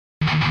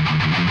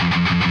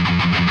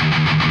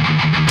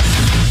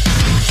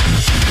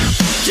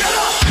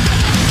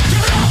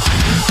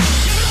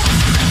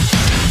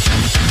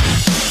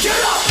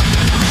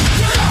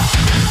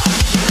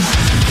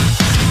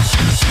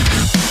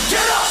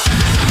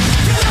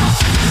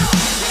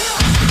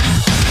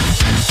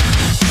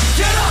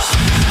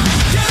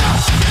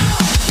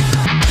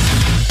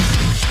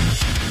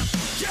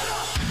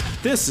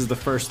This is the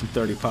First and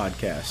 30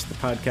 podcast, the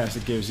podcast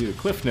that gives you the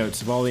cliff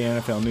notes of all the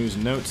NFL news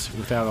and notes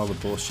without all the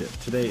bullshit.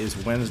 Today is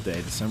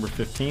Wednesday, December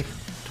 15th,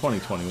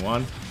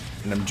 2021,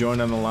 and I'm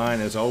joined on the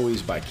line, as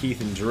always, by Keith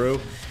and Drew.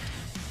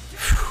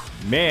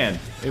 Man,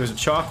 it was a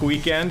chalk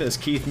weekend, as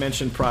Keith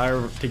mentioned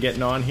prior to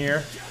getting on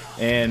here,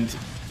 and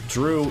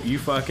Drew, you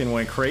fucking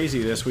went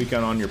crazy this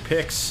weekend on your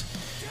picks,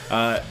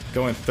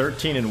 going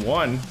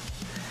 13-1.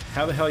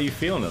 How the hell are you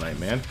feeling tonight,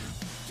 man?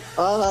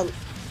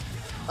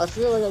 I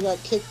feel like I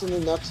got kicked in the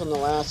nuts on the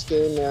last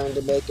game there and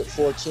to make it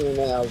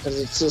 14-0 because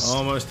it's just...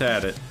 Almost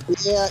had it.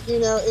 Yeah, you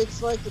know,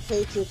 it's like the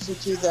Patriots in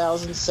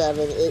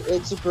 2007.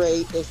 It's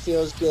great. It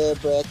feels good,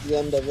 but at the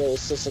end of it,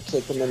 it's just a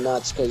kick in the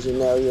nuts because you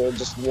know you're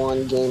just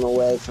one game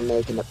away from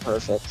making it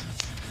perfect.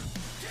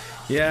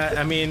 Yeah,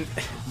 I mean,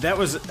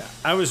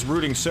 I was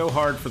rooting so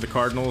hard for the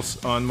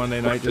Cardinals on Monday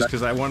night just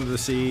because I wanted to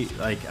see,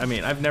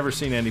 I've never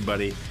seen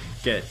anybody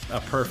get a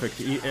perfect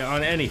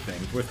on anything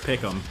with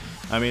Pick'em.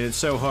 I mean, it's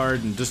so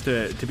hard, and just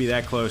to be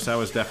that close, I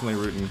was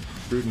definitely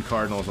rooting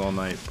Cardinals all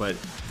night. But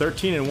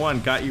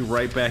 13-1 got you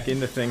right back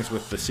into things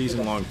with the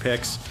season-long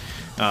picks.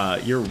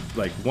 You're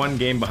like one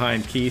game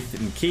behind Keith.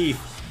 And Keith,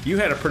 you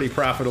had a pretty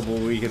profitable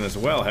weekend as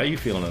well. How are you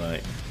feeling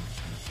tonight?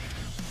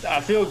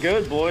 I feel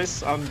good,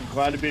 boys. I'm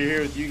glad to be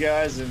here with you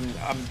guys, and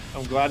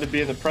I'm glad to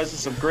be in the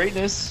presence of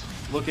greatness.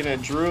 Looking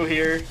at Drew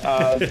here,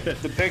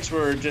 the picks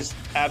were just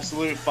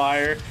absolute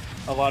fire.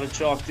 A lot of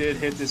chalk did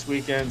hit this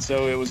weekend,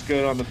 so it was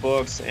good on the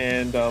books,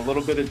 and a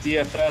little bit of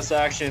DFS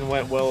action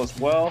went well as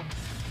well.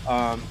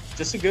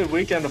 Just a good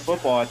weekend of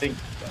football. I think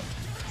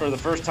for the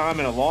first time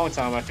in a long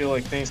time, I feel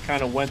like things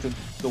kind of went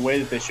the way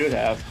that they should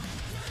have.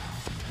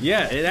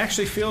 Yeah, it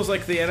actually feels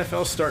like the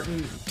NFL's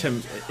starting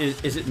to.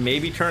 Is it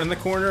maybe turning the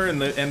corner,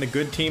 and the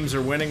good teams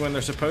are winning when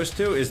they're supposed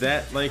to? Is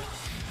that like,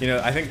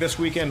 I think this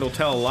weekend will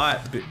tell a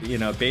lot,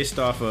 based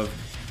off of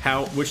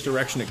which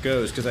direction it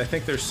goes, because I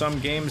think there's some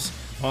games.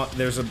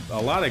 There's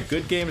a lot of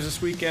good games this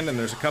weekend, and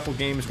there's a couple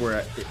games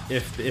where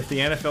if the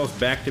NFL's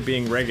back to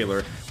being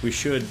regular, we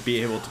should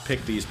be able to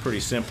pick these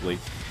pretty simply.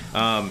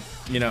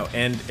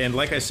 And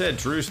like I said,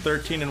 Drew's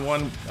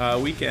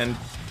 13-1 weekend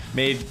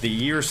made the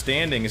year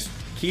standings.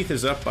 Keith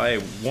is up by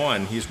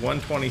 1. He's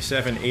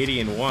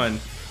 127-80-1,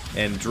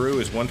 and Drew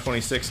is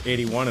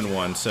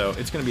 126-81-1. So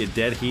it's going to be a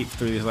dead heat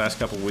through these last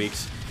couple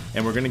weeks,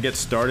 and we're going to get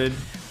started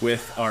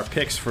with our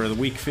picks for the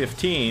Week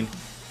 15.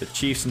 The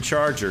Chiefs and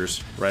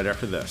Chargers right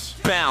after this.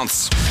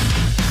 Bounce.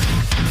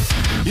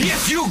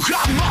 If you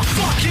got my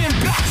fucking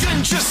back,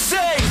 then just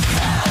say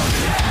hell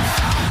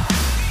yeah.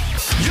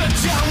 You're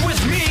down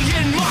with me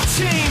and my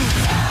team.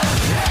 Hell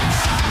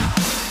yeah.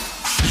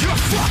 You're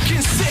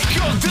fucking sick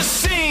of the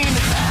scene.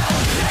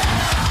 Hell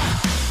yeah.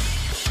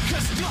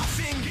 'Cause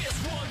nothing is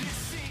what it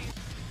seems.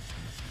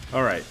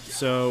 All right,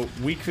 so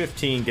Week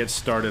 15 gets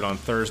started on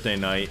Thursday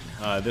night.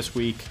 This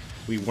week,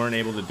 we weren't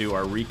able to do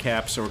our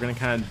recap, so we're going to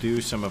kind of do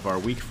some of our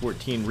Week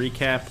 14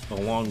 recap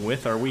along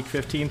with our Week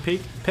 15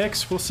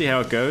 picks. We'll see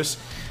how it goes.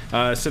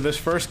 So this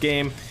first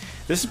game,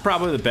 this is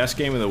probably the best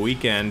game of the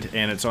weekend,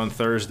 and it's on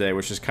Thursday,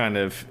 which is kind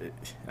of,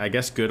 I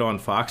guess, good on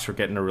Fox for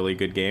getting a really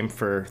good game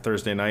for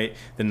Thursday night.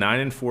 The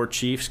 9-4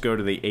 Chiefs go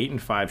to the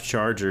 8-5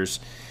 Chargers.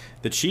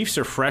 The Chiefs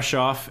are fresh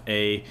off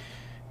a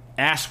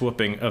ass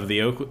whooping of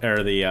the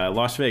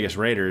Las Vegas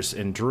Raiders,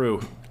 and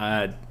Drew,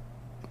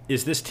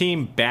 is this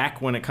team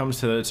back when it comes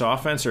to its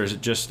offense, or is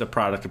it just a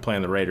product of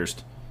playing the Raiders?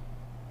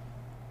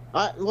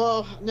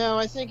 No,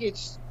 I think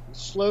it's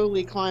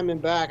slowly climbing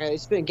back.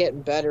 It's been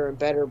getting better and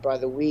better by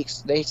the weeks.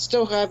 They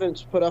still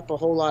haven't put up a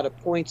whole lot of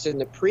points in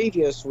the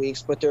previous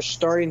weeks, but they're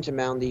starting to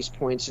mound these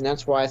points, and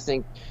that's why I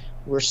think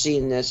we're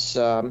seeing this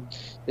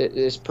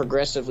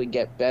progressively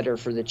get better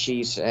for the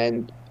Chiefs,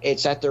 and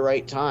it's at the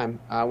right time.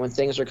 When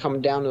things are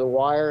coming down to the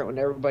wire, when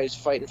everybody's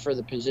fighting for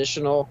the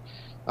positional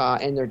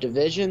in their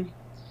division,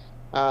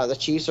 the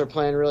Chiefs are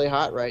playing really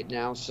hot right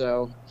now.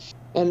 So,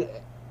 and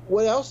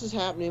what else is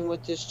happening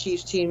with this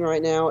Chiefs team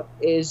right now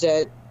is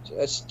that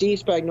Steve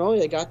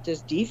Spagnuolo got this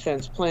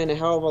defense playing a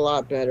hell of a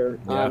lot better.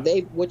 Yeah.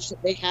 Which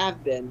they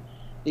have been.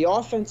 The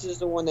offense is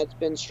the one that's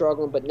been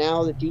struggling, but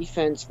now the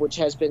defense, which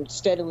has been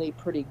steadily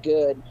pretty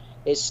good,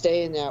 is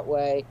staying that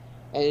way,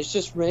 and it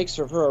just makes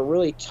for a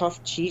really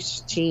tough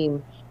Chiefs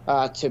team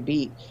to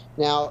beat.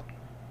 Now,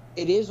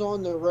 it is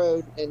on the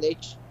road, and they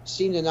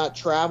seem to not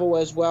travel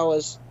as well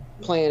as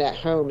playing at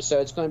home, so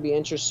it's going to be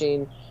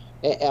interesting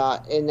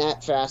in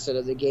that facet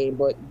of the game.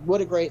 But what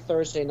a great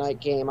Thursday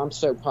night game. I'm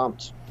so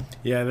pumped.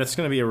 Yeah, that's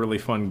going to be a really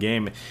fun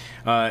game.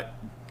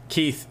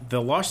 Keith,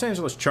 the Los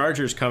Angeles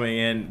Chargers coming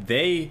in,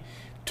 they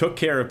took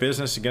care of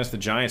business against the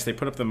Giants. They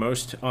put up the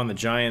most on the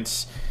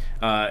Giants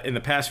in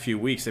the past few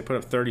weeks. They put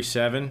up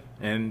 37,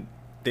 and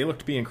they look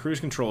to be in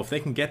cruise control. If they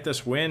can get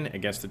this win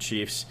against the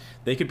Chiefs,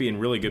 they could be in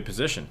really good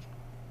position.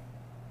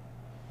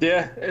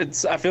 Yeah,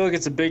 I feel like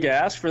it's a big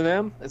ask for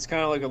them. It's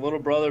kind of like a little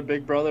brother,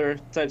 big brother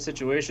type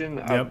situation.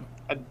 Yep.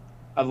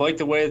 I like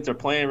the way that they're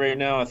playing right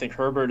now. I think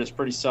Herbert is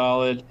pretty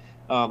solid.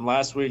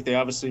 Last week they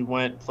obviously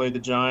played the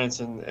Giants,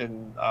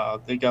 and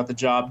they got the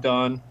job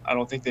done. I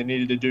don't think they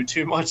needed to do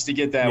too much to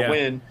get that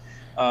win.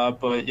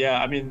 But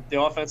yeah, I mean,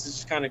 the offense is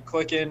just kind of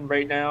clicking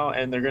right now,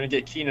 and they're going to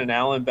get Keenan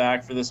Allen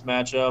back for this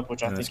matchup,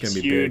 which I think is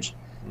huge.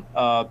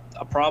 A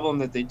problem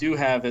that they do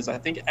have is I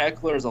think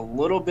Eckler is a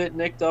little bit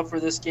nicked up for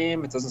this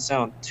game. It doesn't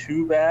sound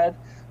too bad.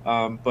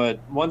 But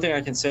one thing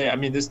I can say, I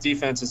mean, this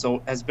defense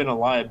has been a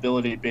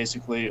liability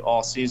basically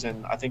all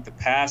season. I think the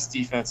pass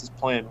defense is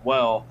playing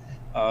well.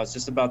 It's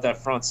just about that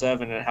front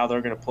seven and how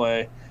they're going to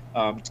play.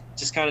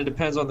 Just kind of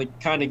depends on the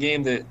kind of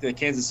game that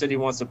Kansas City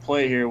wants to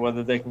play here,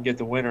 whether they can get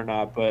the win or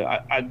not.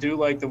 But I do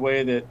like the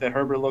way that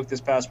Herbert looked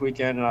this past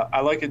weekend. And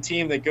I like a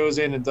team that goes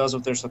in and does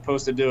what they're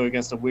supposed to do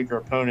against a weaker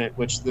opponent,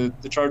 which the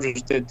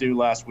Chargers did do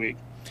last week.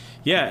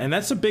 Yeah, and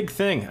that's a big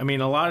thing. I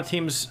mean, a lot of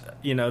teams,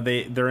 you know,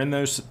 they're in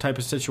those type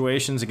of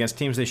situations against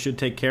teams they should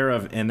take care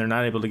of, and they're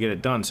not able to get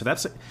it done. So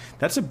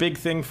that's a big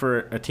thing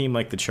for a team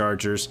like the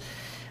Chargers.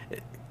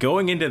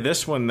 Going into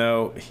this one,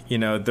 though, you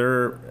know,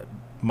 they're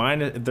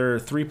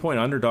 3-point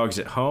underdogs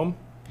at home,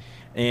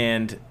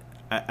 and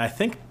I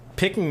think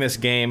picking this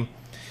game,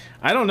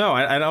 I don't know.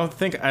 I don't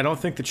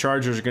think the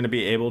Chargers are going to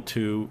be able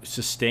to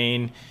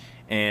sustain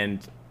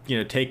and, you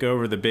know, take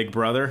over the big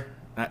brother.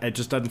 It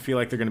just doesn't feel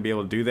like they're going to be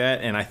able to do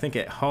that. And I think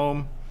at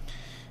home,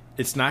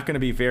 it's not going to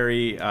be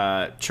very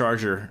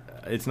Chargers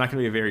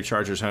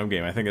home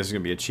game. I think this is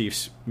going to be a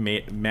Chiefs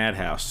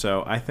madhouse.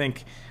 So I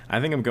think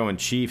I'm going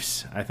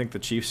Chiefs. I think the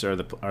Chiefs are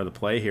the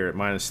play here at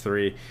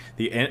 -3.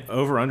 The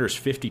over under is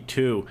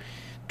 52.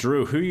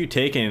 Drew, who are you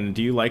taking?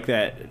 Do you like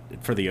that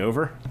for the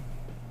over?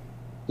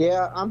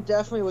 Yeah, I'm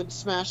definitely would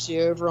smash the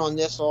over on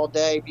this all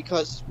day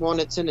because, one,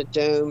 it's in a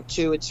dome.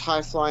 Two, it's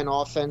high-flying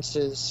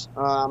offenses.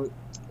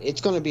 It's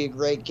going to be a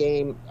great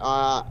game.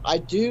 I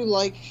do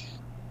like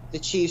the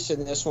Chiefs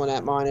in this one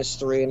at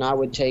 -3, and I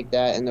would take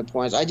that in the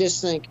points. I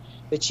just think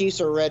the Chiefs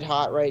are red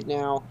hot right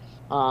now.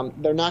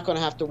 They're not going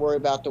to have to worry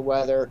about the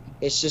weather.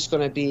 It's just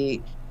going to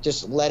be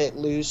just let it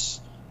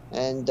loose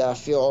and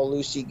feel all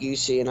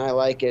loosey-goosey, and I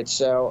like it.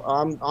 So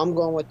I'm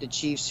going with the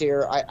Chiefs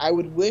here. I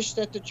would wish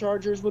that the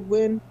Chargers would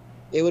win.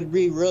 It would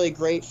be really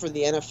great for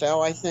the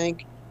NFL, I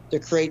think, to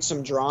create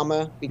some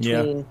drama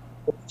between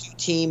the two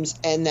teams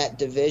and that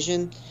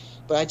division.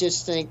 But I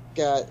just think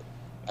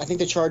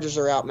the Chargers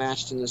are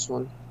outmatched in this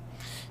one.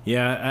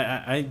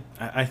 Yeah,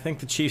 I think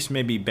the Chiefs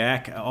may be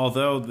back.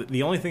 Although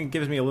the only thing that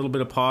gives me a little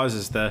bit of pause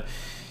is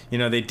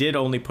they did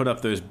only put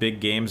up those big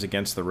games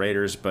against the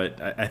Raiders, but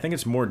I think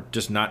it's more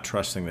just not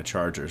trusting the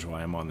Chargers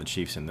why I'm on the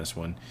Chiefs in this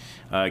one.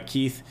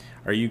 Keith,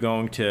 are you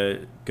going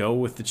to go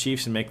with the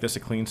Chiefs and make this a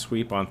clean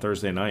sweep on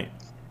Thursday night?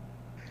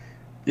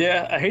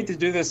 Yeah, I hate to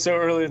do this so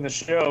early in the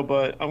show,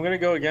 but I'm going to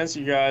go against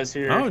you guys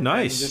here. Oh,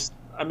 nice.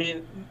 I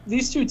mean,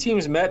 these two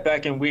teams met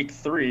back in week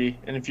 3,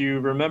 and if you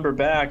remember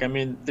back, I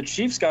mean, the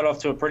Chiefs got off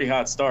to a pretty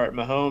hot start.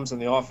 Mahomes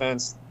and the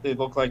offense, they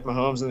looked like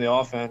Mahomes and the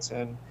offense,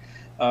 and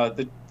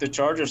the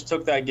Chargers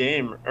took that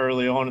game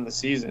early on in the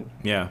season.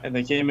 Yeah. And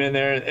they came in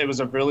there. It was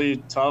a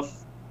really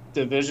tough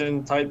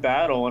division-type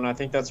battle, and I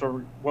think that's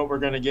what we're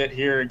going to get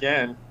here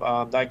again.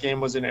 That game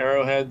was in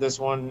Arrowhead. This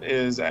one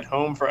is at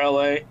home for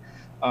L.A.,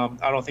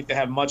 I don't think they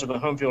have much of a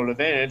home field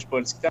advantage, but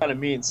it's got to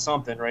mean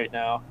something right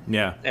now.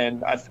 Yeah.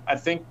 And I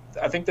think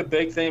the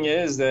big thing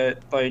is that,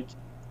 like,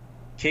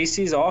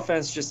 KC's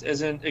offense just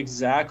isn't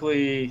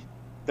exactly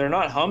 – they're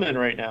not humming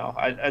right now.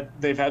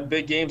 They've had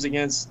big games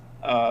against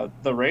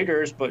the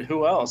Raiders, but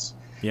who else?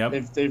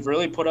 Yep. They've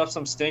really put up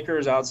some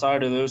stinkers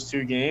outside of those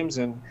two games,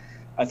 and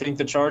I think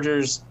the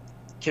Chargers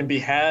can be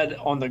had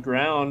on the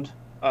ground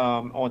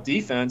on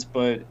defense,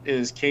 but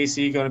is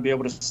KC going to be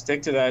able to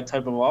stick to that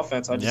type of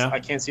offense? I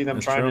can't see them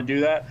trying to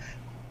do that.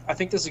 I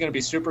think this is going to be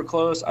super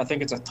close. I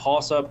think it's a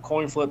toss-up,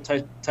 coin flip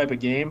type of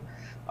game.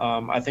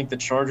 I think the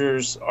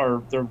Chargers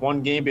they're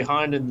one game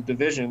behind in the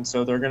division,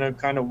 so they're going to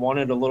kind of want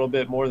it a little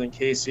bit more than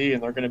KC,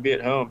 and they're going to be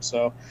at home.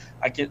 So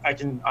I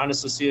can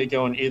honestly see it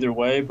going either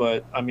way.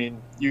 But I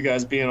mean, you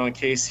guys being on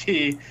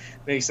KC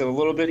makes it a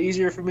little bit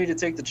easier for me to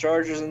take the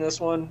Chargers in this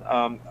one.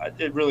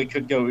 It really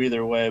could go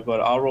either way, but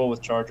I'll roll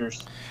with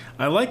Chargers.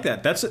 I like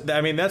that. That's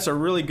a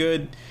really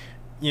good,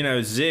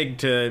 zig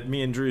to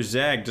me and Drew's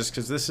zag, just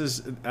because this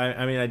is.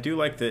 I do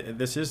like that.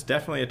 This is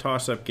definitely a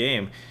toss-up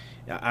game.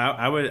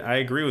 I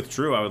agree with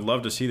Drew. I would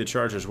love to see the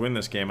Chargers win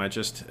this game. It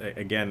just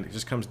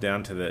comes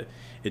down to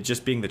it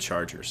just being the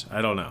Chargers.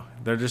 I don't know.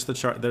 They're just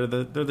they're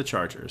the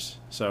Chargers.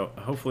 So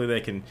hopefully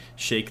they can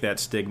shake that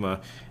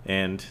stigma,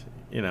 and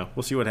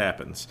we'll see what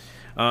happens.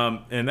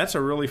 And that's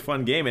a really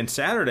fun game. And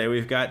Saturday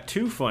we've got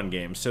 2 fun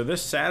games. So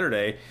this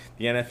Saturday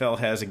the NFL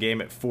has a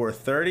game at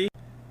 4:30.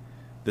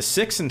 The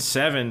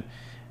 6-7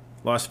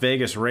 Las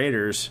Vegas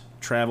Raiders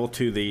travel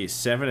to the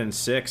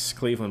 7-6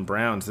 Cleveland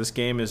Browns. This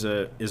game is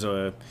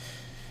a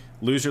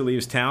loser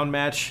leaves town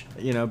match.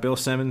 Bill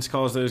Simmons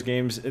calls those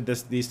games,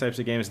 these types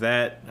of games,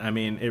 that. I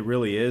mean, it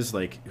really is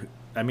like.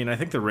 I mean, I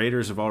think the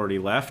Raiders have already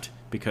left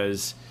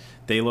because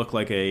they look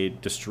like a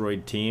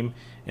destroyed team.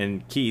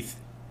 And Keith,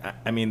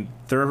 I mean,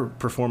 their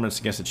performance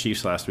against the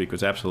Chiefs last week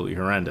was absolutely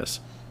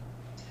horrendous.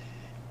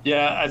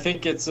 Yeah, I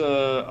think it's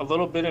a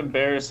little bit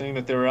embarrassing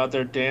that they were out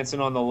there dancing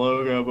on the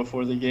logo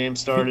before the game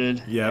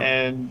started. Yep.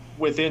 And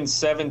within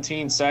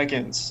 17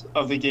 seconds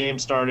of the game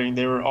starting,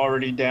 they were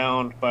already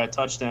down by a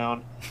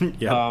touchdown.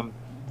 Yep.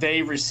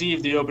 They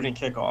received the opening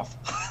kickoff.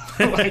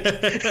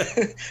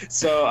 Like,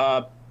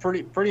 so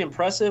pretty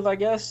impressive, I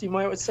guess you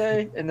might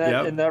say in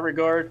that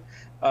regard.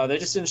 They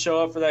just didn't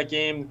show up for that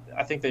game.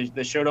 I think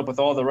they showed up with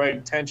all the right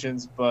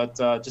intentions, but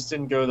just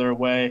didn't go their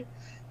way.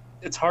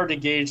 It's hard to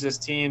gauge this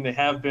team. They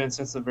have been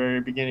since the very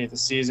beginning of the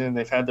season.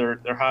 They've had their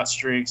hot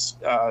streaks.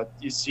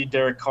 You see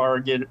Derek Carr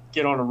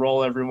get on a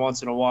roll every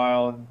once in a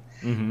while,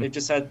 and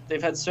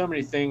they've had so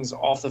many things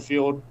off the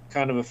field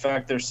kind of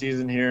affect their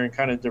season here and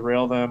kind of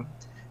derail them.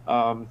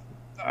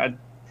 I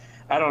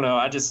don't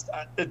know.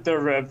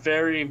 They're a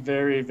very,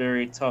 very,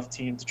 very tough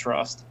team to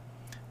trust.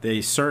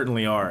 They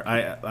certainly are.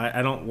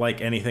 I don't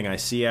like anything I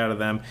see out of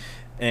them.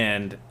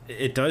 And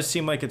it does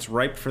seem like it's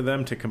ripe for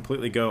them to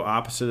completely go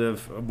opposite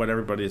of what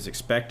everybody is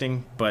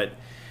expecting. But,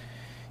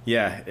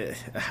 yeah,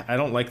 I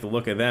don't like the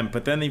look of them.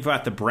 But then you've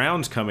got the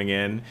Browns coming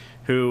in,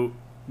 who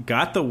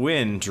got the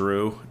win,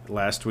 Drew,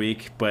 last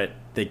week, but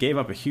they gave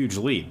up a huge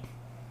lead.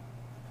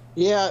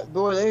 Yeah,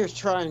 boy, they were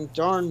trying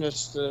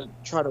darndest to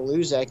try to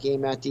lose that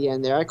game at the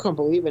end there. I couldn't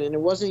believe it, and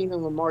it wasn't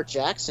even Lamar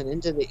Jackson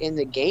in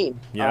the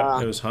game.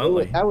 Yeah, it was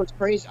Huntley. That was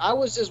crazy. I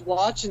was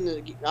watching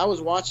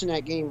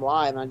that game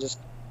live, and I just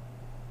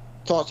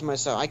thought to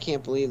myself, I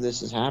can't believe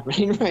this is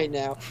happening right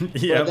now.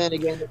 Yeah. But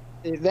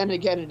then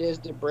again, it is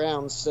the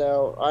Browns,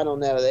 so I don't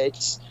know.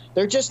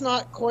 They're just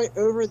not quite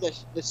over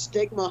the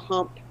stigma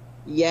hump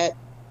yet.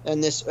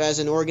 And this, as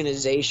an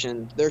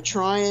organization, they're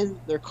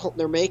trying.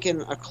 They're making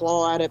a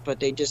claw at it,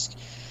 but they just,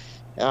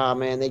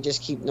 they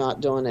just keep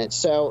not doing it.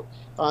 So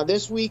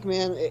this week,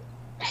 man,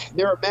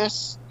 they're a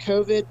mess.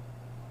 COVID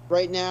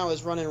right now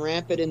is running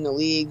rampant in the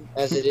league,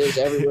 as it is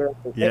everywhere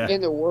in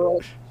the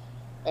world,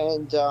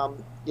 and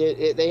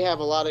they have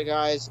a lot of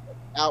guys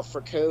out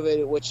for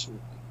COVID, which,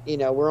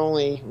 we're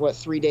only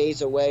 3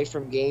 days away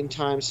from game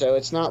time, so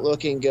it's not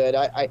looking good.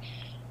 I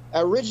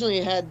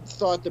originally had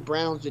thought the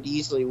Browns would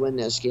easily win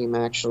this game,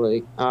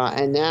 actually.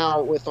 And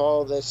now with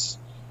all this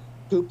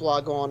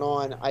hoopla going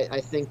on,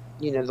 I think,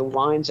 the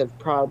lines have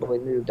probably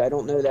moved. I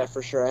don't know that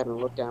for sure. I haven't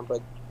looked down,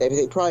 but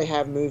they probably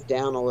have moved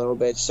down a little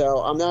bit. So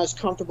I'm not as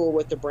comfortable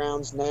with the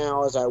Browns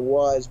now as I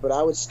was, but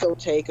I would still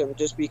take them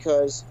just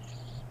because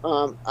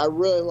I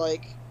really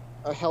like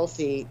a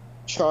healthy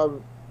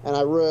Chubb, and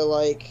I really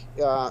like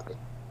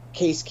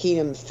Case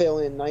Keenum fill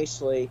in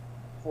nicely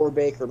for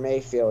Baker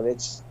Mayfield.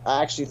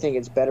 I actually think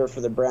it's better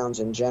for the Browns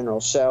in general.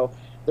 So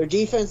their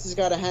defense has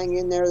got to hang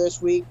in there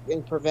this week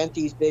and prevent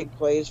these big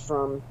plays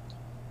from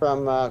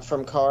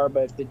Carr.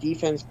 But if the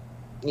defense,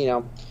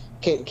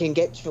 can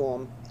get to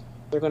them,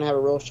 they're going to have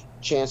a real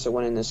chance of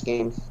winning this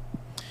game.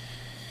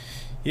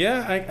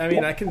 Yeah, I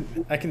mean, I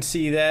can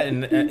see that,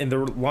 and the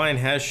line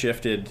has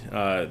shifted.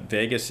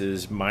 Vegas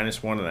is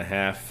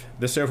 -1.5.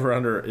 This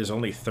over/under is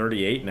only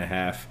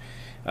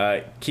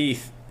 38.5.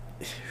 Keith,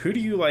 who do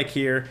you like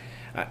here?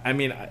 I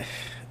mean,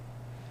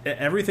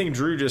 everything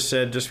Drew just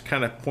said just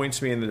kind of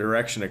points me in the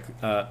direction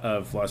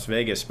of Las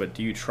Vegas, but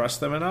do you trust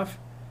them enough?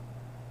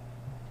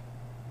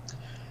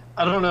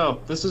 I don't know.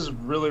 This is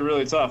really,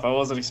 really tough. I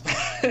wasn't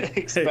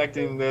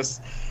expecting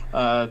this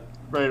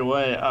right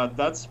away.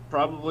 That's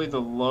probably the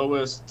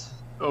lowest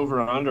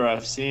over/under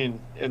I've seen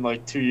in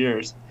like 2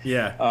 years.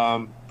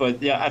 Yeah.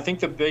 But yeah, I think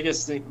the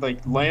biggest thing,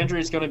 like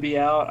Landry's going to be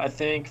out, I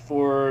think,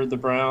 for the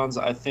Browns.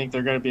 I think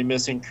they're going to be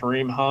missing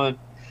Kareem Hunt.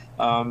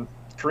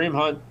 Kareem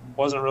Hunt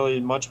wasn't really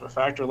much of a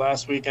factor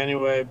last week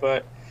anyway,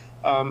 but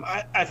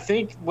I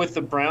think with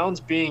the Browns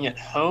being at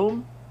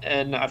home,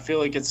 and I feel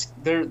like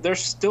they're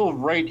still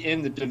right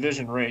in the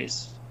division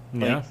race.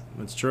 Yeah,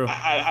 that's true.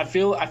 I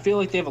feel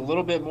like they have a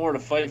little bit more to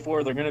fight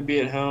for. They're going to be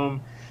at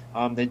home.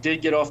 They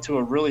did get off to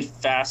a really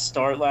fast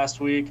start last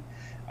week.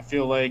 I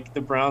feel like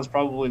the Browns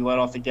probably let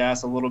off the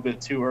gas a little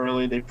bit too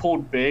early. They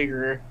pulled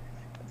Baker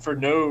for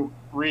no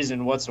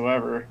reason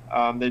whatsoever.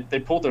 They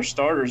pulled their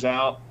starters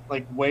out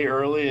like way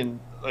early, and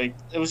like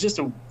it was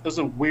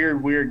a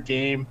weird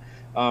game.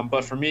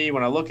 But for me,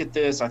 when I look at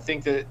this, I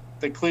think that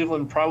the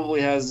Cleveland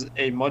probably has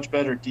a much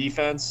better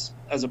defense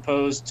as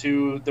opposed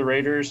to the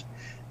Raiders.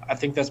 I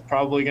think that's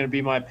probably going to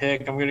be my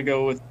pick.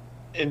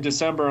 In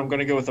December, I'm going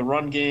to go with the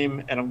run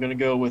game, and I'm going to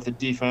go with the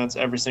defense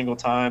every single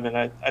time. And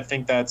I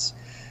think that's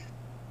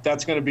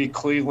going to be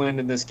Cleveland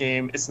in this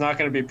game. It's not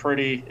going to be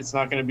pretty. It's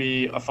not going to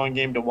be a fun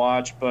game to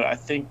watch, but I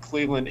think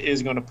Cleveland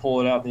is going to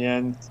pull it out in the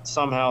end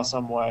somehow,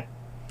 some way.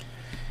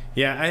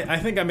 Yeah, I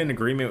think I'm in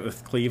agreement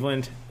with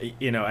Cleveland.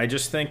 I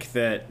just think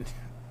that,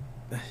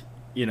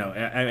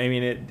 I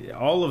mean,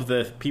 all of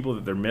the people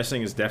that they're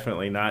missing is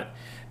definitely not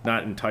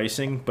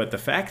enticing. But the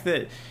fact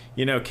that,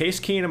 Case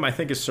Keenum, I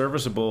think, is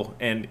serviceable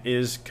and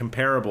is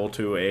comparable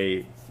to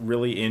a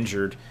really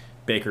injured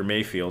Baker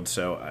Mayfield.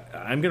 So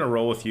I'm going to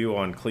roll with you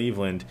on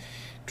Cleveland.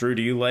 Drew,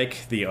 do you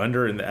like the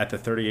under at the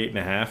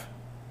 38.5?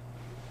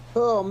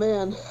 Oh,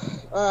 man.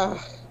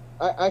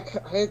 I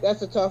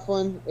that's a tough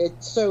one.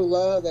 It's so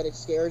low that it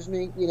scares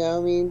me. You know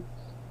what I mean?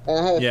 and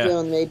I have a Yeah.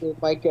 feeling maybe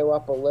it might go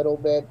up a little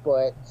bit,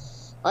 but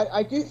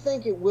I do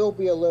think it will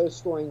be a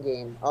low-scoring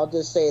game. I'll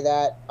just say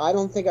that. I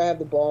don't think I have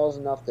the balls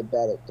enough to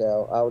bet it,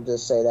 though. I'll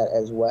just say that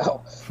as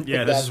well. Yeah,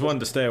 But this that's is one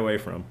to stay away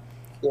from.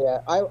 yeah,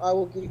 I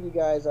will give you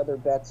guys other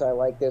bets I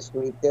like this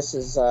week. This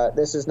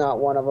is not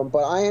one of them,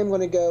 but I am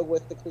going to go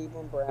with the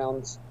Cleveland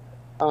Browns.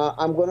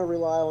 I'm going to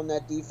rely on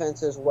that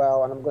defense as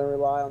well, and I'm going to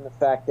rely on the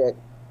fact that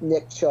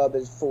Nick Chubb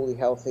is fully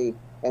healthy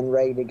and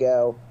ready to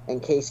go,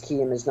 and Case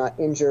Keenum is not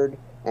injured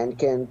and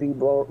can be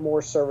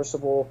more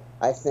serviceable,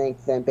 I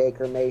think, than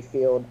Baker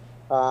Mayfield.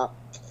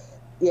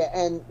 Yeah,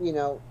 and,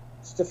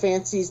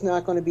 Stefanski's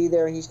not going to be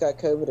there. He's got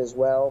COVID as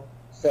well,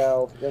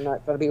 so they're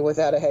not going to be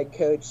without a head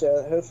coach.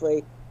 So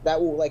hopefully that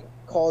will,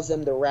 cause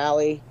them to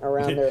rally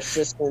around their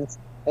assistants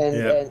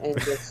and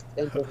just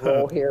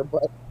roll here.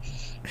 But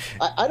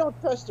I don't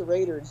trust the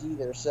Raiders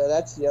either, so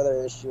that's the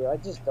other issue. I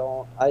just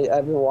don't.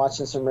 I've been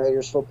watching some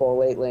Raiders football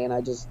lately, and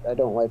I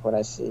don't like what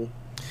I see.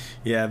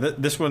 Yeah,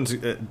 this one's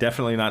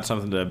definitely not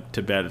something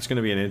to bet. It's going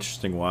to be an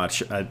interesting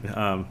watch.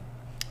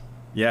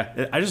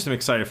 Yeah, I just am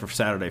excited for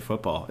Saturday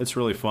football. It's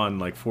really fun,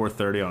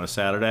 4:30 on a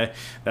Saturday.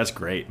 That's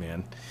great,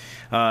 man.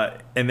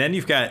 And then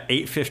you've got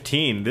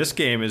 8:15. This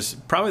game is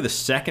probably the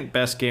second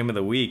best game of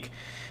the week.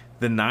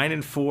 The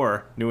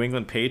 9-4 New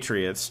England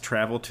Patriots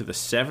travel to the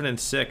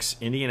 7-6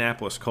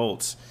 Indianapolis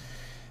Colts.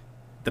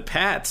 The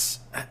Pats,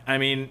 I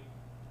mean,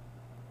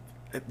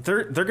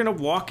 they're going to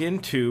walk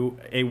into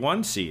a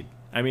 1 seed.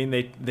 I mean,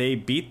 they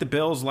beat the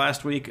Bills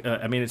last week.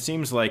 I mean, it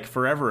seems like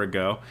forever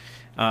ago.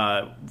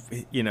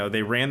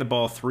 They ran the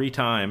ball 3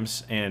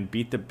 times and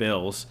beat the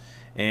Bills.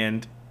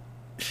 And,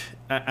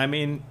 I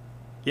mean,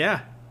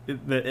 yeah,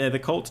 the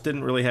Colts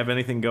didn't really have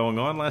anything going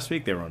on last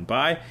week. They were on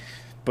bye.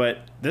 But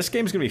this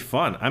game's going to be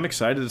fun. I'm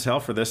excited as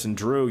hell for this. And,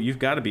 Drew, you've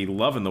got to be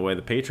loving the way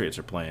the Patriots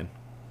are playing.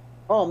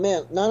 Oh,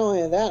 man, not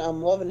only that,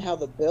 I'm loving how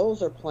the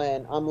Bills are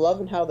playing. I'm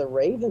loving how the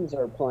Ravens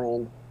are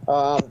playing.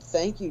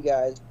 Thank you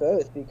guys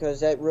both, because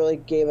that really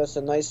gave us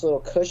a nice little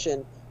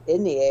cushion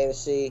in the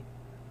AFC.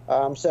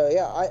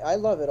 I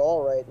love it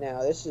all right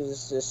now. This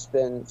has just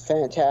been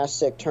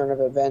fantastic turn of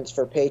events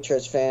for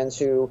Patriots fans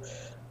who,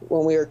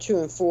 when we were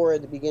 2-4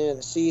 at the beginning of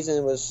the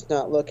season, was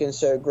not looking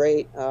so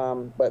great.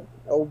 But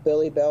old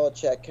Billy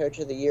Belichick, Coach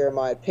of the Year, in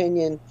my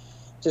opinion,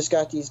 just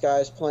got these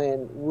guys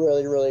playing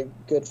really, really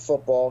good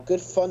football,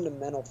 good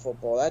fundamental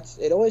football.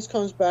 It always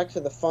comes back to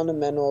the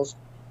fundamentals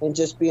and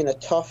just being a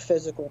tough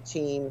physical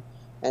team,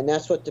 and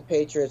that's what the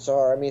Patriots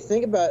are. I mean,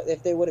 think about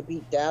if they would have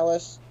beat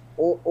Dallas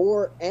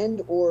or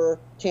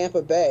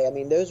Tampa Bay. I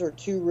mean, those were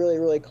 2 really,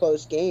 really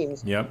close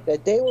games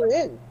that they were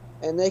in,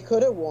 and they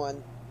could have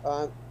won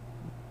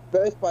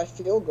both by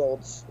field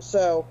goals.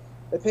 So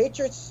the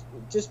Patriots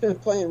just been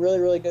playing really,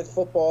 really good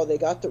football. They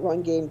got the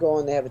run game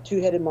going. They have a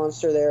 2-headed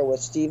monster there with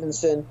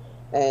Stevenson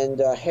and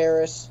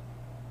Harris.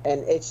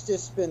 And it's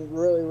just been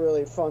really,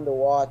 really fun to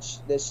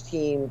watch this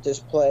team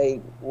just play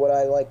what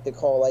I like to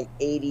call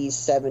 80s,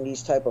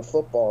 70s type of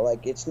football.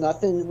 It's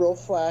nothing real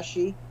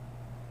flashy,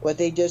 but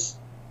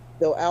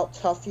they'll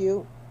out-tough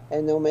you,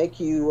 and they'll make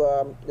you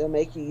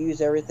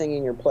use everything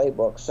in your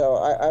playbook. So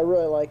I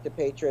really like the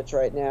Patriots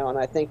right now, and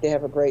I think they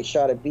have a great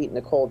shot at beating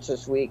the Colts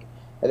this week.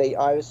 They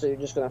obviously are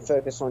just going to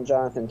focus on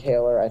Jonathan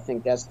Taylor. I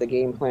think that's the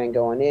game plan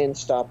going in,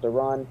 stop the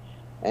run,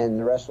 and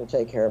the rest will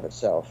take care of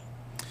itself.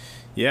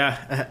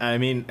 Yeah, I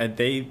mean,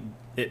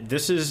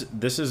 this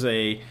is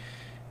a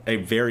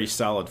very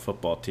solid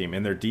football team,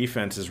 and their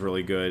defense is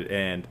really good.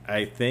 And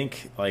I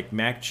think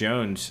Mac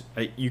Jones,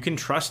 you can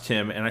trust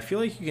him, and I feel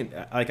like you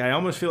can. I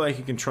almost feel like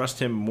you can trust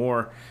him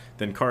more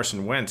than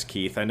Carson Wentz.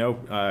 Keith, I know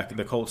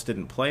the Colts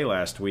didn't play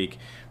last week,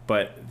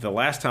 but the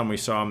last time we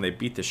saw them, they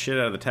beat the shit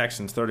out of the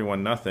Texans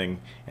 31-0,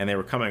 and they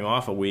were coming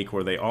off a week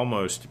where they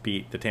almost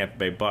beat the Tampa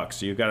Bay Bucks.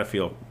 So you've got to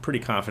feel pretty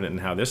confident in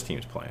how this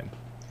team's playing.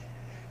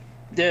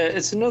 Yeah,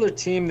 it's another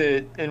team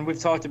that, and we've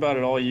talked about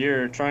it all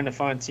year, trying to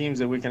find teams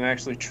that we can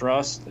actually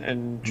trust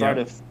and try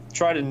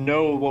to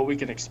know what we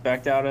can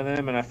expect out of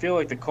them. And I feel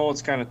like the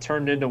Colts kind of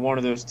turned into one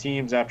of those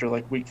teams after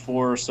week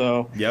 4 or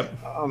so. Yep.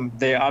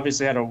 They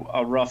obviously had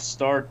a rough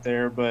start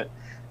there, but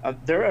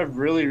they're a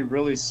really,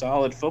 really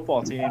solid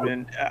football team.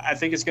 And I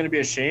think it's going to be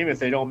a shame if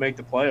they don't make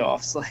the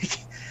playoffs.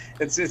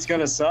 It's going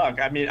to suck.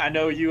 I mean, I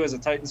know you as a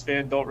Titans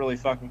fan don't really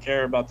fucking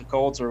care about the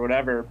Colts or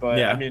whatever, but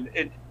I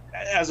mean,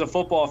 as a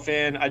football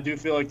fan, I do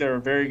feel like they're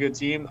a very good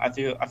team. I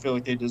feel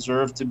like they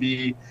deserve to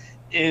be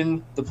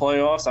in the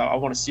playoffs. I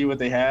want to see what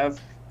they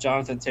have.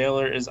 Jonathan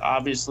Taylor is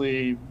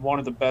obviously one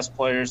of the best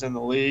players in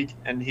the league,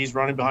 and he's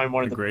running behind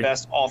one of the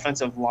best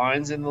offensive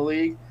lines in the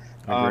league.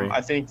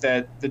 I think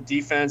that the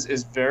defense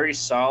is very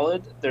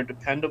solid. They're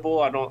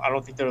dependable. I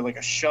don't think they're a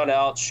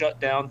shutout,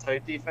 shut down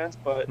type defense,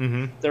 but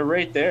they're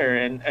right there.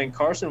 And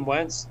Carson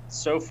Wentz,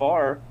 so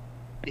far,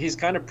 he's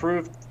kind of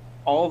proved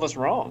all of us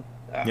wrong.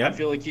 I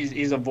feel like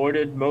he's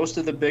avoided most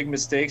of the big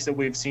mistakes that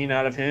we've seen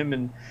out of him,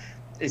 and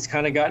he's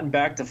kind of gotten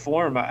back to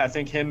form. I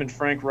think him and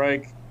Frank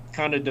Reich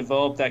kind of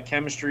developed that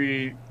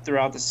chemistry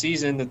throughout the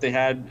season that they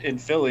had in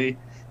Philly,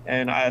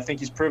 and I think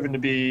he's proven to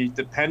be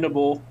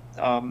dependable,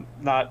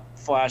 not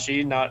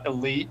flashy, not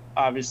elite,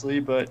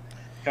 obviously, but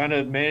kind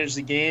of manage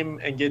the game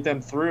and get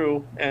them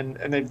through. And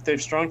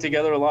they've strung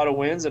together a lot of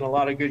wins and a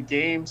lot of good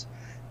games.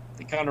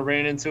 They kind of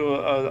ran into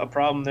a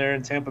problem there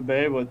in Tampa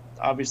Bay, but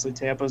obviously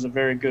Tampa is a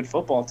very good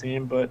football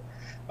team. But,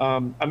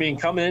 I mean,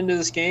 coming into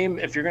this game,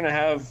 if you're going to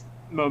have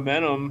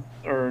momentum,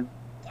 or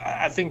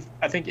I think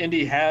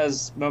Indy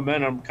has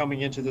momentum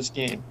coming into this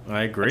game.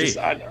 I agree.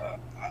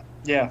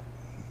 Yeah.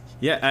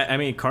 Yeah, I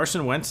mean,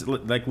 Carson Wentz,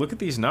 like, look at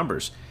these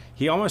numbers.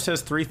 He almost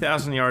has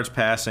 3,000 yards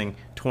passing,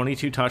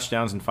 22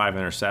 touchdowns, and 5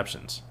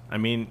 interceptions. I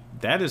mean,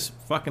 that is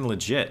fucking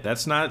legit.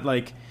 That's not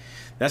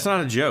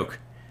a joke.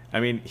 I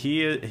mean,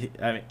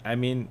 he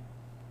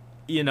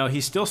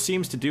still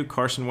seems to do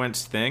Carson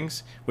Wentz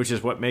things, which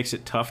is what makes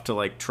it tough to,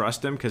 like,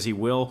 trust him, because he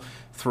will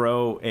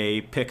throw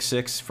a pick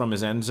six from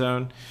his end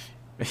zone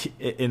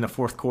in the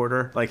fourth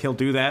quarter. Like, he'll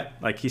do that.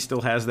 Like, he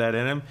still has that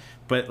in him.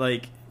 But,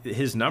 like,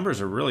 his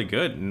numbers are really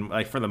good, and,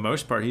 like, for the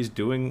most part, he's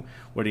doing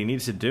what he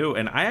needs to do.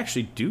 And I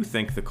actually do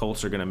think the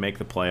Colts are going to make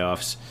the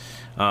playoffs.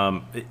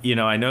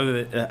 I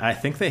know that I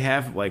think they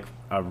have, like,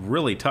 a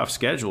really tough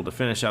schedule to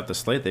finish out the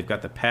slate. They've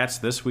got the Pats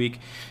this week.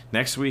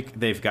 Next week,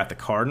 they've got the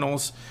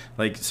Cardinals.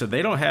 Like, so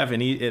they don't have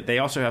any. They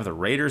also have the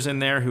Raiders in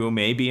there, who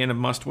may be in a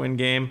must-win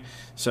game.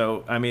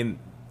 So, I mean,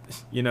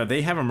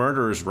 they have a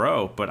murderer's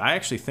row, but I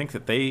actually think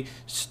that they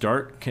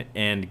start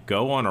and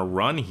go on a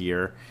run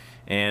here.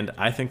 And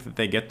I think that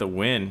they get the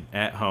win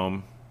at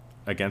home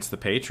against the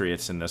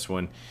Patriots in this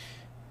one.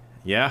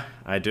 Yeah,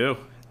 I do.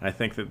 I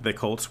think that the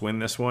Colts win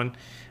this one.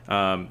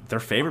 They're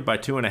favored by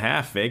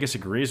 2.5. Vegas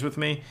agrees with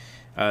me.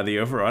 The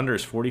over-under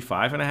is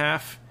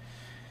 45.5.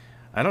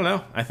 I don't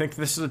know. I think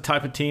this is a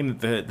type of team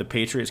that the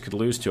Patriots could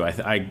lose to.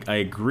 I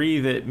agree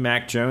that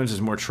Mac Jones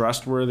is more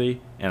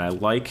trustworthy, and I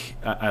like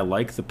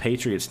the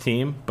Patriots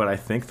team, but I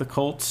think the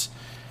Colts,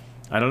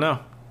 I don't know.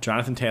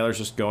 Jonathan Taylor's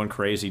just going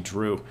crazy.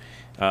 Drew,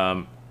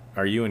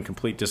 are you in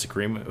complete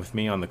disagreement with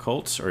me on the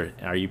Colts, or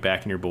are you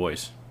backing your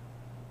boys?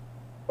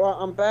 Well,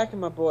 I'm backing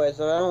my boys.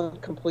 I don't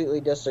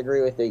completely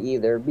disagree with it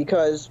either,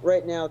 because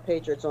right now the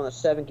Patriots on a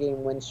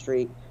 7-game win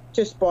streak,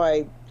 just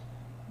by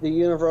the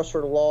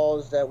universal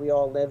laws that we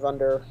all live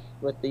under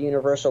with the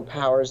universal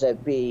powers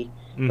that be.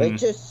 Mm-hmm. It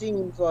just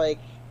seems like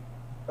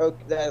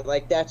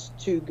that's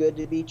too good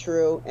to be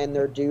true, and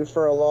they're due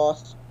for a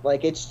loss.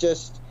 Like, it's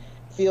just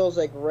feels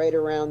like right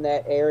around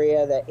that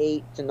area, that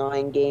 8 to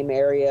 9 game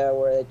area,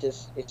 where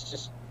it's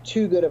just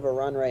too good of a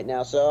run right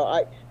now.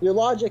 So your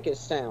logic is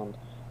sound.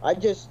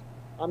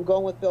 I'm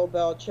going with Bill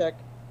Belichick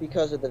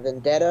because of the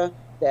vendetta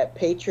that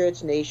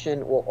Patriots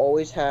Nation will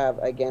always have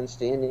against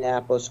the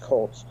Indianapolis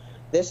Colts.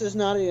 This is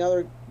not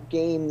another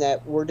game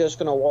that we're just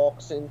going to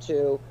walk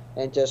into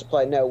and just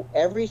play. No,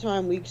 every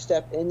time we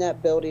step in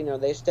that building or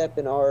they step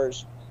in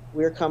ours,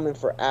 we're coming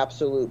for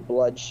absolute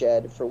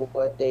bloodshed for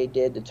what they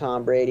did to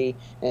Tom Brady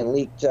and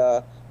leaked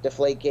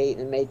Deflategate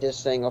and made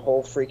this thing a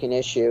whole freaking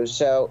issue.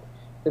 So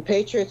the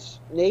Patriots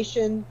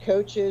Nation,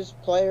 coaches,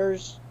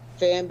 players,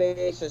 fan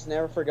base has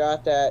never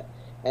forgot that,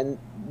 and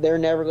they're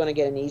never going to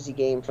get an easy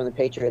game from the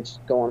Patriots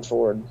going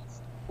forward.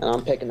 And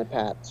I'm picking the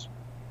Pats.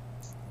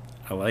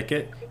 I like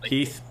it.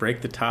 Heath,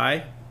 break the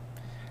tie.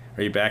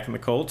 Are you backing the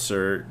Colts,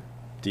 or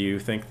do you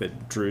think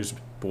that Drew's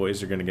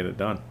boys are going to get it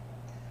done?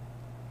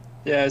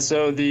 Yeah,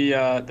 so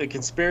the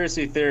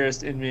conspiracy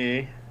theorist in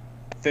me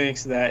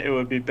thinks that it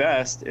would be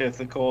best if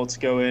the Colts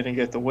go in and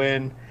get the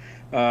win.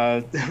 We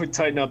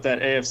tighten up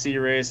that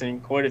AFC race in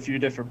quite a few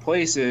different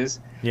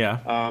places.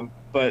 Yeah.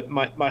 But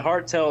my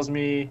heart tells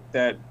me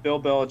that Bill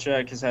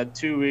Belichick has had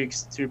 2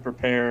 weeks to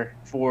prepare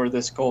for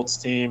this Colts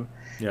team.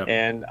 Yep.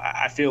 And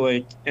I feel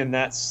like in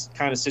that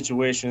kind of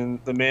situation,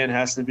 the man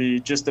has to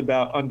be just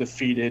about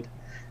undefeated.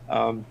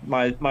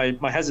 My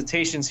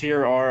hesitations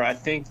here are, I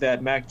think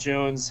that Mac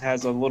Jones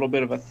has a little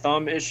bit of a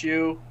thumb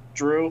issue.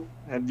 Drew,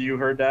 have you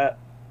heard that?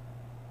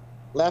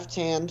 Left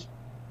hand.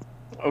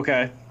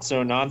 Okay,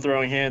 so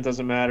non-throwing hand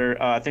doesn't matter.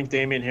 I think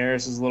Damian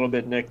Harris is a little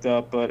bit nicked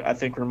up, but I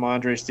think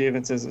Ramondre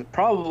Stevenson is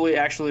probably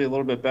actually a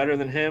little bit better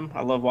than him.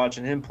 I love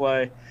watching him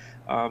play.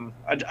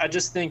 I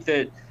just think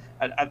that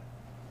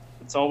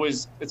it's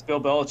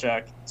Bill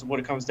Belichick. It's what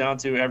it comes down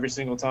to every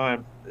single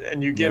time.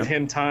 And you give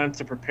him time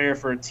to prepare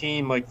for a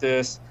team like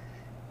this.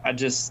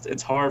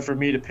 It's hard for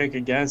me to pick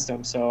against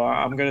him, so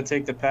I'm going to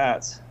take the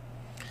Pats.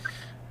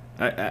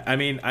 I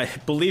mean,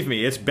 believe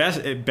me, it's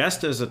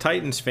best as a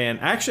Titans fan.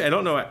 Actually, I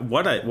don't know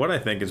what I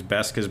think is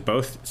best, because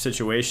both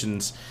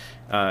situations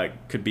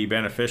could be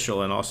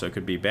beneficial and also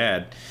could be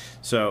bad.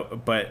 So,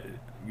 but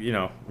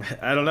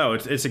I don't know.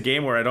 It's a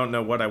game where I don't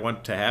know what I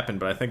want to happen,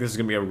 but I think this is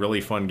going to be a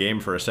really fun game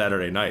for a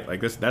Saturday night.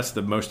 Like this, that's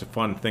the most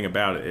fun thing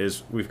about it,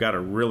 is we've got a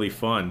really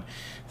fun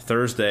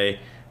Thursday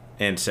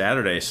and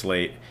Saturday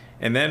slate,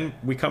 and then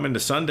we come into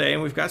Sunday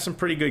and we've got some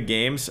pretty good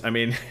games. I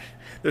mean,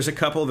 there's a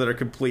couple that are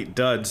complete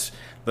duds.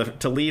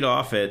 To lead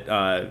off at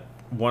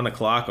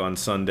 1:00 on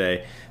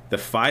Sunday, the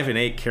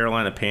 5-8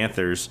 Carolina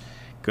Panthers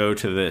go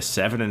to the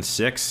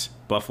 7-6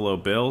 Buffalo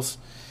Bills.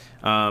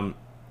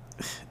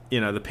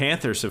 the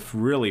Panthers have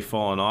really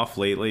fallen off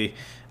lately.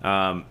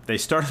 They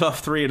started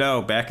off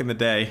 3-0 back in the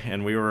day,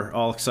 and we were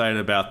all excited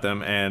about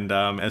them. And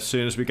as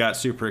soon as we got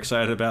super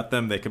excited about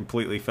them, they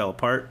completely fell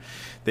apart.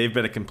 They've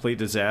been a complete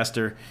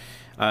disaster.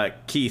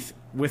 Keith,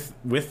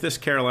 with this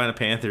Carolina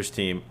Panthers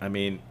team, I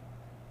mean,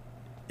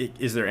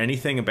 is there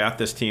anything about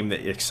this team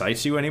that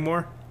excites you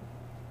anymore?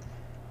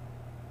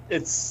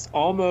 It's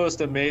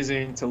almost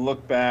amazing to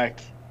look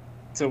back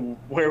to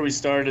where we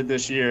started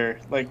this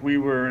year. Like, we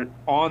were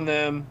on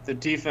them. The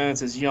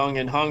defense is young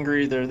and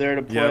hungry. They're there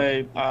to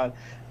play. Yep.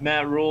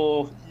 Matt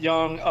Rule,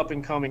 young,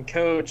 up-and-coming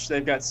coach.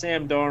 They've got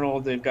Sam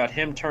Darnold. They've got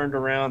him turned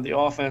around. The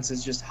offense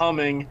is just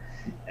humming.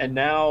 And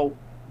now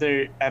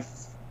Sam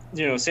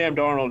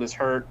Darnold is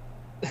hurt.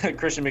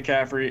 Christian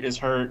McCaffrey is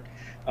hurt.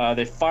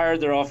 They fired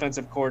their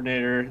offensive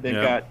coordinator. They've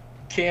got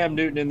Cam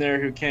Newton in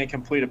there who can't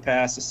complete a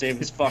pass to save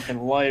his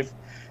fucking life.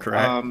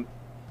 Correct.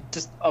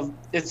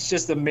 It's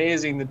just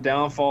amazing the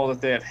downfall that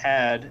they have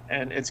had,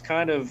 and it's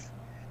kind of,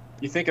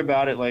 you think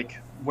about it, like,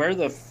 where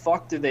the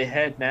fuck do they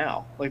head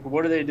now? Like,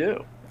 what do they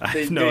do? I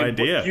have no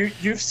idea.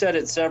 You've said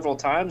it several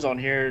times on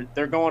here.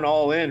 They're going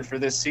all in for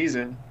this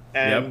season,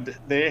 and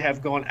they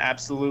have gone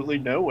absolutely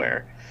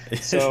nowhere.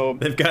 So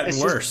they've gotten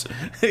worse.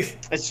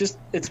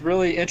 It's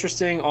really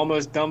interesting,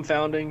 almost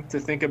dumbfounding to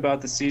think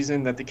about the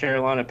season that the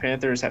Carolina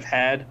Panthers have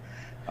had.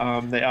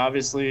 They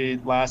obviously,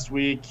 last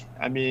week,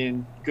 I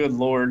mean, good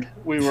Lord,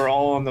 we were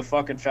all on the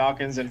fucking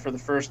Falcons, and for the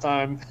first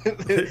time,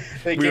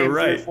 they came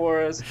through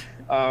for us.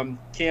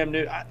 Cam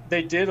Newton,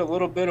 they did a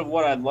little bit of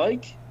what I'd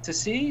like to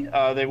see.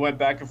 They went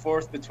back and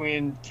forth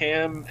between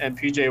Cam and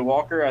PJ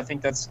Walker. I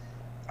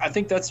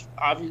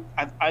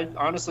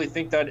honestly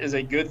think that is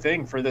a good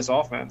thing for this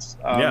offense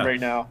right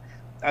now.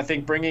 I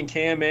think bringing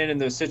Cam in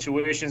those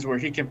situations where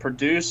he can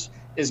produce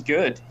is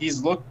good.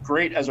 He's looked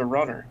great as a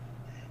runner,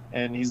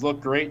 and he's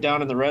looked great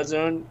down in the red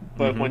zone.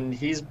 But when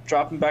he's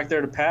dropping back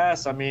there to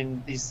pass, I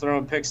mean, he's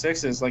throwing pick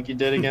sixes like he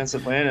did against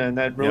Atlanta, and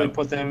that really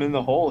put them in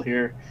the hole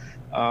here.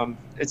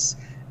 It's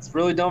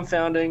really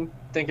dumbfounding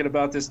thinking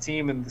about this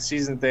team and the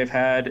season that they've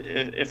had.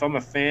 If I'm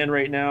a fan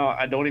right now,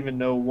 I don't even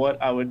know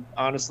what I would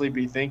honestly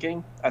be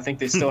thinking. I think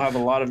they still have a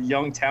lot of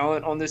young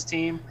talent on this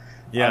team.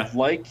 Yeah.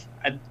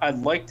 I'd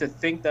like to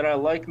think that I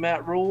like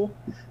Matt Rule,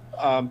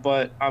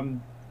 but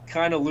I'm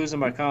kind of losing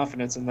my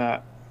confidence in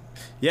that.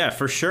 Yeah,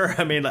 for sure.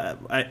 I mean,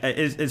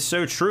 it's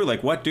so true.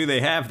 Like, what do they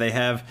have? They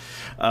have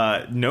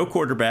no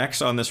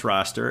quarterbacks on this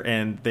roster,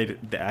 and they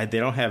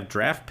don't have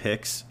draft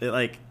picks.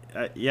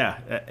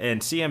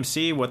 And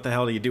CMC, what the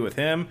hell do you do with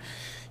him?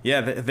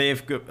 Yeah,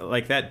 they've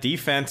like, that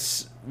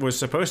defense was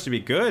supposed to be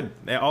good.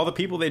 All the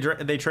people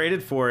they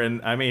traded for,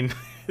 and I mean,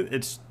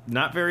 it's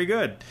not very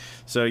good.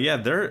 So yeah,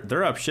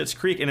 they're up shit's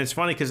creek, and it's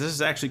funny because this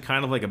is actually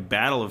kind of like a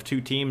battle of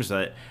two teams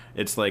that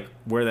it's like,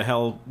 what the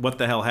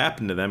hell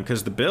happened to them?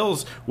 Because the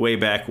Bills way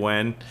back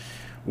when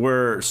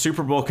were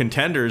Super Bowl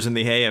contenders in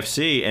the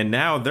AFC, and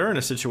now they're in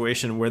a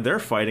situation where they're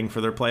fighting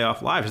for their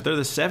playoff lives. They're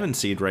the 7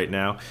 seed right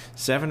now,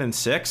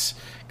 7-6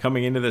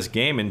 coming into this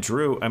game. And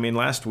Drew, I mean,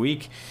 last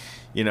week,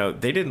 they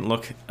didn't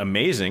look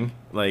amazing.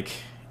 Like,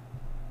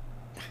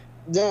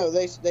 no,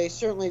 they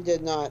certainly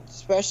did not,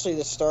 especially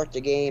to start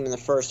the game in the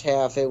first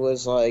half. It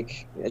was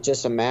like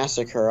just a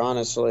massacre,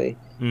 honestly.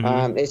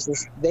 It's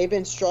just, they've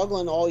been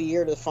struggling all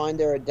year to find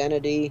their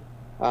identity,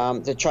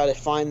 to try to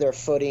find their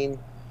footing.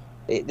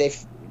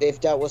 They've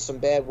dealt with some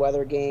bad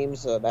weather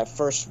games. That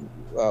first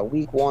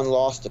week 1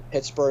 loss to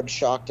Pittsburgh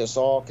shocked us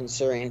all,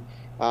 considering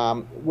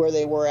where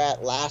they were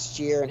at last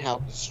year and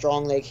how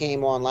strong they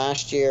came on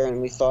last year. And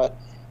we thought,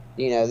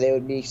 they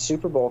would be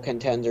Super Bowl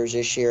contenders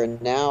this year.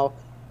 And now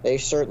they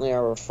certainly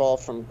are a fall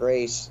from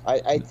grace.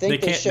 I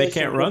think they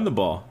can't run the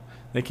ball.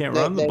 They can't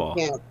run the ball.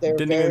 Can't. They're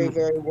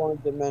very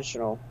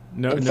one-dimensional.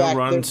 No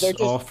runs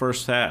all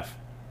first half.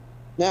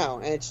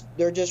 No, and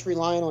they're just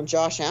relying on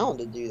Josh Allen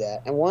to do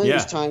that. And one of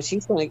these times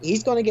he's going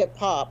to get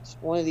popped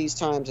one of these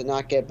times and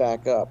not get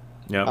back up.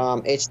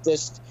 Yeah.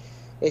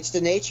 It's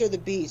the nature of the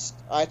beast.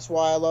 That's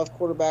why I love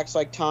quarterbacks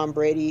like Tom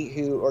Brady,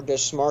 who are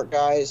just smart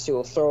guys who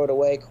will throw it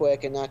away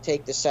quick and not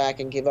take the sack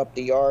and give up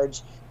the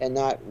yards and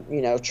not,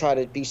 try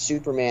to be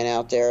Superman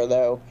out there.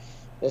 Though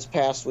this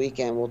past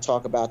weekend, we'll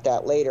talk about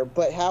that later.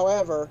 But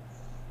however,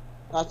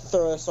 not to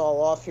throw us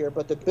all off here,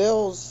 but the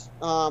Bills,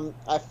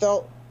 I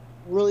felt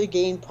really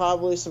gained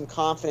probably some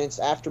confidence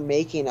after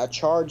making a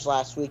charge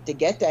last week to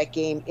get that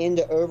game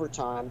into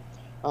overtime,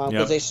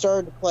 because they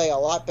started to play a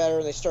lot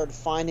better. They started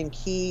finding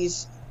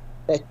keys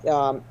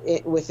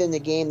that within the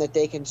game that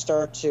they can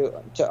start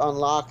to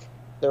unlock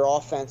their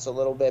offense a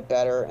little bit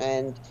better,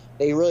 and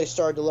they really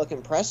started to look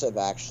impressive,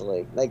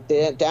 actually. Like,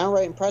 they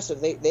downright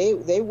impressive.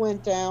 They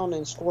went down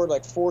and scored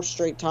like 4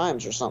 straight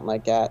times or something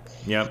like that.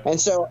 Yep. And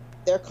so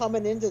they're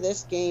coming into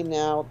this game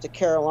now to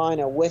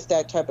Carolina with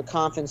that type of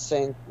confidence,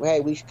 saying, hey,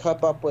 we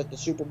kept up with the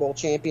Super Bowl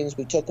champions.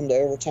 We took them to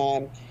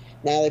overtime.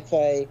 Now they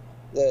play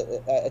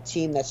a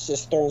team that's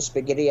just throwing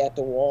spaghetti at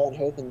the wall and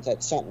hoping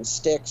that something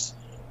sticks.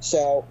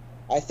 So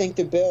I think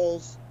the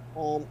Bills,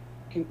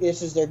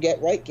 this is their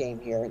get-right game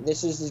here.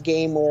 This is the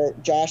game where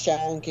Josh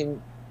Allen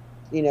can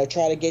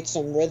try to get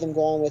some rhythm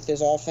going with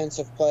his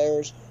offensive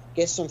players,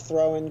 get some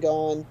throwing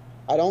going.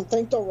 I don't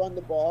think they'll run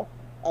the ball.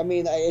 I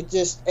mean,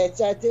 it's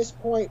at this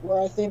point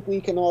where I think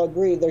we can all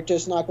agree they're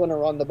just not going to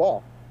run the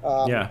ball.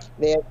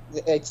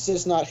 It's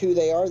just not who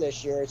they are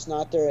this year. It's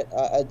not their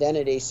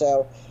identity.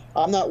 So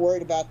I'm not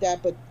worried about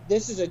that. But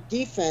this is a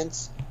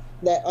defense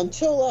that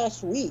until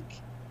last week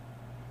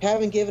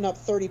haven't given up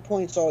 30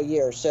 points all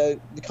year. So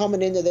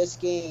coming into this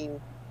game,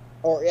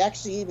 or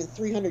actually even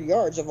 300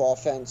 yards of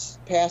offense,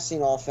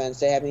 passing offense,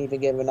 they haven't even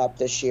given up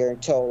this year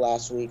until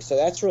last week. So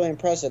that's really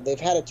impressive. They've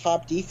had a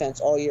top defense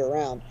all year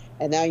round.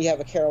 And now you have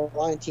a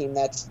Carolina team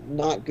that's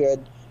not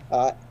good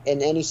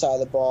in any side of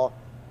the ball.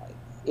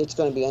 It's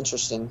going to be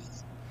interesting.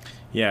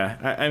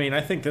 Yeah, I mean,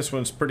 I think this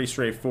one's pretty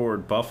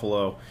straightforward,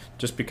 Buffalo,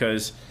 just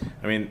because,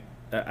 I mean,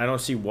 I don't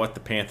see what the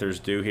Panthers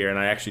do here, and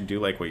I actually do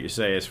like what you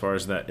say as far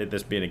as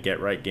this being a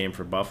get-right game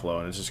for Buffalo,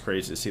 and it's just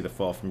crazy to see the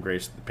fall from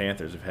grace that the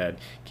Panthers have had.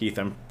 Keith,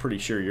 I'm pretty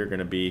sure you're going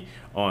to be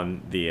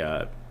on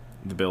the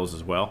Bills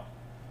as well.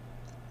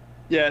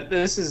 Yeah,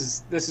 this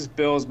is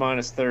Bills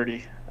minus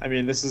 30. I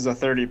mean, this is a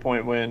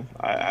 30-point win,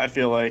 I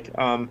feel like.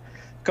 A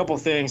couple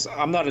things.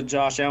 I'm not a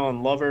Josh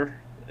Allen lover,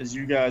 as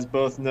you guys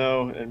both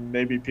know, and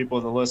maybe people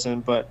that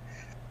listen, but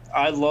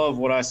I love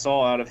what I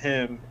saw out of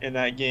him in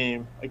that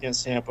game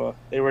against Tampa.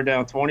 They were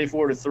down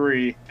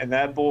 24-3, and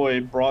that boy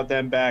brought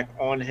them back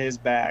on his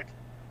back.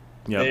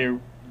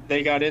 Yep.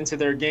 They got into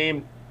their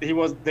game. They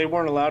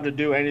weren't allowed to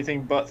do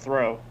anything but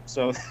throw,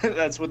 so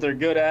that's what they're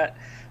good at.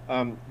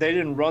 They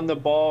didn't run the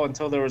ball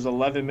until there was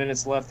 11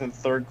 minutes left in the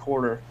third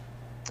quarter.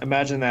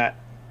 Imagine that.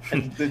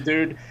 And the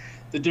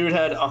dude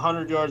had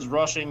 100 yards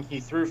rushing. He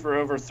threw for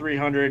over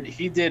 300.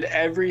 He did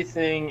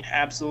everything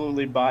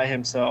absolutely by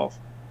himself.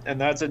 And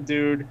that's a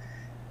dude,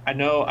 I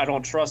know I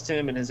don't trust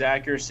him and his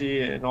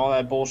accuracy and all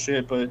that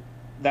bullshit, but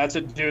that's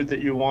a dude that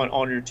you want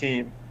on your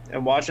team.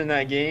 And watching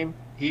that game,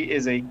 he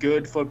is a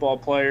good football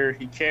player.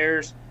 He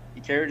cares.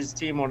 He carried his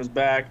team on his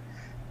back.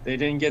 They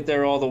didn't get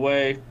there all the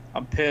way.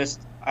 I'm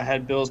pissed. I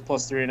had Bills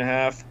plus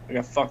 3.5. I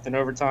got fucked in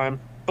overtime.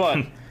 But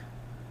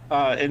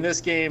in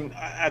this game,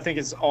 I think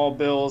it's all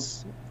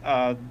Bills.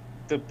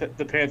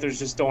 The Panthers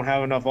just don't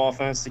have enough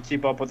offense to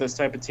keep up with this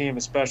type of team,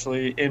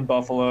 especially in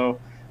Buffalo.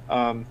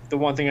 The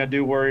one thing I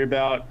do worry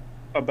about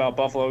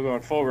Buffalo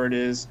going forward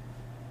is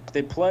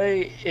they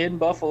play in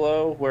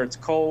Buffalo where it's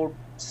cold,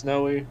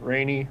 snowy,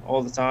 rainy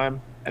all the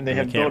time, and they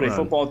have built a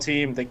football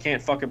team that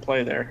can't fucking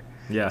play there.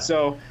 Yeah.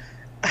 So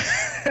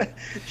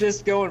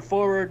just going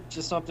forward,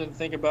 just something to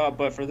think about.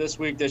 But for this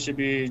week, they should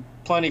be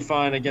plenty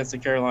fine against the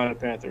Carolina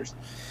Panthers.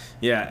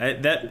 Yeah,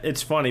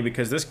 it's funny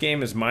because this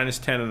game is minus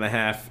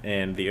 10.5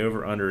 and the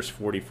over/under is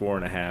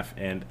 44.5,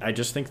 and I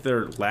just think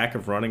their lack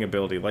of running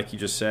ability, like you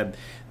just said,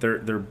 they're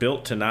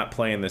built to not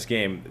play in this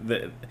game,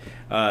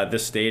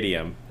 this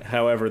stadium.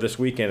 However, this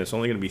weekend it's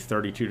only going to be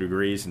 32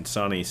 degrees and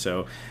sunny,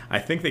 so I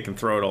think they can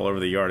throw it all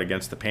over the yard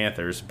against the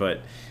Panthers.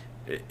 But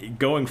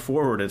going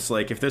forward, it's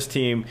like if this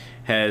team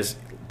has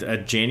a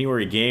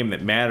January game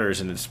that matters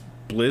and it's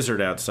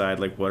blizzard outside,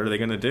 like what are they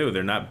going to do?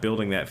 They're not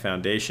building that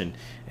foundation.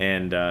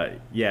 And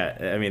yeah,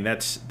 I mean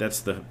that's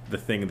the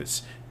thing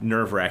that's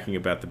nerve-wracking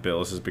about the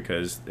Bills, is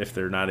because if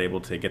they're not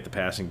able to get the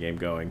passing game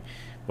going,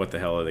 what the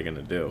hell are they going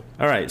to do?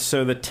 All right,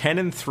 so the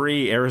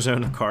 10-3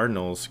 Arizona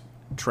Cardinals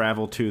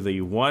travel to the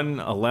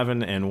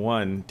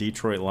 1-11-1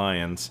 Detroit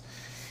Lions.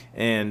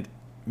 And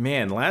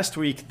man, last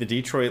week the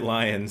Detroit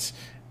Lions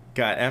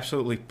got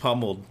absolutely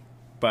pummeled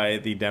by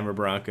the Denver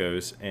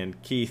Broncos. And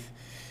Keith,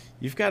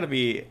 you've got to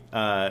be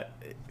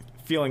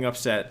feeling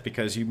upset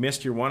because you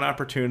missed your one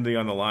opportunity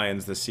on the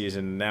Lions this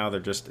season. Now they're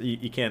just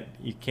you can't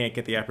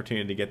get the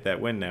opportunity to get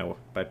that win now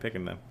by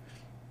picking them.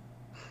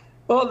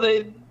 Well,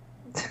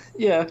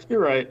 yeah, you're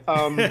right.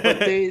 But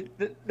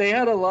they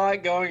had a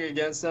lot going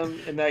against them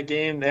in that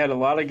game. They had a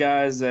lot of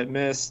guys that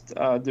missed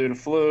due to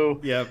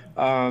flu. Yep.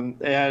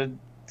 They had,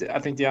 I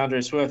think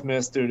DeAndre Swift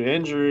missed due to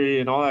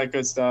injury and all that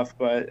good stuff.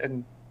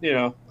 And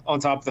on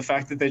top of the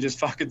fact that they just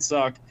fucking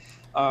suck.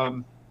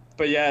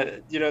 But yeah,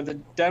 the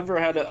Denver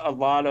had a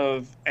lot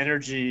of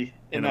energy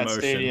in that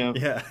stadium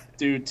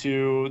due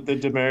to the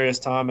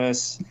Demaryius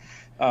Thomas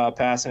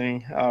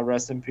passing.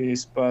 Rest in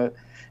peace. But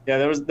yeah,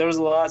 there was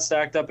a lot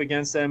stacked up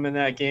against them in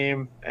that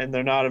game, and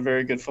they're not a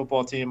very good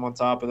football team on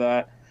top of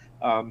that.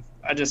 I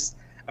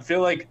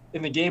feel like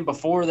in the game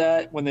before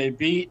that, when they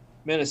beat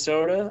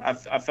Minnesota,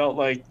 I felt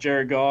like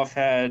Jared Goff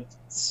had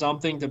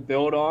something to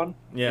build on.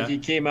 Yeah, he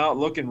came out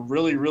looking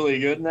really, really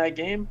good in that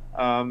game.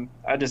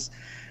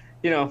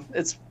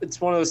 It's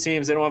one of those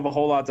teams, they don't have a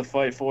whole lot to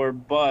fight for,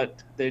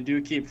 but they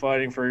do keep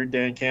fighting for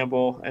Dan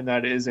Campbell, and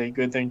that is a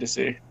good thing to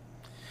see.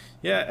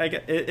 Yeah,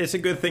 it's a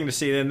good thing to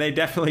see, and they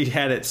definitely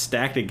had it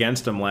stacked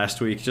against them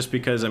last week, just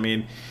because, I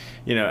mean,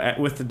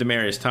 with the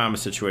Demaryius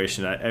Thomas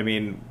situation, I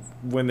mean,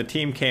 when the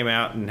team came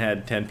out and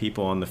had 10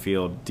 people on the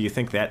field, do you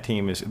think that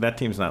team's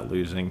not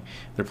losing?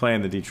 They're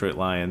playing the Detroit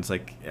Lions,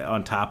 like,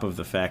 on top of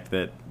the fact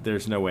that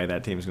there's no way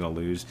that team's going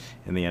to lose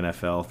in the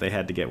NFL. They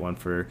had to get one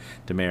for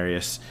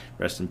Demaryius,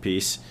 rest in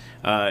peace.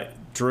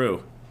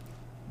 Drew,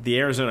 the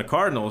Arizona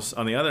Cardinals,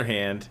 on the other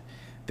hand,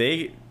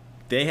 they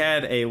they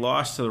had a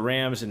loss to the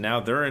Rams, and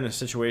now they're in a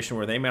situation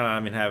where they may not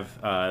even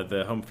have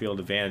the home field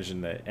advantage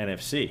in the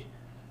NFC.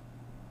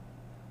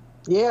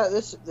 Yeah,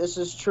 this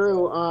is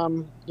true.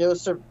 It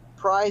was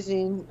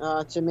surprising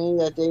to me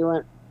that they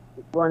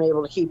weren't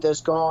able to keep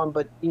this going,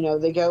 but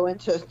they go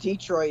into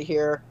Detroit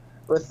here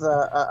with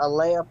a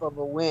layup of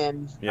a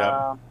win.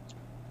 Yeah.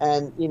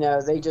 And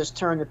they just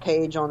turn the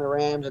page on the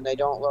Rams and they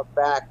don't look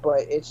back.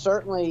 But it's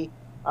certainly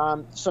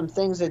some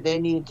things that they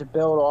need to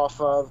build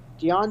off of.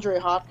 DeAndre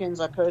Hopkins,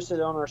 I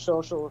posted on our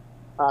social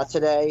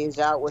today, is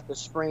out with a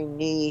sprained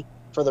knee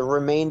for the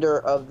remainder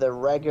of the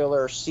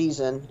regular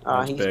season.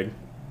 That's big.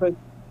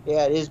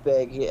 Yeah, it is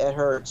big. It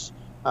hurts.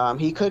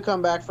 He could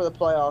come back for the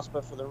playoffs,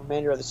 but for the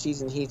remainder of the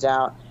season, he's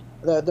out.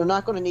 They're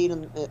not going to need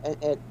him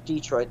at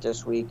Detroit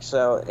this week,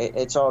 so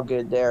it's all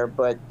good there.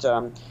 But,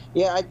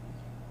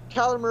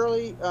 Kyler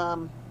Murray,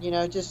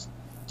 just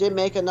didn't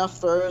make enough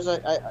throws.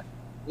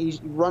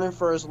 He's running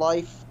for his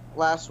life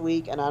last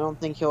week, and I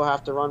don't think he'll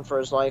have to run for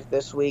his life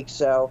this week.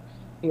 So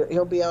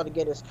he'll be able to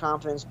get his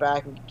confidence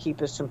back and keep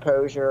his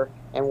composure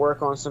and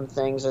work on some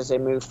things as they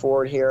move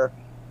forward here.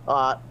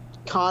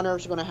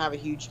 Connor's going to have a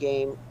huge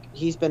game.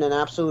 He's been an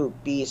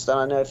absolute beast. I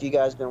don't know if you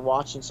guys have been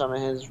watching some of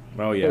his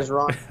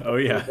run. Oh,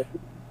 yeah.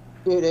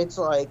 Dude, it's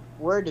like,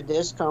 where did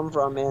this come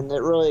from, man?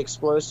 They're really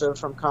explosive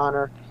from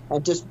Connor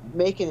and just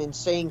making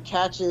insane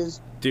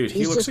catches. Dude,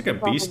 he looks like a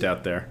beast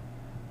out there.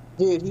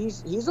 Dude,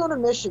 he's on a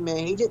mission,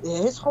 man.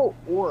 His whole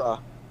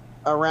aura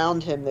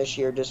around him this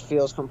year just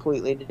feels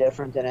completely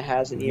different than it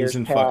has in years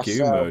past. He's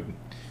in fuck you mode.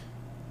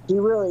 He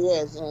really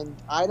is, and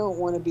I don't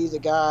want to be the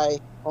guy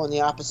on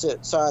the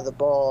opposite side of the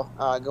ball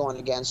going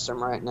against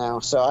him right now.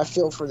 So I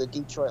feel for the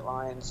Detroit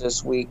Lions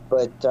this week,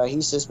 but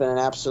he's just been an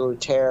absolute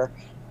tear.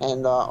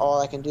 And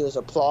all I can do is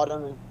applaud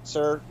him. And,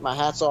 sir, my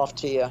hat's off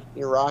to you.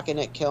 You're rocking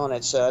it, killing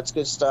it. So it's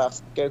good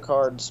stuff. Go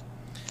Cards.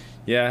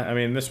 Yeah, I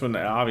mean, this one,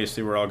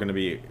 obviously, we're all going to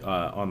be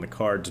on the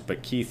Cards.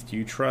 But, Keith, do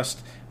you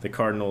trust the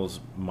Cardinals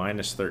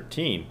minus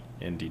 13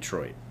 in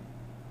Detroit?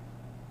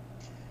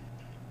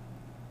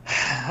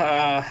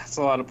 That's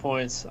a lot of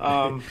points.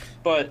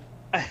 But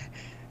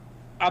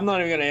I'm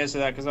not even going to answer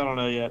that because I don't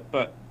know yet.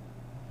 But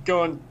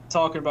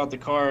talking about the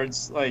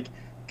Cards, like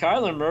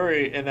Kyler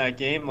Murray in that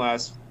game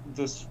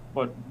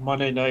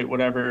Monday night,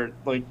 whatever,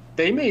 like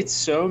they made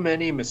so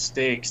many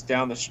mistakes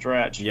down the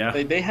stretch. Yeah.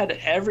 They had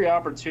every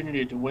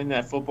opportunity to win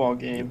that football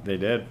game. They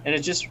did. And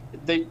it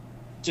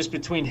just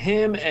between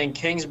him and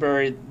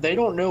Kingsbury, they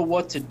don't know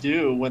what to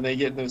do when they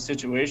get in those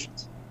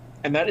situations.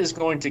 And that is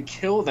going to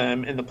kill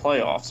them in the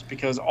playoffs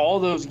because all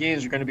those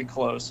games are going to be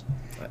close.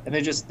 And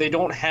they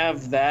don't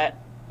have that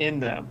in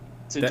them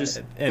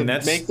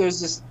make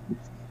those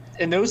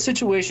in those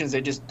situations.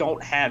 They just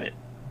don't have it.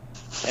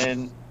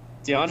 And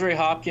DeAndre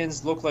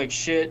Hopkins looked like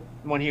shit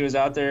when he was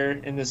out there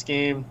in this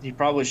game. He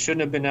probably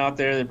shouldn't have been out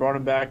there. They brought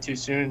him back too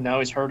soon. Now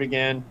he's hurt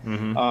again.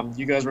 Mm-hmm.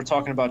 You guys were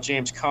talking about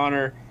James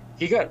Conner.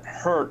 He got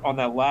hurt on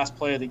that last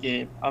play of the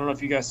game. I don't know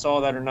if you guys saw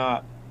that or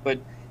not,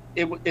 but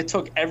it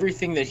took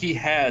everything that he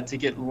had to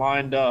get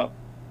lined up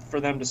for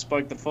them to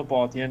spike the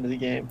football at the end of the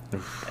game.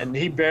 And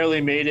he barely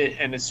made it.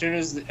 And as soon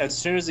as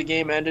the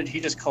game ended,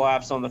 he just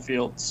collapsed on the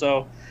field.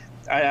 So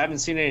I haven't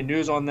seen any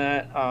news on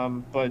that,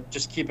 but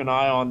just keep an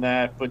eye on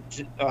that.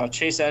 But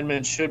Chase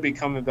Edmonds should be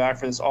coming back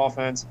for this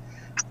offense.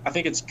 I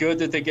think it's good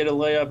that they get a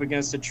layup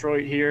against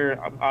Detroit here.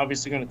 I'm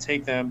obviously going to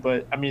take them.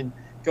 But, I mean,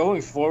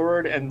 going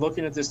forward and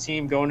looking at this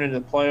team going into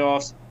the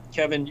playoffs,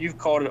 Kevin, you've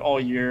called it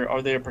all year.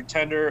 Are they a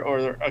pretender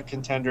or a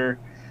contender?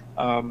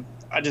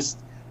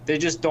 They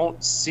just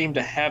don't seem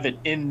to have it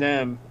in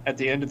them at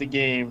the end of the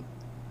game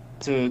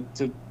to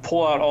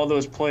pull out all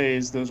those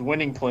plays, those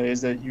winning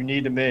plays that you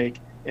need to make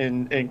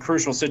in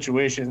crucial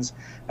situations.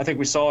 I think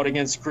we saw it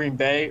against Green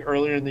Bay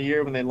earlier in the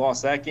year when they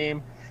lost that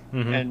game.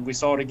 Mm-hmm. And we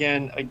saw it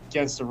again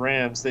against the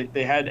Rams.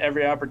 They had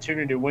every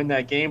opportunity to win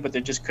that game, but they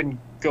just couldn't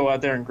go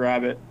out there and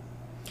grab it.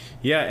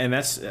 Yeah, and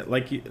that's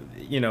like,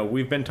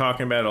 we've been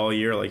talking about it all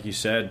year, like you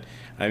said.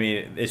 I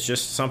mean, it's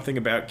just something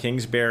about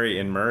Kingsbury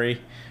and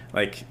Murray,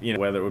 like,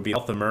 whether it would be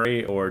Alpha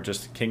Murray or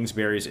just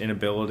Kingsbury's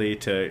inability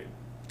to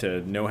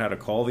know how to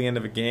call the end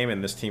of a game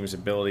and this team's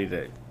ability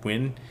to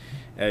win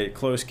a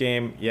close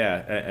game.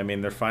 Yeah, I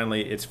mean,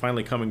 it's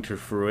finally coming to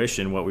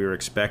fruition what we were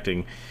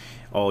expecting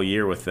all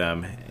year with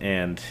them.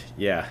 And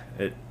yeah,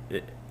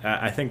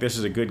 I think this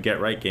is a good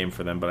get-right game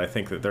for them, but I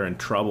think that they're in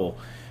trouble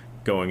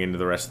going into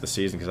the rest of the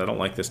season because I don't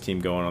like this team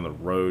going on the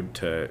road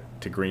to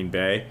Green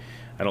Bay.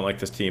 I don't like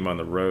this team on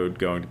the road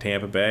going to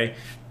Tampa Bay.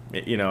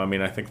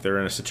 I think they're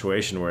in a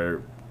situation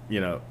where,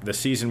 the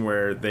season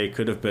where they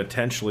could have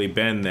potentially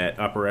been that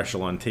upper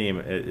echelon team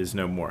is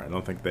no more. I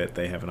don't think that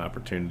they have an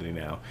opportunity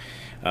now.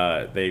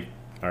 They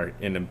are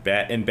in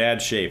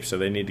bad shape, so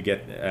they need to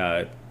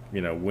get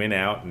win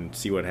out and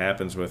see what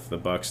happens with the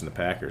Bucs and the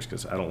Packers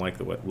because I don't like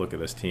the look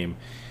of this team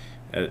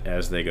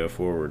as they go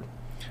forward.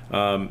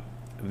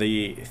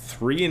 The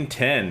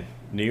 3-10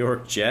 New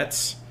York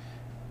Jets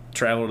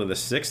travel to the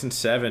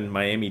 6-7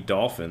 Miami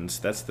Dolphins.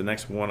 That's the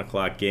next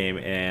 1:00 game,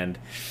 and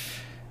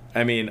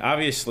I mean,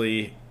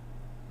 obviously,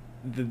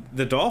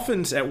 the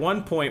Dolphins at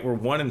one point were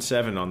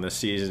 1-7 on this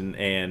season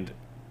and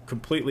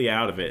completely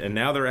out of it, and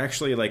now they're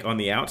actually like on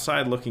the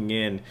outside looking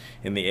in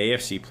the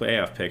AFC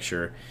playoff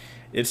picture.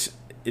 It's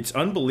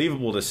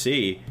unbelievable to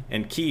see.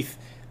 And Keith,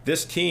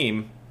 this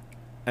team,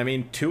 I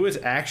mean, Tua's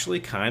actually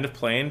kind of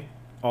playing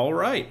all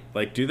right.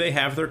 Like, do they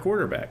have their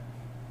quarterback?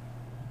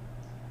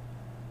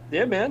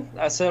 Yeah, man.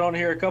 I said on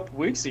here a couple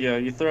weeks ago,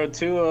 you throw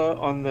Tua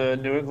on the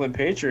New England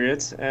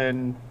Patriots,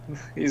 and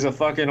he's a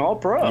fucking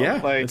all-pro. Yeah,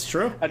 like, that's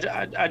true.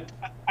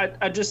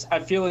 I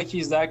feel like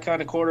he's that kind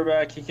of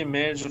quarterback. He can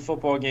manage the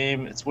football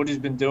game. It's what he's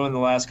been doing the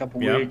last couple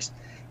weeks.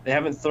 They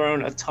haven't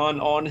thrown a ton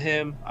on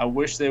him. I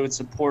wish they would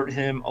support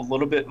him a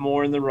little bit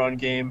more in the run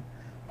game.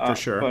 For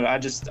sure. But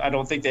I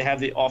don't think they have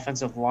the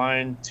offensive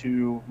line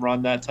to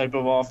run that type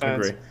of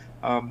offense.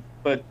 Agree.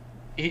 But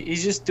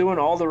he's just doing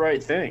all the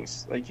right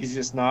things. Like, he's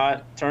just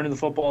not turning the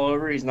football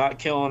over. He's not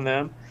killing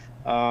them.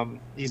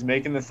 He's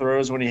making the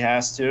throws when he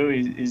has to.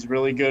 He's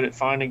really good at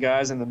finding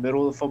guys in the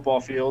middle of the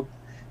football field.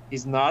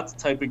 He's not the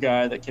type of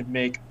guy that can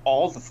make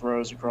all the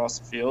throws across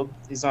the field.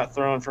 He's not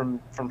throwing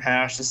from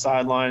hash to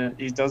sideline.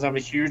 He doesn't have a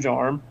huge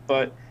arm,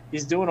 but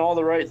he's doing all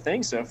the right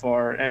things so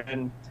far.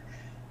 And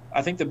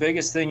I think the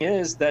biggest thing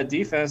is that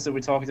defense that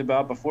we talked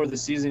about before the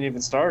season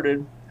even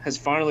started has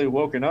finally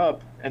woken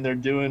up, and they're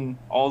doing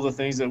all the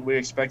things that we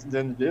expected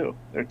them to do.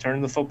 They're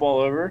turning the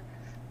football over.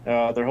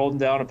 They're holding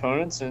down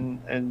opponents,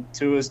 and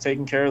Tua's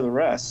taking care of the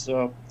rest.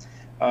 So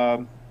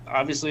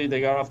obviously they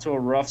got off to a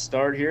rough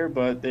start here,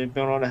 but they've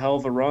been on a hell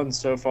of a run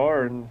so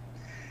far, and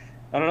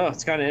I don't know.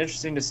 It's kind of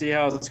interesting to see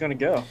how it's going to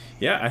go.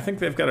 Yeah, I think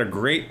they've got a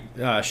great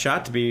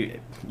shot to be,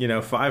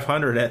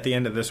 500 at the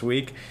end of this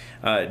week.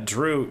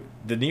 Drew,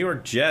 the New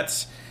York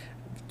Jets.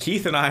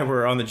 Keith and I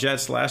were on the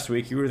Jets last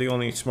week. You were the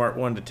only smart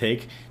one to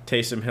take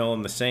Taysom Hill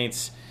and the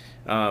Saints.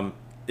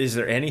 Is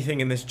there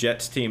anything in this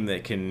Jets team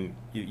that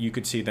you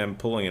could see them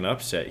pulling an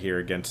upset here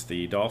against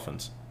the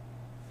Dolphins?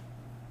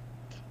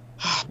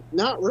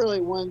 Not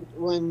really.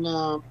 When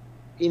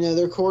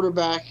their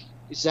quarterback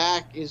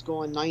Zach is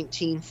going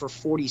 19 for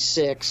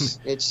 46.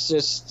 It's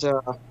just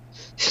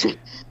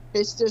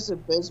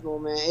abysmal,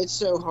 man. It's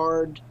so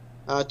hard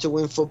to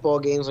win football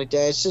games like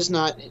that. It's just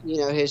not,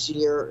 his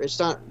year. It's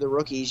not the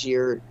rookie's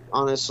year,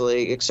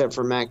 honestly, except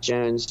for Mac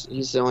Jones.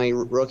 He's the only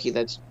rookie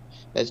that's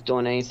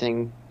doing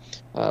anything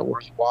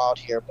worthwhile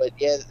here. But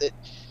yeah,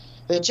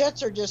 the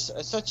Jets are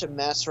just such a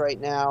mess right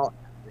now.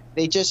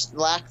 They just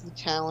lack the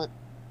talent,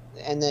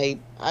 and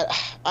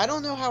I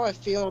don't know how I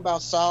feel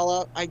about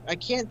Saleh. I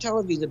can't tell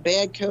if he's a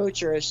bad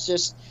coach or it's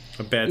just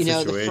a bad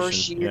situation. The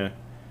first year,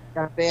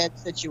 a bad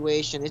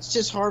situation. It's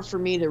just hard for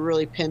me to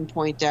really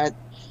pinpoint that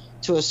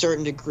to a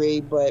certain degree,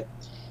 but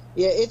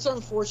yeah, it's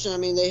unfortunate. I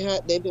mean,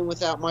 they've been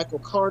without Michael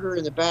Carter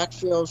in the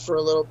backfield for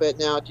a little bit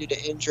now due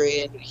to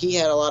injury, and he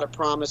had a lot of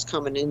promise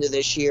coming into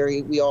this year.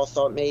 We all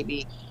thought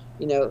maybe,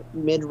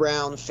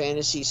 mid-round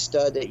fantasy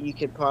stud that you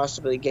could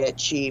possibly get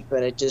cheap,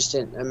 but it just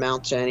didn't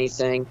amount to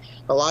anything.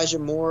 Elijah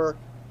Moore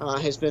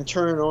has been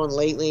turning on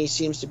lately. He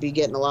seems to be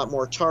getting a lot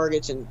more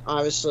targets, and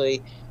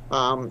obviously,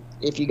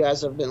 if you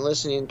guys have been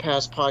listening in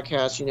past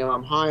podcasts,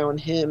 I'm high on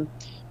him.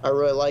 I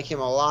really like him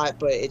a lot,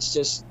 but it's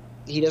just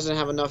he doesn't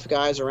have enough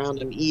guys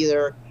around him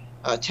either,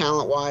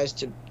 talent-wise,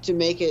 to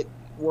make it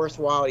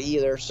worthwhile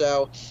either.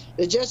 So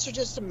the Jets are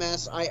just a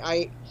mess.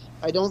 I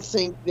don't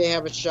think they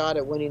have a shot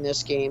at winning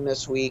this game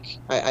this week.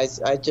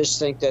 I just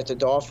think that the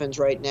Dolphins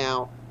right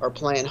now are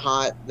playing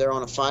hot. They're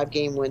on a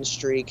 5-game win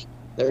streak.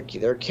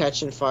 They're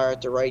catching fire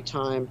at the right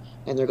time,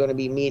 and they're going to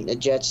be meeting a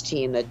Jets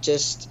team that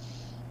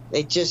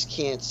they just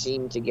can't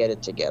seem to get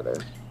it together.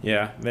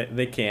 Yeah,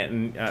 they can't,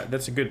 and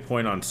that's a good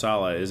point on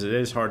Saleh. It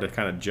is hard to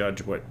kind of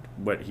judge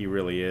what he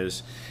really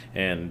is,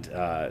 and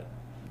I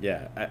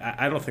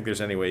don't think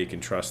there's any way you can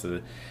trust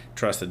the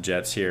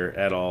Jets here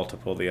at all to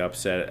pull the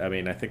upset. I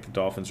mean, I think the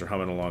Dolphins are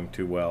humming along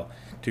too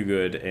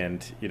good,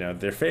 and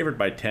they're favored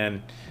by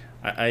 10.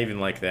 I even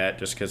like that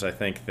just because I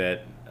think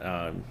that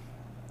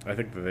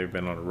they've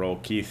been on a roll.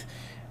 Keith,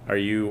 are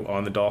you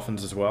on the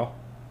Dolphins as well?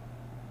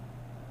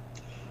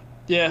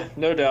 Yeah,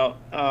 no doubt.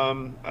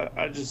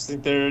 I just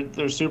think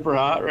they're super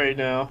hot right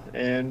now,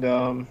 and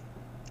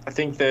I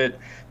think that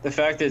the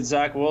fact that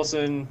Zach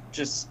Wilson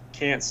just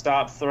can't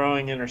stop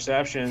throwing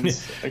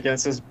interceptions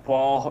against this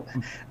ball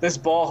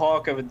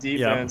hawk of a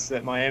defense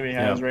that Miami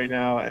has right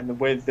now, and the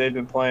way that they've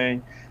been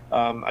playing,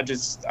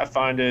 I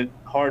find it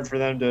hard for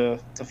them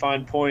to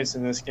find points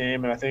in this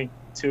game, and I think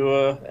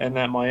Tua and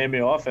that Miami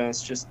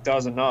offense just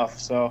does enough.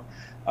 So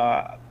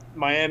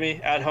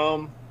Miami at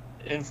home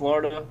in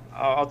Florida,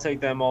 I'll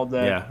take them all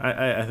day.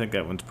 Yeah, I think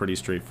that one's pretty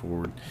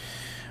straightforward.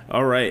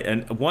 All right,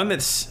 and one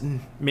that's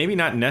maybe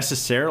not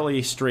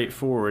necessarily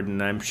straightforward,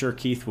 and I'm sure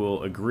Keith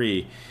will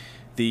agree.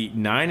 The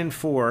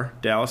 9-4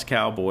 Dallas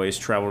Cowboys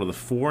travel to the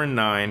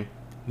 4-9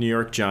 New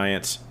York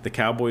Giants. The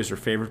Cowboys are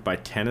favored by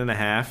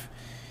 10.5.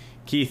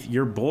 Keith,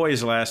 your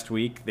boys last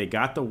week, they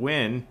got the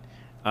win.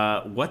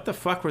 What the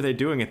fuck were they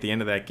doing at the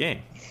end of that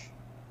game?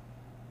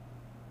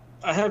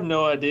 I have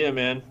no idea,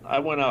 man. I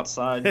went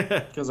outside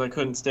because I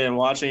couldn't stand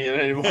watching it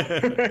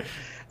anymore.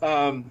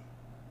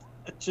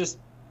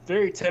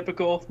 very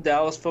typical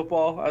Dallas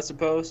football, I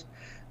suppose.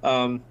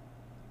 The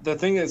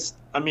thing is,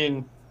 I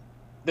mean,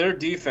 their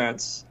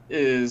defense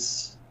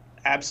is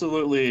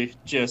absolutely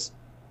just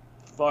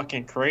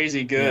fucking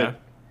crazy good. Yeah.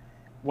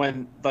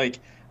 When, like,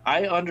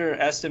 I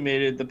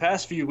underestimated the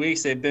past few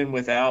weeks they've been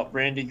without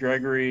Randy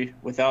Gregory,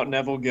 without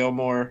Neville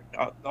Gilmore,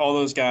 all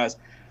those guys.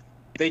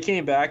 They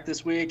came back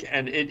this week,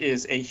 and it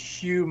is a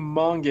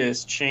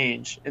humongous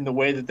change in the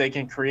way that they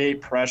can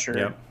create pressure.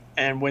 Yep.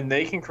 And when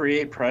they can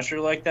create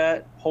pressure like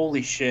that,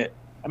 holy shit.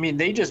 I mean,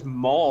 they just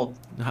mauled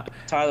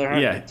Taylor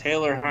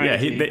Heineke.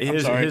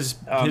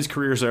 Yeah, his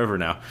career's over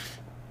now.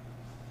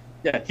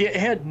 Yeah, he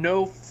had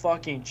no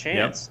fucking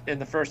chance in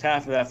the first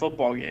half of that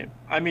football game.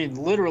 I mean,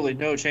 literally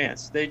no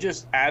chance. They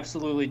just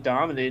absolutely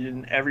dominated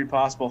in every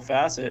possible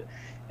facet.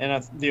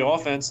 And the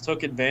offense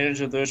took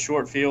advantage of those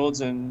short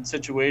fields and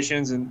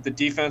situations, and the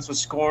defense was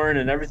scoring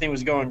and everything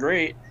was going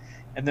great.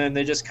 And then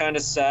they just kind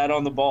of sat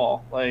on the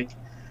ball. Like,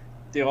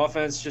 the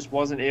offense just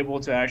wasn't able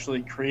to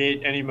actually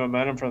create any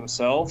momentum for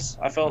themselves,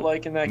 I felt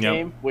like, in that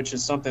game, which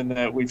is something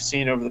that we've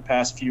seen over the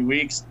past few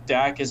weeks.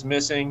 Dak is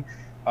missing.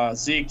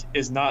 Zeke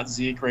is not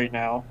Zeke right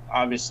now,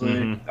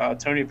 obviously.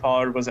 Tony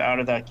Pollard was out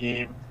of that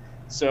game.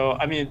 So,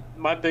 I mean,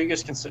 my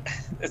biggest concern,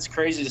 it's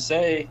crazy to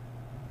say,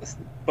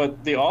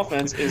 but the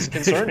offense is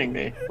concerning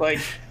me. Like,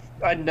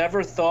 I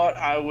never thought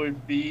I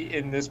would be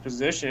in this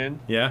position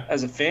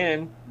as a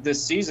fan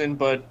this season,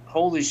 but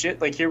holy shit,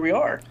 like, here we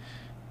are.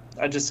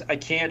 I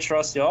can't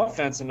trust the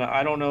offense, and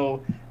I don't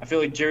know. I feel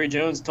like Jerry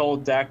Jones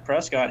told Dak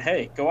Prescott,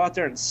 hey, go out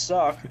there and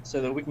suck so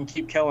that we can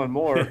keep Kellen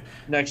Moore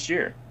next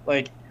year.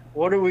 Like,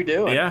 what are we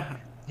doing? Yeah.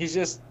 He's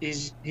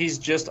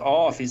just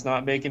off. He's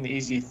not making the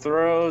easy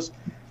throws.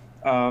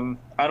 I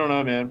don't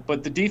know, man.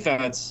 But the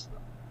defense,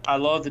 I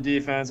love the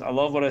defense. I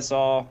love what I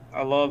saw.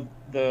 I love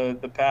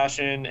the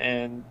passion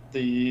and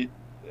the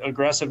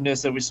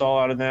aggressiveness that we saw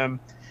out of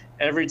them.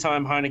 Every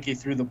time Heineke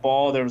threw the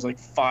ball, there was like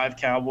 5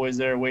 Cowboys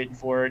there waiting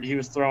for it. He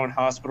was throwing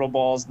hospital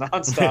balls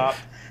nonstop.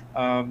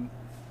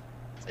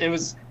 It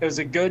was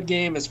a good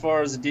game as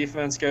far as the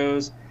defense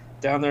goes.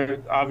 Down there,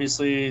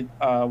 obviously,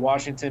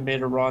 Washington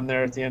made a run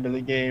there at the end of the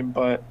game,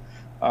 but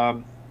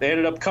they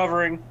ended up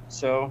covering,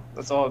 so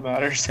that's all that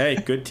matters. Hey,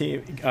 good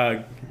team.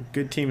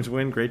 Good teams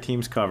win, great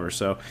teams cover.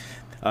 So,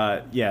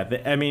 I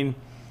mean,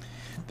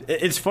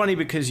 it's funny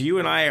because you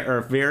and I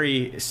are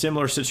very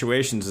similar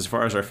situations as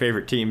far as our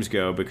favorite teams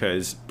go,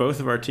 because both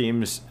of our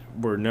teams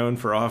were known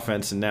for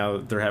offense and now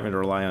they're having to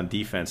rely on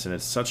defense, and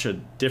it's such a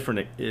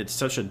different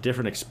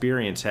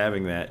experience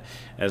having that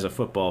as a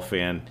football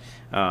fan,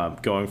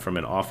 going from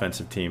an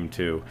offensive team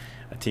to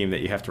a team that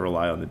you have to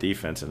rely on the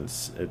defense, and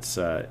it's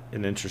an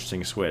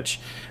interesting switch.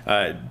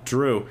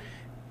 Drew,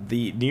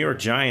 the New York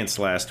Giants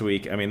last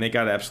week, I mean, they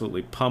got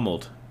absolutely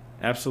pummeled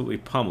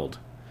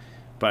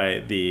by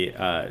the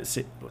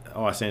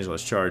Los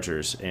Angeles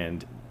Chargers,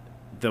 and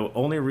the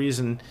only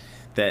reason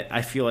that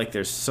I feel like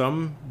there's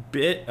some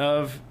bit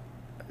of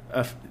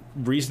a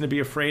reason to be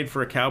afraid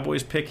for a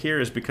Cowboys pick here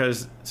is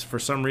because for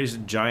some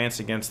reason Giants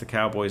against the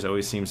Cowboys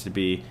always seems to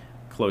be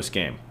a close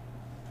game.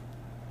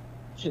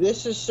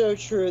 This is so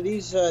true.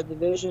 These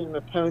division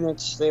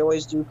opponents, they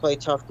always do play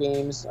tough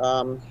games.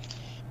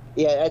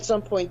 At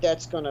some point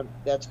that's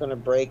gonna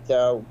break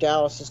though.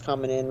 Dallas is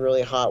coming in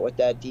really hot with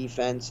that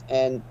defense,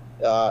 and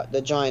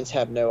the Giants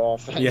have no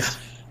offense.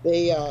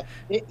 Yeah.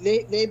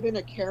 They've been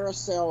a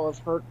carousel of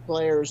hurt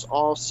players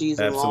all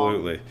season long.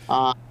 Absolutely.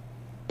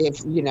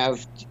 If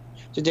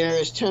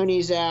Kadarius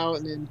Toney's out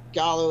and then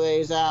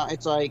Galloway's out,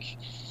 it's like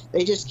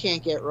they just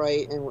can't get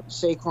right. And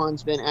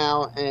Saquon's been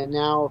out, and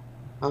now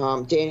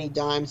Danny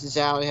Dimes is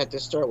out. They have to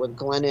start with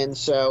Glennon,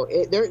 so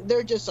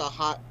they're just a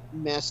hot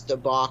mess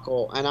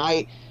debacle. And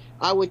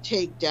I would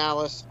take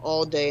Dallas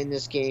all day in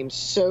this game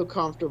so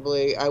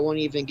comfortably. I won't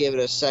even give it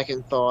a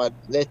second thought.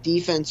 That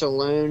defense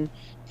alone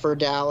for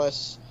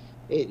Dallas,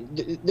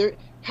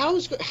 how are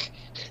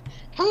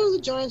the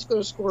Giants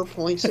going to score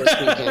points this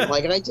weekend?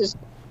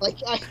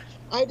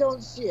 I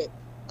don't see it.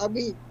 I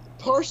mean,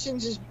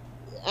 Parsons is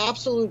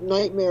absolute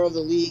nightmare of the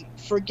league.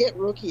 Forget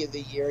Rookie of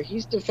the Year.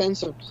 He's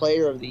Defensive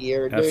Player of the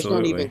Year. There's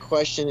not even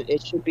question.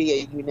 It should be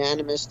a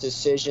unanimous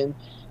decision.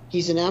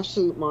 He's an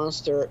absolute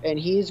monster, and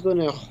he's going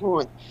to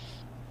haunt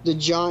the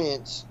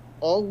Giants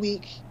all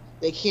week.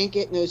 They can't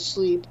get no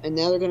sleep, and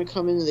now they're going to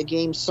come into the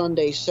game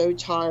Sunday so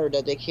tired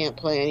that they can't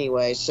play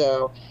anyway.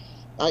 So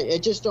I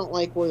just don't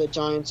like where the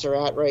Giants are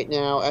at right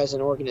now as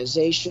an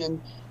organization.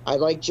 I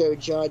like Joe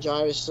Judge.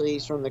 Obviously,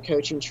 he's from the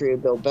coaching tree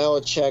of Bill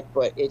Belichick,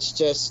 but it's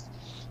just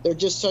they're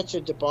just such a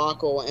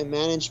debacle, and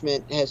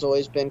management has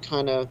always been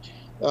kind of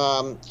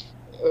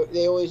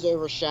they always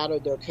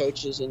overshadowed their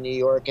coaches in New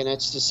York, and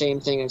it's the same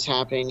thing that's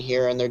happening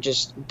here, and they're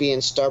just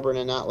being stubborn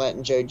and not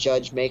letting Joe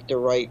Judge make the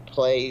right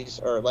plays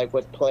or like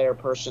with player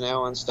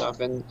personnel and stuff.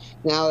 And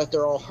now that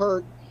they're all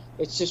hurt,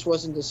 it just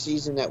wasn't the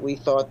season that we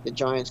thought the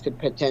Giants could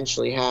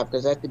potentially have,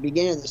 because at the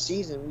beginning of the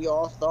season, we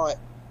all thought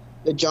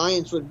the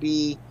Giants would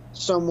be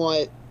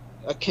somewhat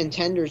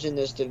contenders in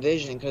this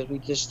division because we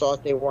just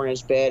thought they weren't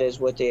as bad as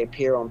what they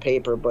appear on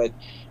paper. But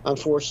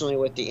unfortunately,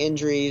 with the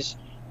injuries,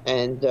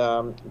 and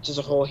just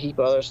a whole heap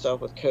of other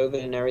stuff with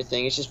COVID and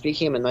everything. It just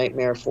became a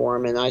nightmare for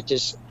him, and I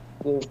just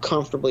will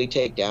comfortably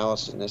take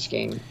Dallas in this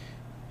game.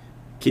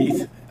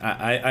 Keith,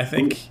 I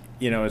think,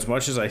 as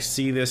much as I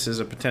see this as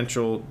a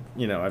potential,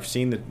 I've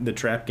seen the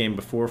trap game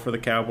before for the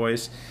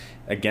Cowboys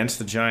against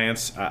the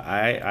Giants.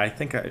 I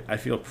think I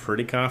feel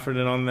pretty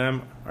confident on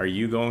them. Are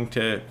you going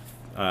to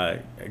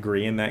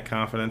agree in that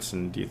confidence,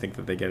 and do you think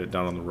that they get it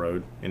done on the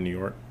road in New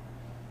York?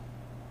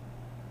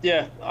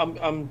 Yeah,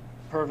 I'm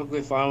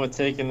perfectly fine with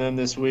taking them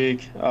this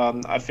week.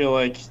 I feel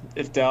like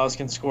if Dallas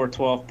can score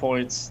 12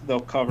 points, they'll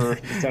cover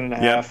the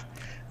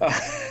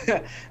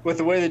 10.5. With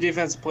the way the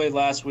defense played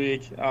last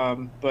week.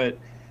 But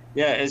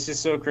yeah, it's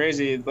just so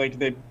crazy. Like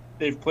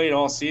they've played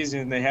all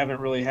season. They haven't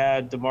really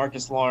had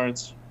DeMarcus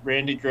Lawrence,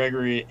 Randy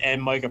Gregory,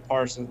 and Micah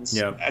Parsons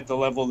at the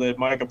level that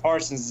Micah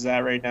Parsons is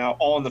at right now,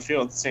 all on the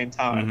field at the same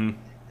time. Mm-hmm.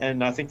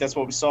 And I think that's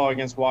what we saw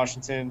against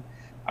Washington.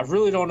 I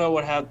really don't know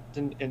what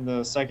happened in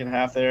the second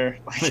half there.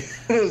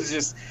 It was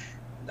just,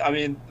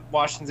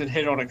 Washington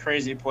hit on a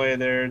crazy play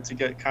there to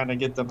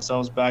get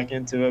themselves back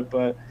into it.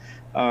 But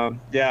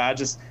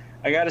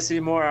I got to see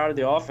more out of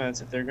the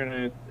offense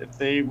if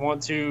they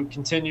want to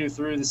continue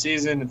through the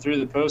season and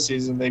through the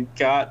postseason. They've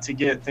got to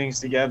get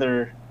things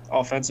together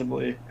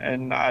offensively,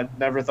 and I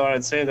never thought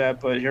I'd say that,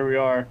 but here we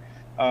are.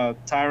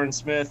 Tyron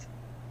Smith,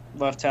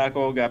 left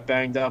tackle, got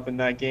banged up in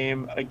that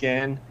game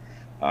again.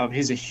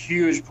 He's a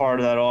huge part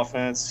of that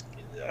offense.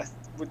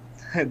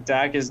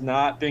 Dak has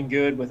not been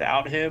good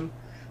without him.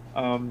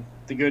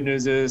 The good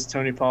news is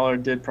Tony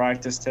Pollard did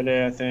practice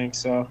today, I think.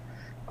 So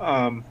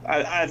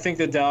I think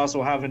that Dallas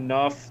will have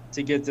enough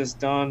to get this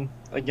done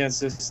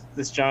against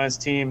this Giants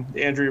team.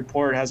 The injury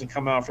report hasn't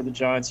come out for the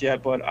Giants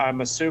yet, but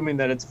I'm assuming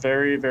that it's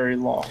very, very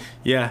long.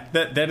 Yeah,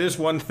 that is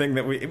one thing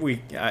that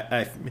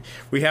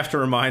we have to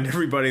remind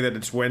everybody that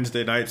it's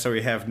Wednesday night, so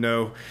we have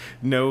no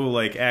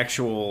like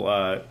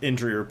actual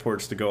injury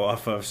reports to go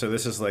off of. So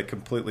this is like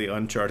completely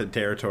uncharted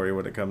territory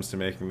when it comes to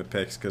making the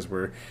picks, because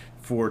we're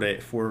 4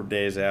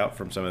 days out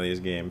from some of these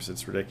games.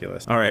 It's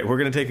ridiculous. All right, we're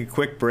going to take a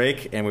quick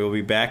break, and we will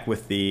be back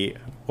with the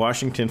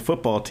Washington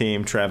football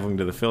team traveling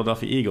to the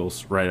Philadelphia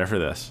Eagles right after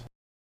this.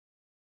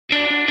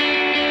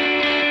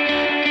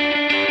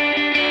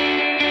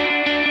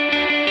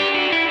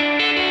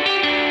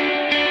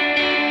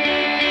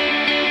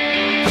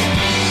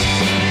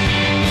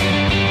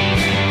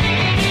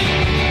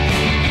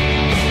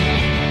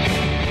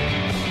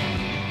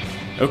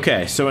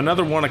 Okay, so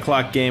another 1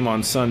 o'clock game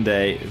on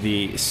Sunday.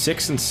 The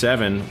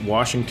 6-7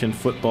 Washington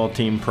football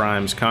team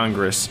primes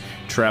Congress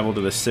travel to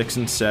the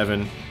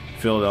 6-7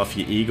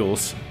 Philadelphia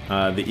Eagles.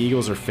 The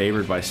Eagles are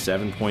favored by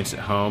 7 points at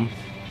home.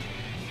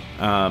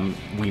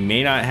 We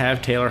may not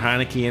have Taylor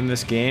Heineke in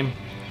this game.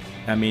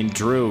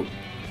 Drew,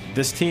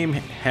 this team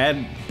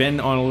had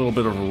been on a little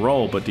bit of a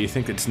roll, but do you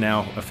think it's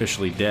now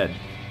officially dead?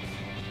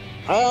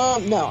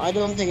 No, I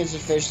don't think it's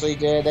officially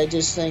dead. I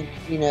just think,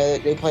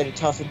 they played a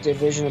tough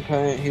division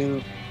opponent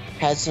who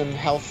had some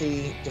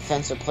healthy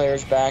defensive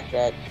players back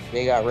that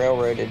they got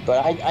railroaded.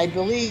 But I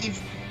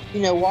believe,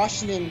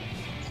 Washington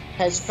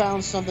has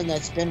found something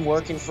that's been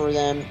working for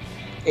them.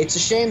 It's a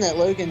shame that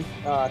Logan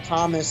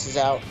Thomas is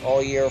out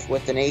all year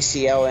with an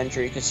ACL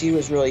injury, because he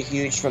was really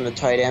huge from the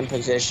tight end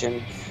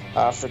position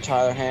for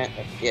Taylor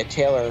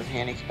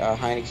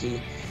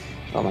Heineke.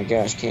 Oh my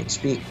gosh, can't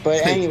speak.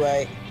 But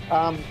anyway,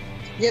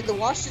 the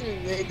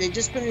Washington, they've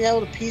just been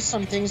able to piece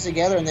some things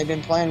together, and they've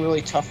been playing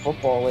really tough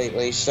football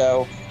lately.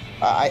 So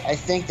I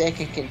think they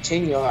can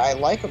continue. I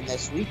like them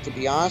this week, to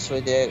be honest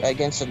with you,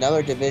 against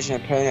another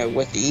division opponent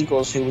with the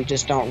Eagles, who we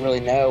just don't really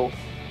know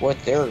what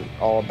they're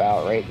all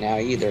about right now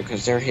either,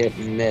 because they're hit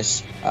and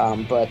miss.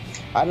 But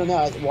I don't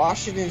know.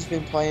 Washington's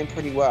been playing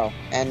pretty well,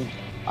 and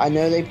I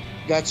know they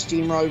got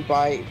steamrolled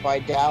by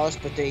Dallas,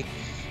 but they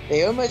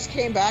almost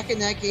came back in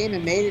that game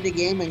and made it a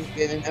game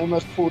and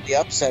almost pulled the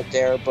upset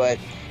there, but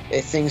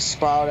things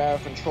spiraled out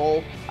of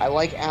control. I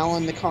like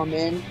Allen to come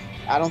in.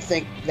 I don't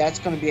think that's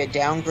going to be a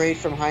downgrade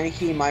from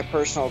Heineke, in my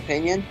personal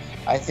opinion.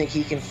 I think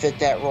he can fit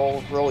that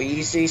role real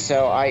easy,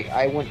 so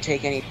I wouldn't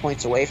take any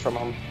points away from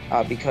him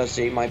because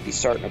they might be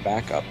starting a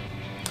backup.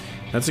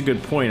 That's a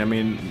good point.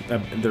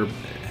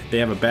 They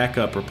have a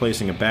backup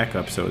replacing a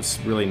backup, so it's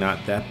really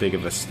not that big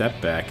of a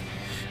step back.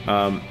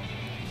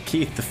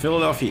 Keith, the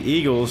Philadelphia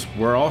Eagles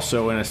were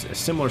also in a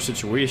similar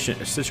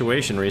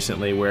situation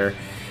recently where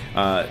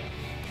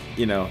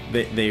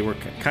they were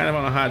kind of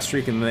on a hot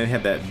streak, and then they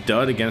had that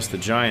dud against the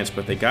Giants,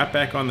 but they got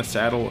back on the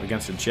saddle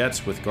against the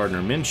Jets with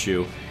Gardner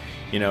Minshew.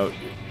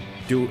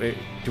 Do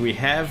we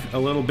have a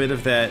little bit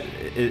of that?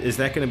 Is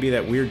that going to be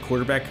that weird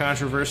quarterback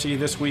controversy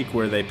this week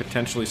where they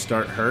potentially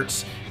start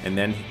Hurts and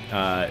then,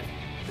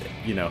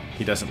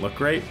 he doesn't look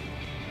great?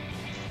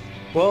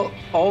 Well,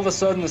 all of a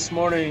sudden this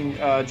morning,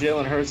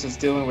 Jalen Hurts is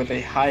dealing with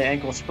a high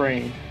ankle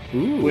sprain,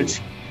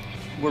 which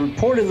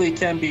reportedly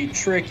can be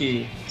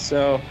tricky.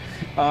 So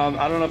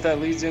I don't know if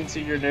that leads into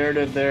your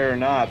narrative there or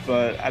not,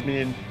 but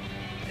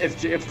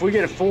if we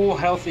get a full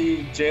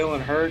healthy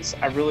Jalen Hurts,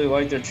 I really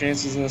like their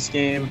chances in this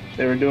game.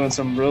 They were doing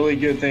some really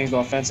good things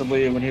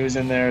offensively when he was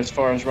in there, as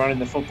far as running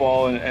the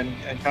football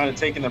and kind of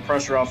taking the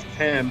pressure off of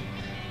him.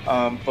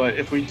 But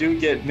if we do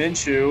get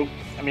Minshew,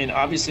 I mean,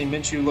 obviously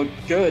Minshew looked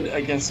good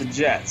against the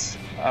Jets.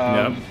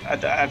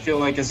 I feel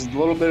like it's a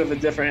little bit of a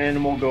different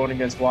animal going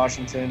against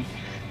Washington.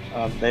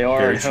 They are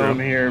Very at home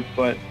true. here,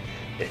 but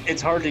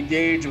it's hard to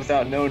gauge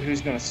without knowing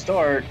who's going to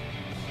start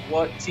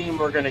what team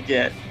we're going to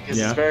get, because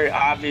it's very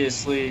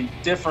obviously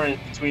different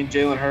between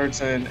Jalen Hurts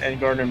and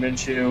Gardner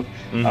Minshew.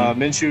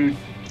 Minshew,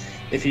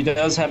 if he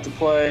does have to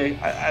play,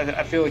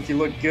 I feel like he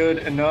looked good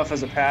enough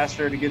as a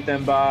passer to get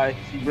them by.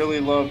 He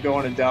really loved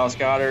going to Dallas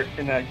Goedert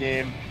in that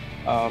game.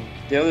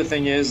 The other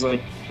thing is,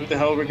 like, who the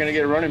hell are we going to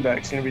get running back?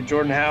 It's going to be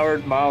Jordan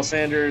Howard, Miles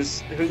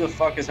Sanders. Who the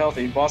fuck is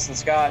healthy? Boston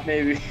Scott,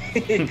 maybe?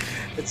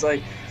 It's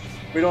like,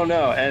 we don't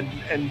know.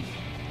 And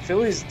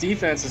Philly's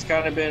defense has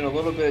kind of been a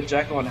little bit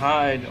Jekyll and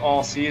Hyde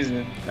all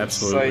season.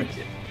 Absolutely. It's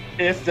like,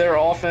 if their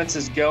offense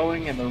is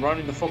going and they're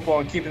running the football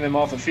and keeping them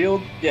off the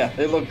field, yeah,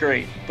 they look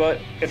great. But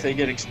if they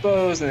get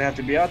exposed and they have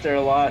to be out there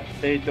a lot,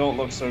 they don't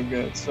look so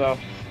good. So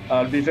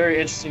it'll be very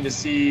interesting to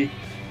see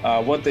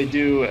what they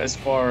do as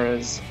far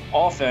as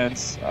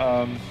offense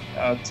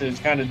to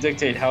kind of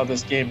dictate how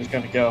this game is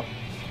going to go.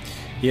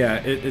 Yeah,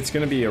 it's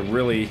going to be a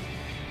really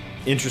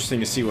interesting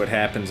to see what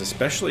happens,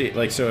 especially,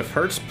 like, so if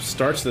Hurts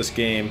starts this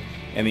game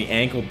and the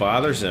ankle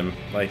bothers him,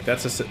 like,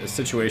 that's a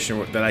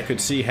situation that I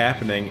could see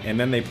happening, and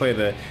then they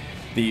play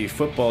the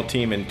football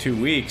team in 2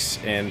 weeks,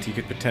 and he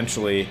could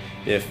potentially,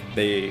 if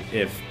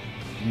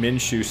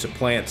Minshew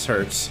supplants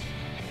Hurts,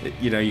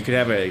 you know, you could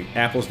have a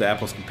apples to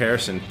apples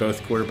comparison,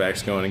 both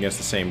quarterbacks going against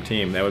the same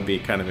team. That would be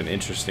kind of an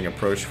interesting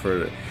approach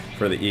for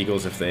the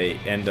Eagles if they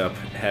end up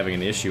having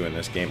an issue in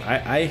this game.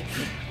 I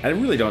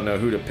really don't know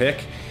who to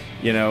pick.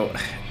 You know,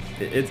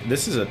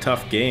 this is a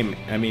tough game.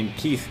 I mean,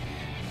 Keith,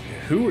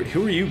 who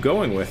are you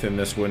going with in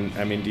this one?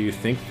 I mean, do you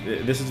think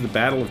this is the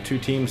battle of two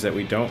teams that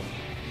we don't?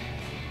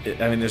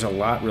 I mean, there's a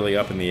lot really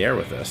up in the air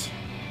with this.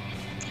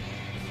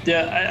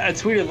 Yeah, I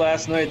tweeted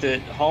last night that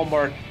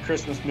Hallmark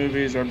Christmas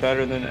movies are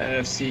better than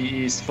NFC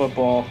East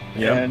football.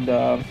 Yep. And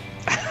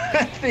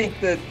I think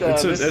that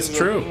that's true. This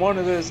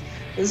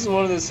is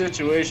one of those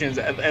situations.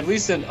 At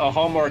least in a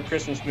Hallmark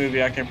Christmas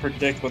movie, I can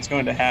predict what's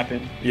going to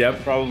happen.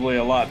 Yep. Probably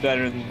a lot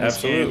better than this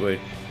Absolutely.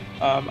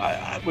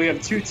 game. We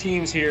have two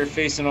teams here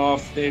facing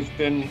off. They've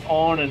been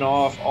on and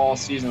off all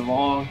season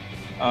long.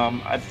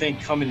 I think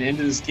coming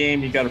into this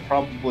game, you got to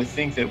probably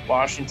think that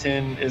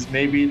Washington is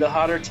maybe the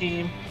hotter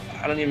team.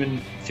 I don't even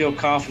feel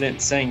confident in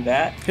saying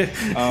that.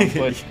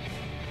 But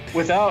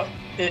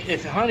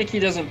if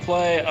Heineke doesn't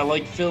play, I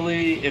like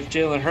Philly. If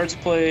Jalen Hurts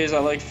plays, I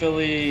like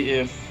Philly.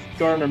 If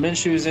Gardner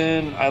Minshew's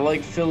in, I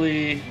like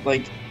Philly.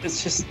 Like,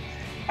 it's just,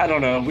 I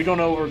don't know. We don't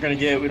know what we're going to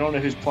get. We don't know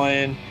who's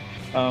playing.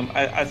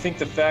 I think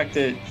the fact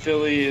that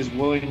Philly is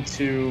willing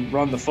to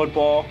run the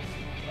football,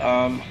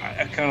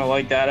 I kind of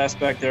like that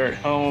aspect. They're at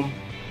home.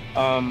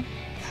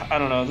 I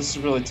don't know. This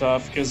is really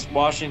tough because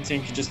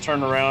Washington could just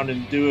turn around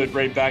and do it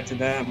right back to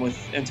them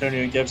with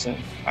Antonio Gibson.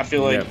 I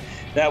feel like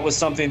that was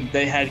something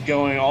they had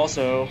going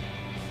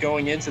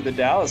into the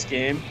Dallas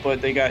game,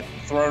 but they got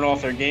thrown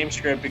off their game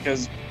script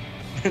because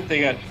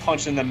they got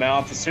punched in the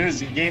mouth as soon as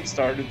the game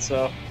started.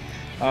 So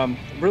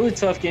really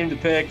tough game to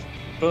pick.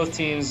 Both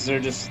teams are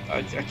just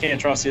I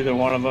can't trust either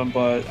one of them,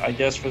 but I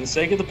guess for the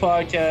sake of the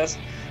podcast,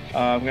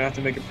 I'm going to have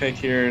to make a pick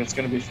here, and it's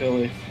going to be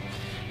Philly.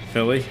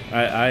 Philly?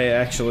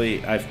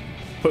 I've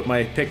put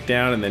my pick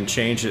down and then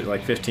changed it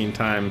like 15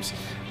 times.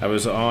 I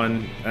was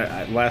on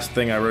last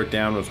thing I wrote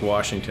down was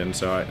Washington,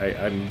 so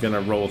I'm gonna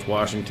roll with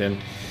Washington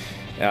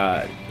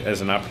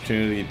as an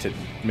opportunity to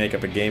make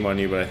up a game on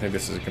you, but I think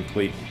this is a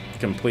complete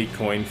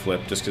coin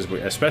flip, just because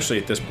especially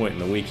at this point in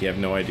the week you have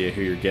no idea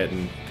who you're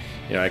getting.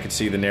 You know, I could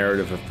see the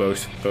narrative of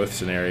both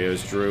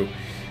scenarios. Drew,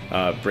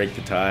 break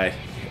the tie.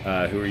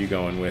 Who are you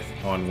going with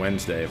on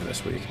Wednesday of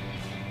this week?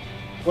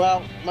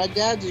 Well, my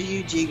dad's a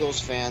huge Eagles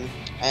fan,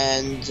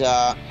 and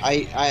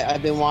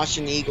I've been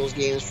watching the Eagles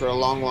games for a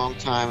long, long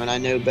time, and I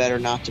know better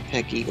not to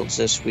pick Eagles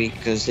this week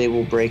because they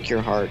will break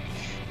your heart.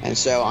 And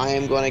so I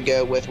am going to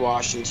go with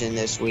Washington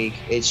this week.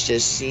 It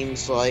just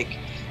seems like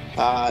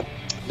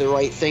the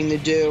right thing to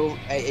do.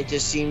 It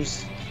just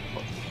seems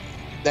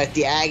that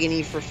the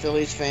agony for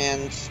Phillies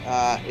fans,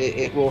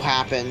 it will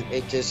happen.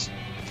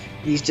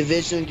 These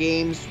division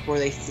games where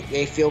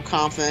they feel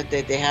confident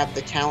that they have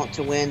the talent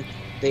to win,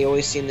 they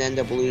always seem to end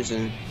up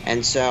losing.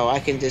 And so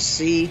I can just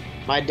see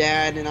my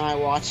dad and I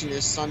watching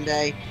this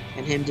Sunday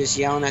and him just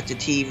yelling at the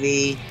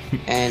TV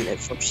and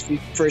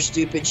for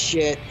stupid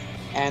shit.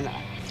 And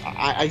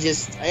I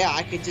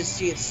could just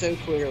see it so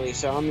clearly.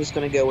 So I'm just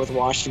going to go with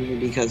Washington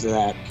because of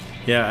that.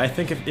 Yeah, I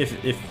think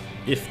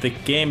if the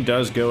game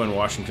does go in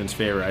Washington's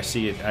favor, I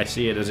see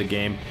it as a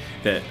game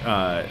that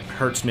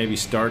Hurts maybe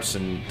starts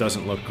and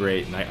doesn't look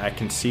great, and I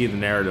can see the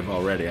narrative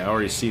already. I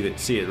already see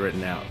it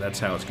written out. That's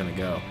how it's going to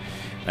go.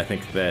 I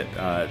think that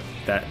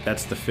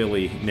that's the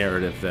Philly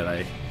narrative that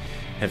I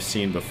have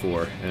seen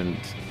before, and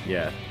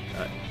yeah,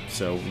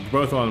 So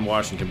both on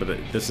Washington, but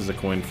this is a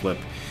coin flip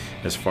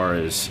as far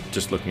as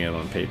just looking at it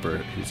on paper.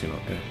 Who's gonna?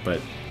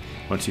 But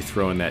once you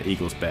throw in that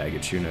Eagles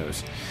baggage, who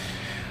knows?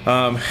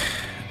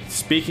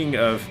 Speaking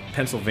of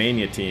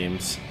Pennsylvania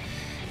teams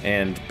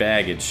and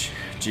baggage,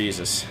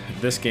 Jesus,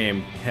 this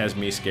game has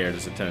me scared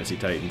as a Tennessee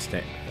Titans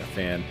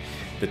fan.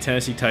 The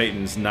Tennessee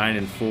Titans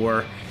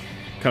 9-4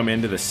 come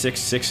into the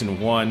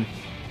 6-1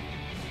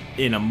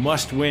 in a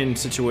must-win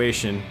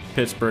situation.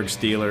 Pittsburgh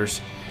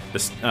Steelers.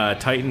 The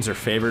Titans are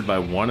favored by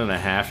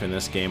 1.5 in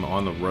this game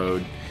on the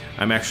road.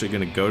 I'm actually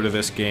going to go to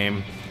this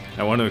game.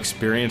 I want to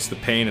experience the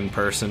pain in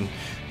person.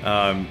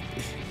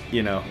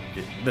 You know,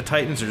 the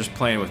Titans are just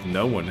playing with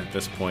no one at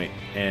this point,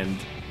 and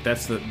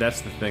that's the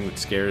thing that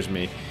scares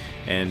me.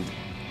 And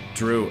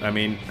Drew, I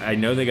mean, I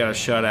know they got a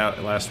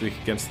shutout last week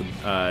against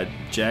the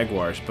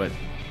Jaguars, but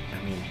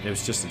I mean, it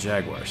was just the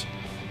Jaguars.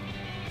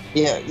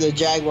 Yeah, the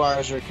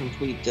Jaguars are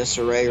complete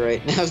disarray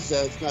right now,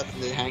 so it's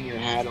nothing to hang your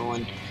hat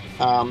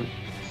on.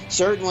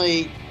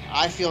 Certainly,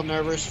 I feel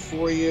nervous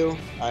for you.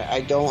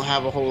 I don't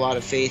have a whole lot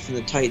of faith in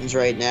the Titans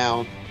right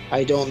now.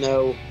 I don't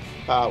know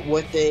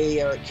what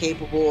they are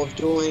capable of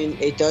doing.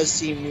 It does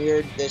seem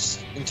weird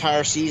this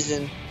entire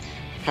season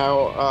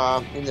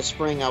how in the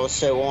spring I was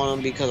so on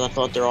them because I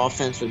thought their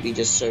offense would be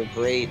just so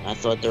great. I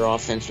thought their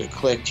offense would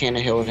click.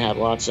 Tannehill would have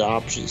lots of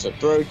options to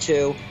throw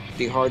to. It'd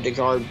be hard to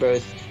guard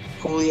both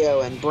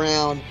Julio and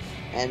Brown,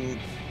 and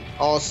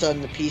all of a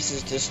sudden the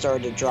pieces just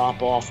started to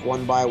drop off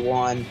one by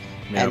one.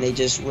 Yep. And they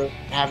just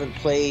haven't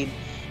played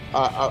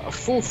a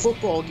full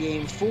football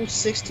game, full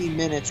 60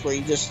 minutes where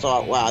you just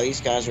thought, wow,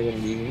 these guys are going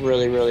to be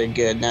really, really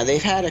good. Now,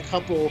 they've had a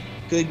couple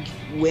good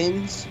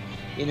wins.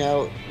 You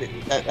know,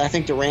 I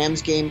think the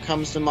Rams game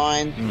comes to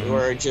mind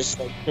where it just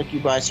took you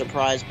by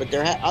surprise. But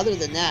other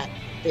than that,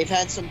 they've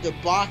had some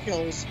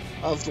debacles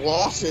of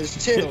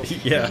losses, too.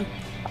 Yeah.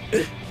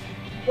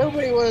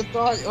 Nobody would have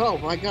thought, oh,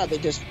 my God, they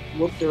just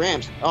whooped the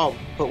Rams. Oh,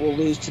 but we'll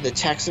lose to the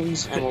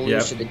Texans and we'll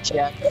lose to the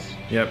Jets.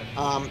 Yep.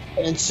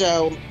 And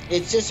so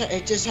it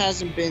just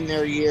hasn't been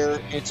their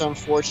year. It's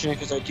unfortunate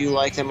because I do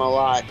like them a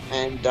lot,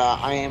 and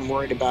I am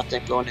worried about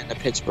them going into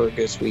Pittsburgh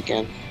this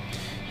weekend.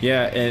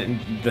 Yeah, and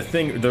the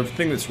thing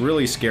that's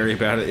really scary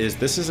about it is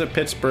this is a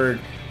Pittsburgh.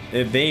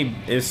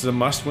 It's a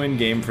must-win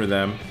game for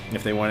them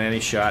if they want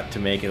any shot to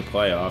make it a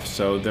playoff.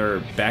 So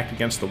they're back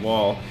against the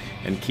wall.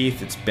 And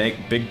Keith, it's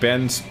Big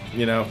Ben's,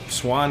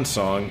 swan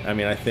song. I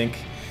mean, I think,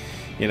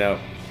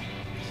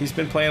 he's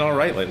been playing all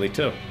right lately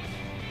too.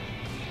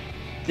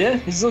 Yeah,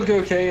 he's looked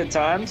okay at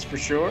times for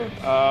sure.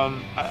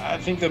 I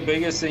think the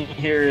biggest thing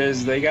here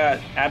is they got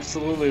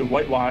absolutely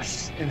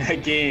whitewashed in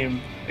that game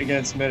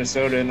against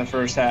Minnesota in the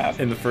first half.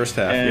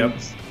 And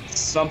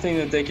something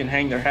that they can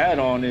hang their hat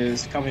on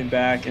is coming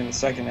back in the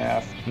second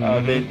half.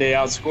 They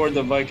outscored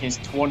the Vikings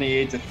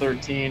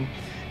 28-13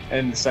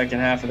 in the second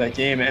half of that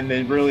game, and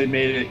they really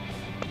made it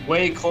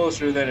way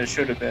closer than it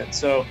should have been.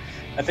 So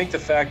I think the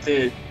fact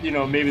that,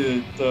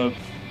 maybe the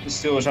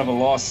Steelers have a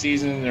lost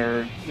season,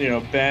 or,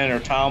 Ben or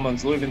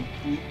Tomlin's losing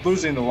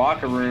the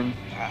locker room,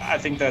 I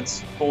think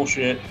that's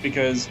bullshit,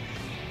 because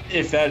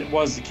if that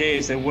was the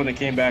case, they wouldn't have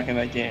came back in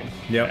that game.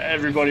 Yep.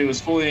 Everybody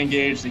was fully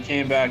engaged. They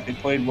came back. They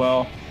played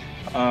well.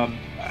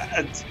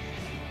 It's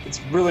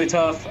really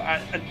tough.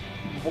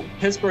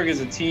 Pittsburgh is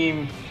a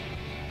team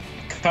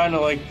kind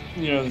of like,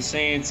 the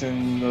Saints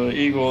and the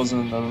Eagles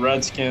and the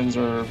Redskins,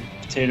 or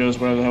potatoes,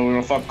 whatever the hell we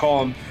want to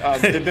call them.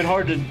 They've been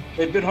hard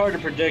to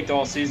predict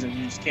all season.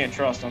 You just can't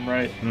trust them,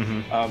 right?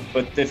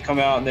 But they've come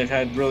out and they've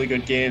had really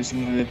good games,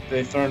 and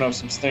they've thrown up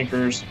some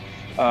stinkers.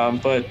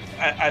 But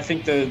I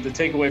think the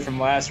takeaway from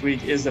last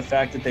week is the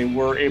fact that they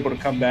were able to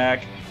come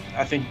back.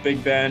 I think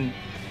Big Ben,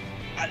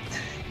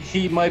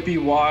 he might be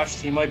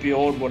washed, he might be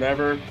old,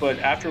 whatever, but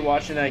after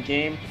watching that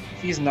game,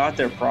 he's not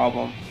their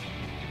problem.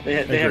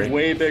 They have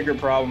way bigger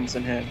problems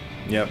than him.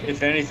 Yep.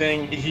 If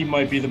anything, he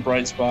might be the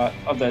bright spot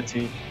of that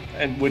team,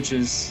 and which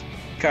is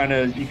you kind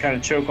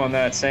of choke on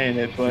that saying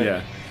it, but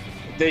yeah.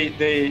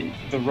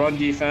 The run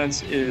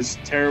defense is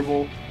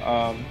terrible.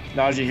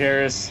 Najee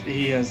Harris,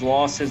 he has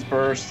lost his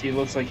burst. He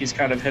looks like he's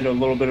kind of hit a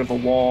little bit of a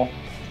wall.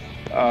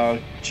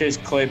 Chase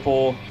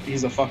Claypool,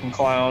 he's a fucking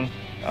clown.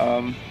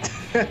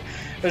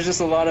 There's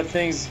just a lot of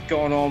things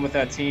going on with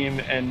that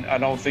team, and I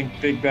don't think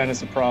Big Ben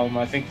is the problem.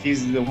 I think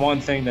he's the one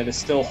thing that is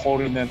still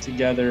holding them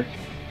together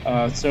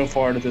so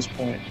far to this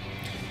point.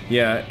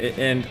 Yeah,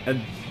 and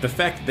the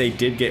fact that they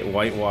did get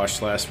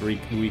whitewashed last week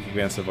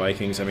against the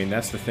Vikings, I mean,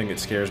 that's the thing that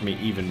scares me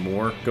even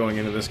more going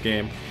into this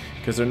game,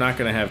 because they're not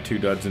going to have two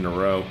duds in a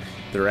row.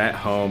 They're at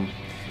home,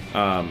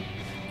 and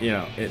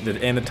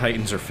the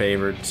Titans are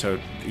favored, so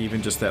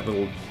even just that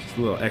little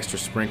extra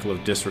sprinkle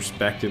of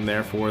disrespect in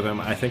there for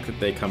them, I think that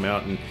they come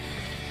out and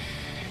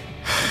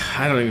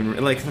I don't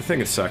even like. The thing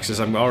that sucks is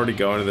I'm already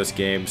going to this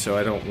game, so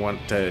I don't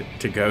want to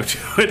go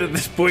to it at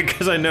this point,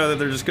 because I know that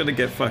they're just going to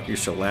get fucking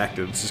shellacked.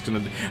 It's just I'm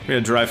going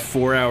to drive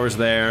 4 hours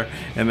there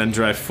and then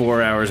drive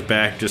 4 hours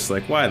back. Just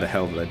like, why the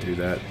hell did I do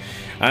that?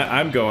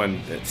 I'm going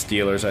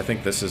Steelers. I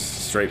think this is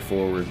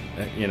straightforward.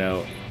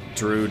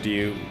 Drew,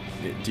 do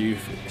you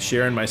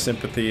share in my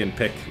sympathy and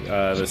pick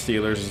the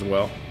Steelers as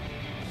well?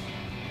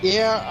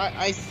 Yeah,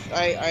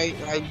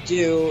 I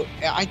do.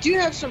 I do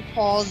have some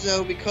pause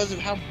though because of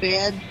how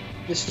bad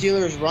the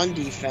Steelers' run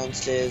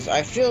defense is.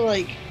 I feel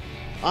like,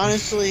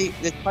 honestly,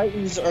 the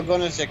Titans are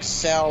going to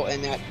excel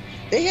in that.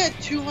 They had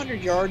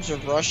 200 yards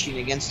of rushing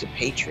against the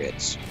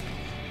Patriots.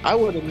 I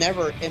would have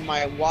never, in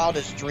my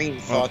wildest dream,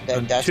 thought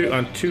that's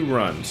on 2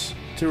 runs,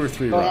 2 or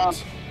 3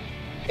 runs.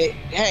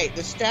 Hey,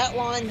 the stat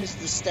line is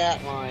the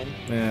stat line.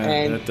 Yeah,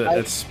 and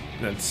that's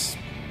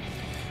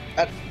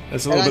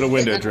a little bit of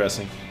window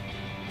dressing.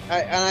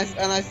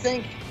 I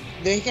think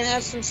they can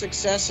have some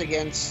success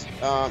against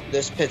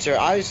this Pittsburgh.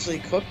 Obviously,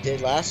 Cook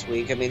did last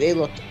week. I mean, they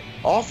looked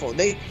awful.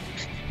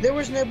 There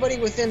was nobody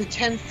within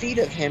 10 feet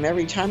of him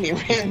every time he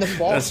ran the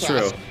ball. That's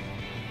true.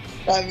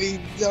 I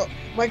mean,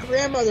 my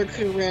grandmother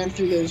could have ran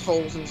through those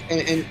holes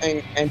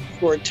and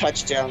scored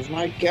touchdowns.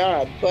 My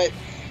God. But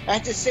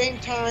at the same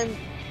time,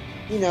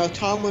 you know,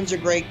 Tomlin's a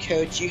great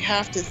coach. You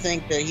have to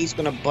think that he's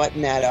going to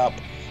button that up.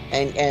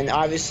 And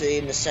obviously,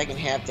 in the second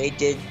half, they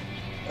did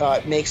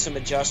make some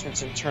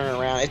adjustments and turn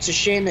around. It's a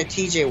shame that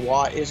T.J.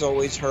 Watt is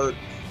always hurt.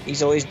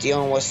 He's always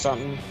dealing with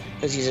something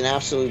because he's an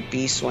absolute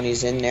beast when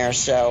he's in there.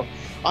 So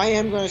I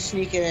am going to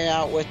sneak it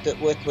out with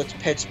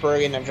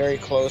Pittsburgh in a very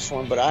close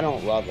one, but I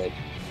don't love it.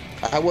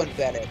 I wouldn't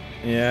bet it.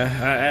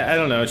 Yeah, I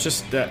don't know. It's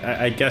just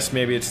I guess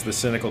maybe it's the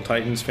cynical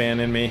Titans fan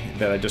in me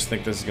that I just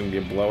think this is going to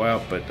be a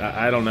blowout. But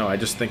I don't know. I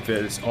just think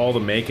that it's all the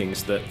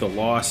makings, the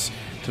loss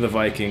to the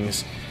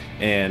Vikings,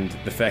 and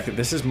the fact that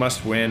this is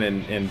must win,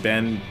 and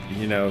Ben,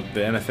 you know,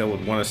 the NFL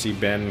would want to see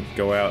Ben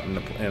go out in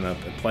a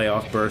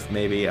playoff berth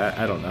maybe.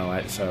 I don't know.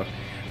 I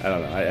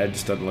don't know. It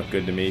just doesn't look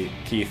good to me.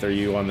 Keith, are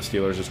you on the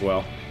Steelers as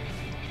well?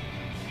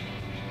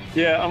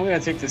 Yeah, I'm going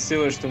to take the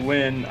Steelers to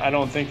win. I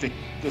don't think the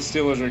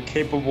Steelers are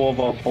capable of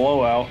a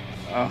blowout.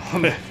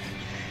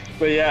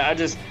 But yeah,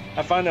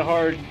 I find it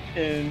hard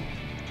in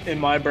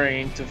my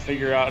brain to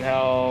figure out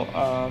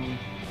how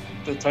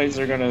the Titans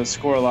are going to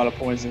score a lot of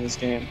points in this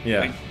game.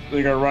 Yeah. Like,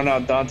 they're going to run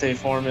out Dante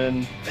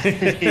Foreman.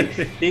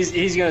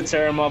 he's going to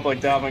tear him up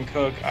like Dalvin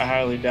Cook. I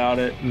highly doubt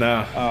it.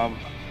 No.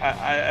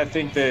 I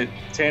think that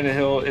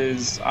Tannehill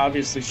is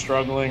obviously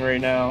struggling right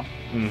now.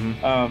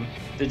 Mm-hmm.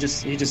 He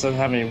just doesn't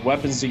have any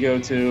weapons to go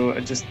to.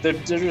 They're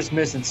just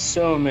missing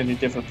so many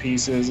different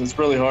pieces. It's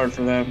really hard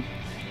for them.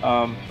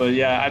 But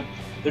yeah,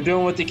 they're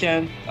doing what they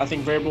can. I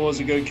think Vrabel is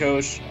a good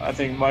coach. I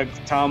think Mike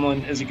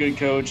Tomlin is a good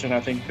coach, and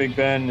I think Big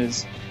Ben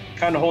is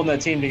kind of holding that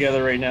team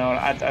together right now.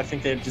 I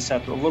think they just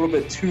have a little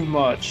bit too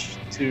much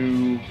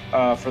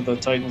for the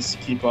Titans to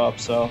keep up.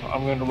 So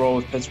I'm going to roll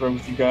with Pittsburgh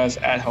with you guys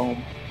at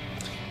home.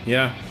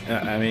 Yeah,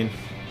 I mean,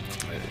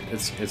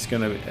 it's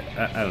gonna.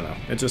 I don't know.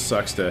 It just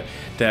sucks to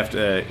have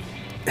to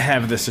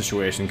have this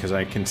situation because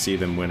I can see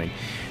them winning.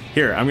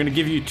 Here, I'm going to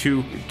give you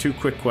two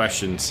quick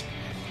questions.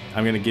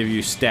 I'm going to give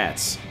you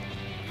stats.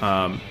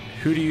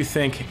 Who do you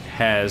think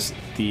has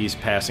these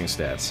passing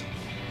stats?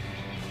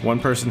 One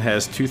person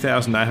has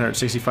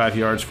 2,965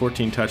 yards,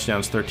 14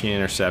 touchdowns, 13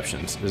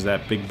 interceptions. Is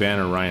that Big Ben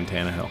or Ryan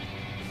Tannehill?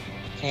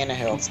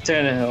 Tannehill.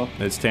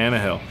 It's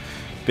Tannehill.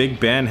 Big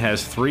Ben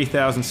has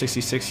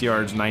 3,066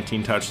 yards,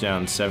 19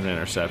 touchdowns, 7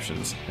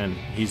 interceptions, and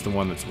he's the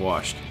one that's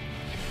washed.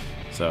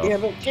 So yeah,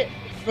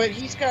 but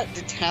he's got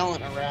the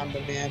talent around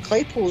him, man.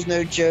 Claypool's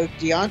no joke.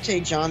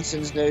 Deontay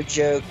Johnson's no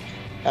joke.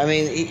 I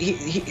mean,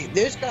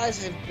 those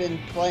guys have been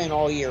playing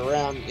all year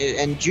round,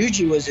 and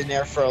Juju was in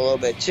there for a little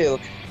bit too.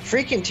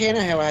 Freaking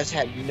Tannehill has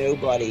had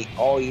nobody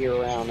all year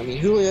round. I mean,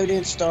 Julio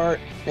didn't start,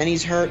 then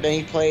he's hurt, then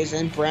he plays,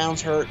 then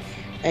Brown's hurt.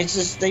 And it's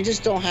just they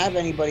just don't have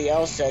anybody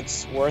else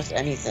that's worth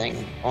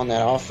anything on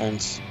that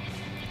offense.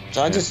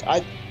 So I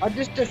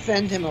just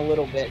defend him a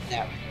little bit in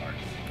that regard.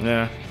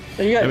 Yeah.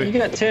 You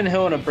got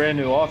Tannehill in a brand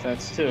new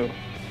offense too,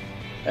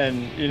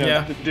 and you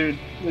know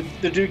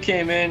the dude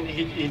came in.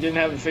 He didn't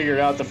have it figured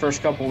out the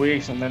first couple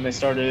weeks, and then they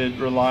started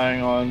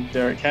relying on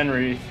Derrick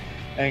Henry,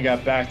 and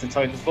got back to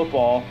Titans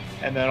football.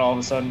 And then all of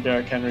a sudden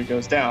Derrick Henry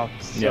goes down.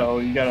 So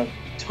you got to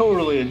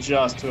totally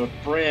adjust to a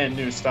brand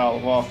new style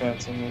of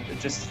offense, and it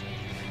just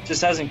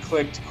hasn't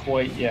clicked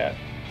quite yet.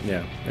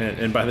 Yeah,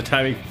 and by the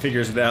time he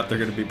figures it out, they're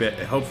going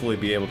to hopefully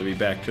be able to be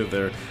back to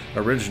their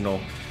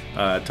original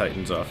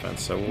Titans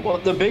offense. So well,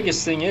 the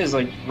biggest thing is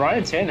like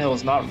Ryan Tannehill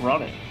is not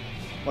running.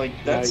 Like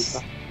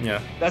that's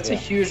a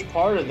huge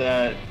part of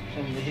that,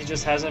 and he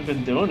just hasn't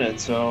been doing it.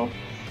 So,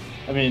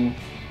 I mean,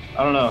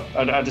 I don't know.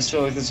 I just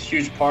feel like there's a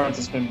huge part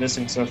that's been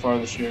missing so far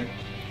this year.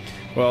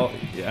 Well,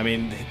 I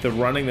mean, the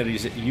running that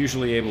he's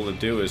usually able to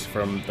do is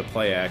from the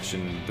play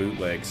action and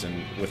bootlegs,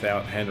 and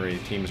without Henry,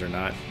 teams are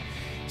not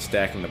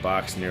stacking the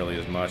box nearly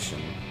as much,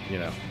 and you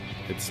know,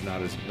 it's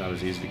not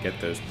as easy to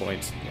get those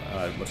points.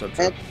 What's up,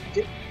 Drew?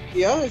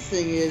 The other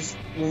thing is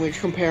when we're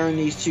comparing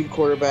these two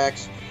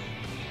quarterbacks,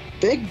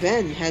 Big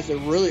Ben has a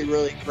really,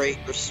 really great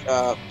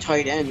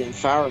tight end in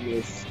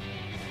Freiermuth.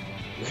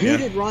 Who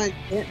did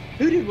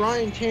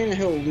Ryan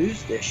Tannehill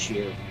lose this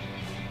year?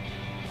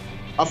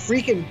 A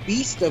freaking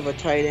beast of a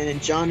tight end in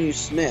Jonnu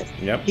Smith.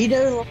 Yep. He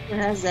no longer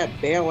has that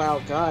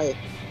bailout guy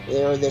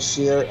there this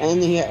year,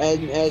 and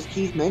as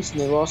Keith mentioned,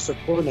 they lost their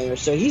coordinator.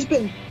 So he's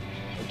been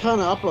kind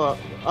of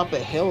up a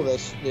hill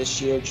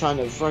this year, trying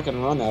to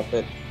fucking run up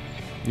it.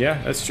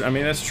 Yeah, that's true. I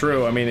mean, that's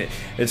true. I mean,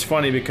 it's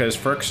funny because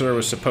Ferkser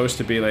was supposed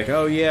to be like,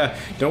 oh yeah,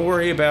 don't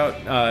worry about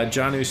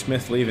Jonnu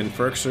Smith leaving.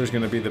 Ferkser's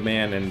going to be the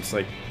man, and it's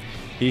like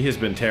he has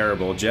been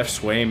terrible. Jeff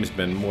Swaim's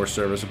been more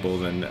serviceable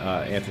than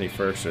Anthony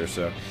Ferkser.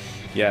 So,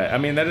 yeah, I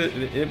mean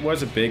it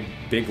was a big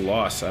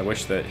loss. I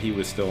wish that he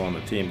was still on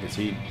the team because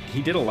he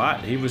did a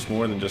lot. He was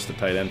more than just a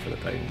tight end for the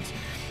Titans.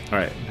 All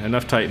right,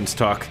 enough Titans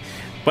talk.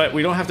 But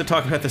we don't have to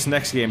talk about this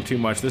next game too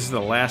much. This is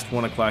the last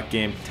 1 o'clock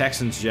game,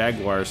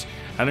 Texans-Jaguars.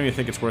 I don't even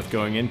think it's worth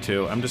going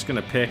into. I'm just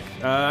going to pick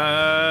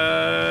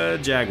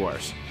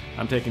Jaguars.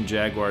 I'm taking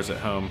Jaguars at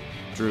home.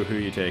 Drew, who are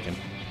you taking?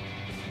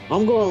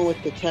 I'm going with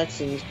the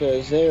Texans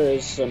because there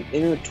is some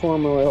inner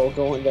turmoil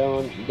going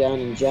down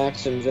in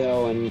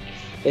Jacksonville, and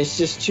it's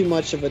just too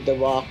much of a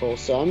debacle.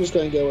 So I'm just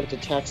going to go with the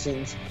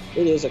Texans.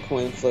 It is a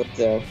coin flip,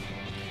 though.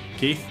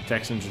 Keith,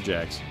 Texans or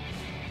Jags?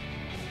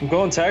 I'm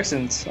going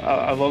Texans.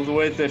 I love the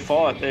way that they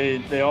fought. They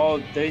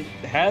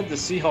had the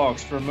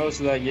Seahawks for most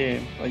of that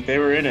game. Like, they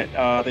were in it.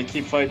 They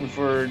keep fighting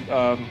for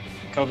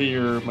Covey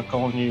or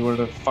McCollum,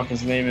 whatever the fuck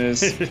his name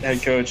is,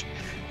 head coach.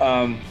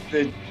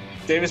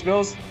 Davis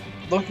Mills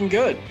looking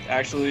good.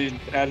 Actually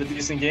had a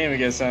decent game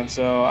against them.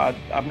 So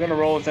I'm going to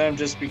roll with them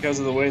just because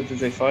of the way that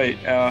they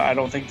fight. I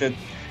don't think that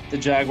the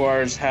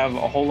Jaguars have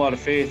a whole lot of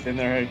faith in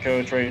their head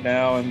coach right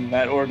now, and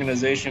that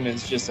organization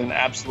is just an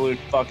absolute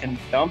fucking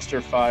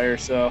dumpster fire.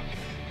 So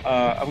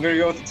I'm going to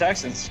go with the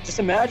Texans. Just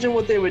imagine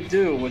what they would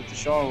do with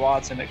Deshaun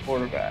Watson at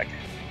quarterback.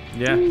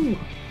 Yeah. Ooh.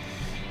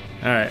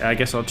 All right, I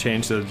guess I'll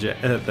change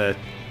the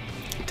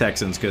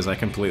Texans because I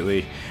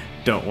completely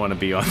don't want to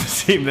be on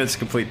the team that's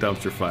complete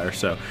dumpster fire.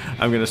 So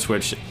I'm going to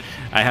switch.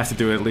 I have to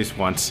do it at least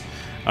once.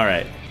 All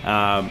right,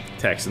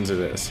 Texans it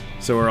is.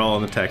 So we're all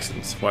on the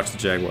Texans. Watch the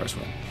Jaguars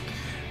win.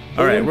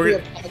 All right, we're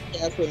going to be a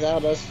podcast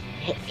without us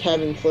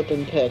having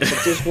flipping picks. It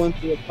just wouldn't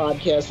be a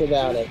podcast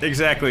without it.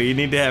 Exactly. You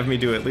need to have me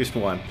do at least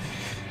one.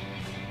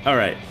 All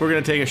right, we're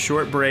going to take a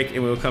short break,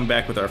 and we'll come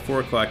back with our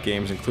 4 o'clock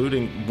games,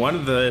 including one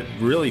of the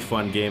really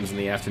fun games in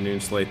the afternoon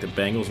slate, the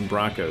Bengals and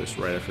Broncos,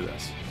 right after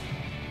this.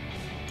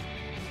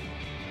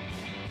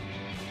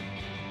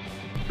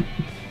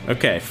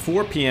 Okay,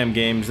 4 p.m.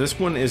 games. This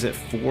one is at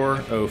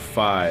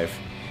 4:05.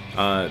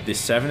 The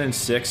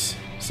 7-6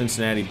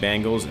 Cincinnati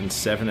Bengals and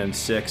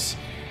 7-6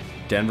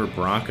 Denver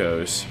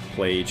Broncos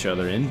play each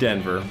other in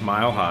Denver,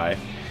 Mile High.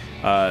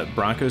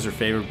 Broncos are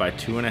favored by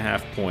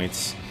 2.5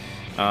 points.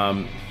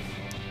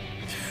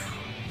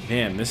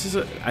 Man,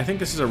 I think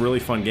this is a really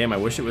fun game. I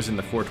wish it was in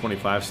the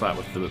 4:25 slot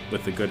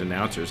with the good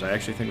announcers. I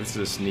actually think this is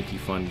a sneaky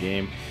fun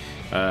game.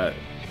 The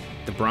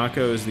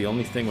Broncos, the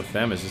only thing with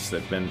them is just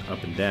they've been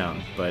up and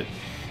down. But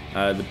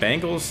the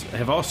Bengals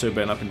have also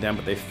been up and down,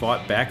 but they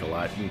fought back a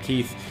lot. And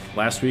Keith,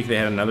 last week they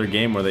had another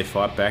game where they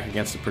fought back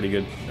against a pretty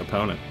good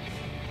opponent.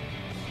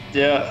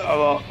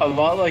 Yeah, a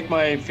lot like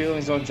my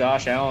feelings on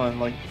Josh Allen.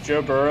 Like,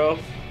 Joe Burrow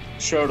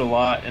showed a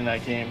lot in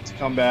that game to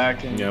come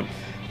back and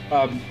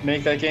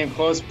make that game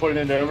close, put it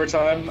into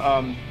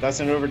overtime.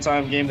 That's an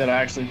overtime game that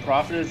I actually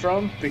profited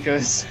from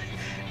because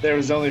there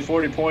was only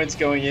 40 points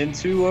going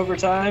into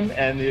overtime,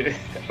 and the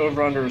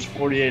over-under was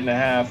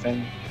 48.5,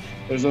 and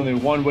there's only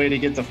one way to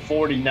get to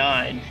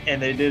 49,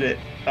 and they did it.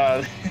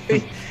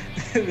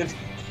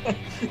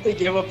 They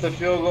gave up the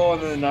field goal,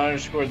 and then the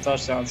Niners scored a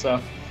touchdown. So,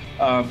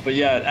 but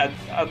yeah,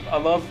 I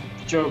love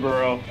Joe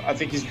Burrow. I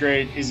think he's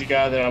great. He's a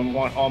guy that I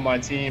want on my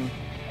team.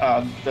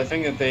 The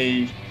thing that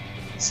they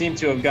seem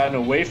to have gotten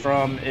away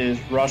from is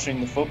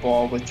rushing the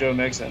football with Joe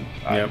Mixon.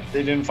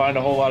 They didn't find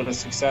a whole lot of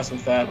success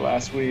with that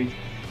last week.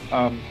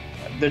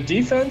 Their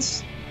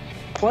defense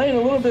playing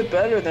a little bit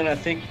better than I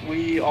think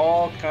we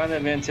all kind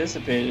of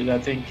anticipated. I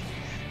think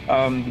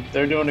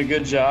they're doing a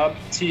good job.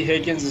 T.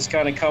 Higgins is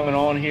kind of coming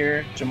on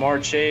here.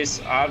 Jamar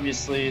Chase,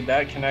 obviously,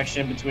 that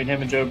connection between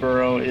him and Joe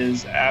Burrow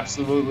is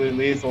absolutely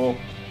lethal.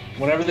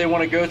 Whenever they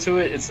want to go to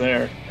it, it's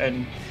there.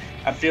 And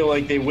I feel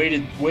like they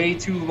waited way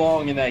too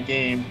long in that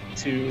game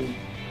to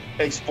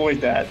exploit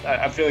that.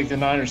 I feel like the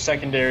Niners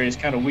secondary is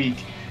kind of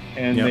weak,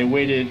 and they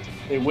waited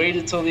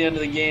till the end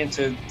of the game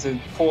to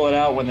pull it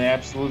out when they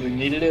absolutely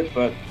needed it.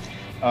 But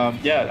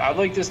I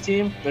like this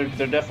team. They're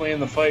definitely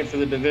in the fight for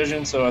the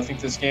division, so I think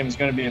this game is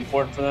going to be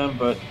important for them.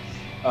 But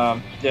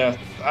I don't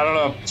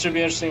know. It should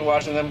be interesting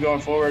watching them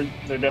going forward.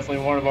 They're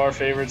definitely one of our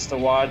favorites to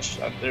watch.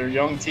 They're a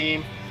young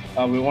team.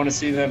 We want to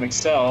see them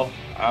excel.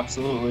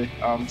 Absolutely.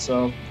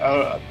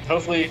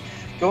 Hopefully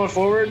going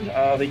forward,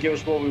 they give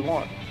us what we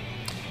want.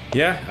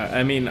 Yeah,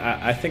 I mean,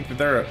 I think that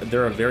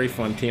they're a very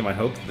fun team. I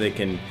hope that they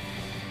can.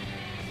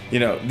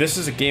 This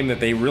is a game that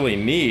they really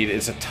need.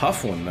 It's a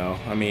tough one, though.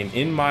 I mean,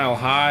 in Mile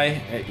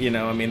High,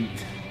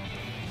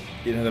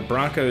 the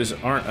Broncos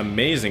aren't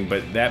amazing,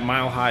 but that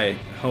Mile High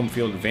home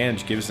field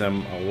advantage gives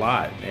them a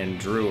lot. And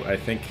Drew, I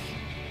think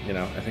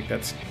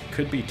that's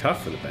could be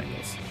tough for the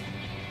Bengals.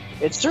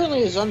 It certainly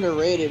is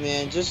underrated,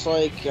 man. Just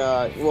like,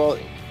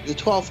 the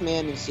 12th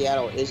man in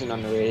Seattle isn't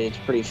underrated. It's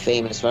pretty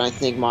famous, but I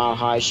think Mile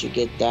High should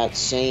get that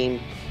same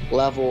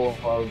level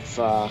of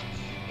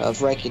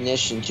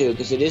recognition too,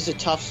 because it is a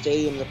tough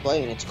stadium to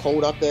play in. It's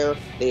cold up there,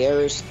 the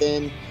air is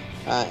thin,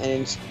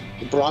 and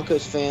the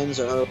Broncos fans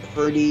are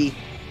pretty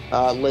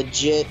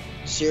legit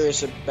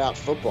serious about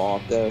football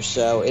up there.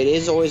 So it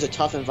is always a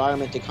tough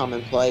environment to come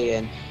and play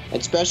in,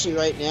 especially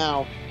right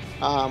now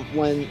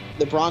when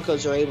the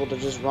Broncos are able to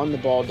just run the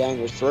ball down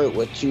your throat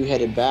with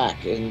two-headed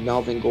back and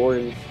Melvin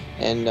Gordon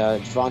and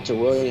Javonte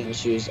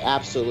Williams, who's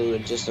absolutely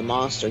just a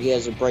monster. He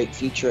has a bright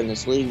future in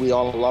this league. We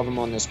all love him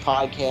on this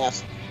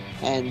podcast.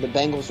 And the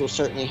Bengals will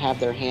certainly have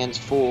their hands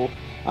full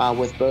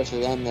with both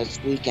of them this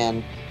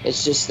weekend.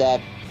 It's just that,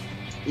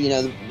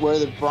 where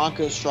the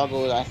Broncos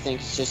struggle, I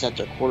think, is just at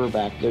their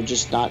quarterback. They're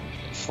just not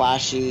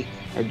flashy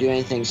or do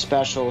anything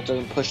special. It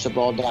doesn't push the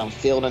ball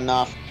downfield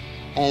enough.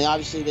 And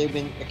obviously they've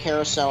been a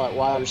carousel at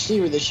wide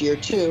receiver this year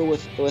too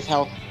with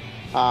health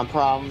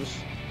problems.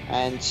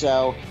 And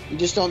so you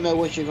just don't know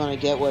what you're going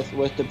to get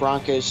with the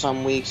Broncos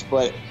some weeks.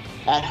 But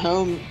at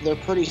home, they're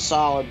pretty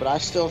solid. But I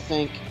still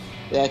think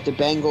that the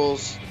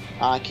Bengals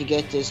can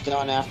get this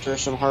done after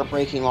some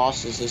heartbreaking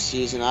losses this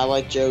season. I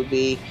like Joe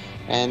B,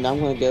 and I'm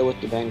going to go with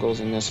the Bengals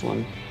in this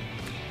one.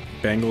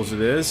 Bengals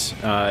it is.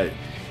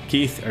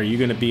 Keith, are you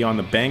going to be on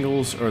the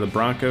Bengals or the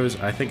Broncos?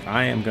 I think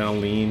I am going to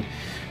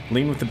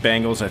lean with the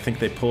Bengals. I think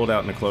they pulled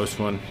out in a close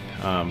one.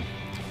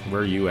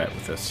 Where are you at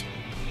with this?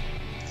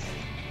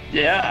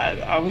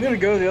 Yeah, I'm going to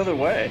go the other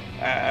way.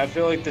 I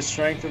feel like the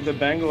strength of the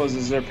Bengals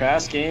is their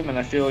pass game, and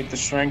I feel like the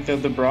strength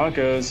of the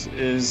Broncos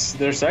is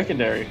their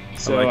secondary.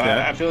 So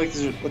I feel like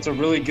it's a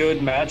really good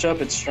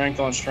matchup. It's strength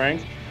on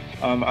strength.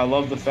 I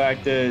love the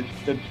fact that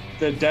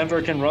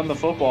Denver can run the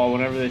football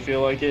whenever they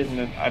feel like it,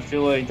 and I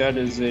feel like that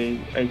is a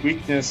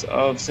weakness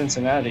of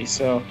Cincinnati.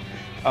 So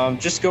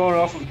just going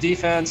off of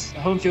defense,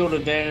 home field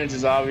advantage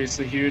is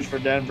obviously huge for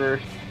Denver.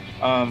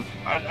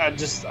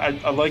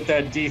 I like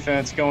that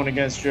defense going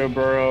against Joe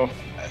Burrow.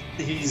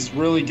 He's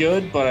really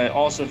good, but I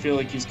also feel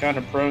like he's kind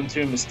of prone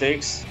to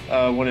mistakes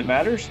when it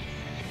matters.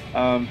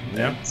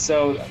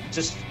 So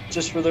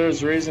just for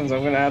those reasons,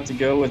 I'm going to have to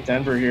go with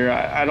Denver here.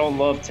 I don't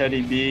love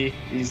Teddy B.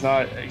 He's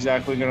not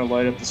exactly going to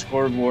light up the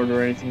scoreboard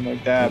or anything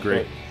like that.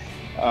 Great.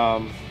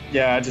 But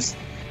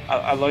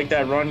I like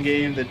that run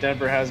game that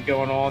Denver has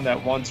going on,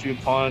 that 1-2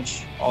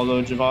 punch,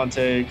 although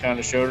Javonte kind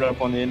of showed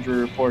up on the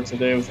injury report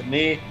today with a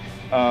knee.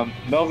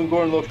 Melvin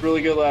Gordon looked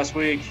really good last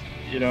week.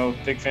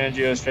 Vic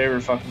Fangio's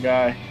favorite fucking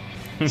guy.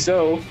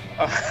 So,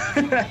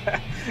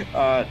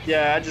 I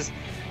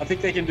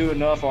think they can do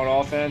enough on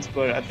offense,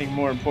 but I think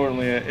more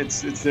importantly,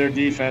 it's their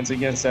defense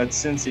against that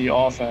Cincy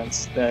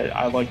offense that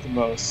I like the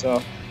most.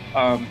 So,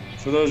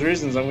 for those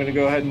reasons, I'm going to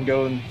go ahead and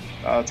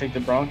take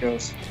the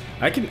Broncos.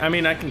 I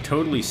can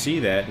totally see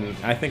that, and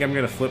I think I'm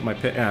going to flip my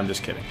pick. I'm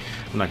just kidding.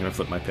 I'm not going to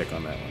flip my pick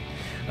on that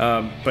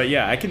one. But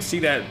yeah, I can see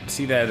that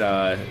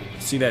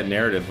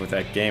narrative with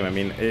that game. I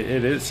mean,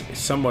 it is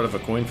somewhat of a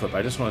coin flip.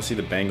 I just want to see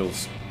the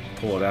Bengals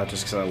pull it out,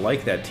 just because I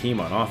like that team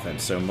on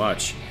offense so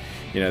much.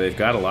 They've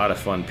got a lot of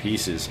fun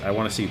pieces. I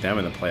want to see them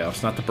in the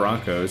playoffs, not the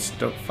Broncos.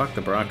 Fuck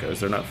the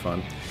Broncos. They're not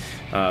fun.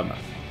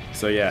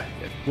 So yeah,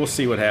 we'll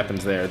see what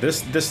happens there.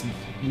 This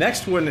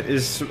next one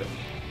is.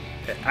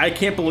 I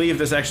can't believe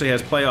this actually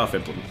has playoff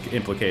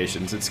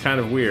implications. It's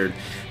kind of weird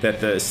that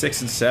the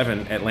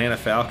 6-7 Atlanta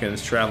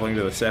Falcons traveling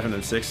to the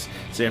 7-6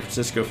 San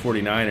Francisco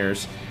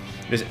 49ers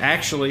is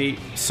actually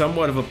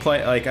somewhat of a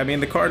play.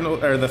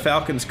 The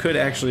Falcons could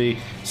actually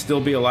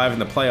still be alive in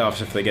the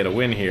playoffs if they get a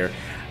win here.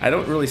 I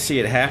don't really see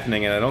it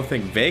happening, and I don't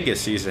think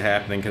Vegas sees it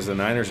happening because the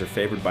Niners are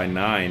favored by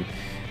 9.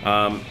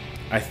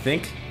 I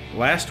think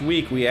last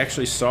week we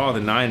actually saw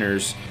the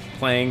Niners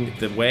playing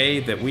the way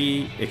that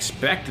we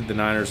expected the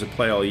Niners to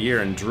play all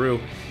year. And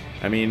Drew,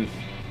 they're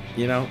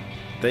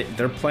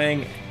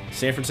playing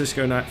San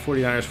Francisco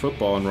 49ers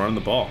football and running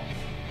the ball.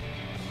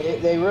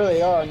 They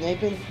really are, and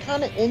they've been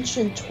kind of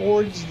inching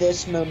towards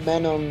this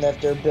momentum that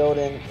they're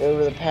building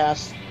over the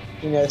past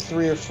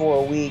 3 or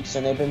 4 weeks,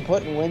 and they've been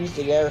putting wins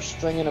together,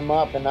 stringing them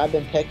up, and I've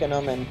been picking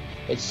them, and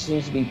it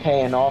seems to be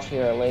paying off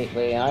here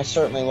lately. And I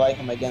certainly like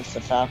them against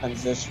the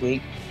Falcons this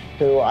week,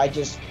 who I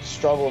just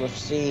struggle to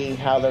see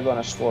how they're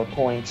going to score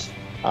points.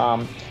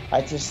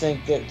 I just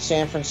think that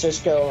San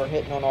Francisco are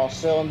hitting on all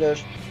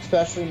cylinders,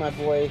 especially my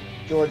boy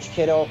George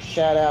Kittle.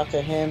 Shout out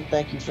to him.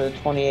 Thank you for the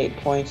 28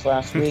 points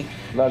last week.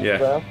 Love you,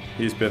 bro.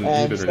 He's been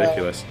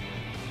ridiculous.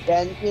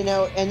 And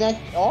that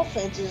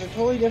offense is a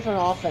totally different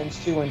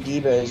offense too when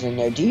Debo is in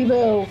there.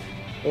 Debo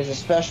is a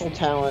special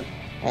talent,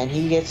 and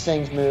he gets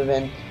things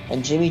moving.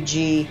 And Jimmy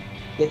G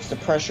gets the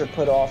pressure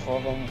put off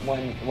of him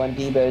when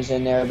Debo's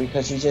in there,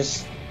 because he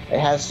just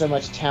has so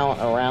much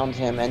talent around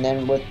him. And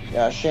then with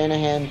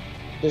Shanahan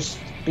just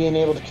being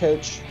able to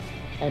coach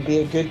and be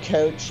a good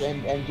coach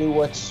and do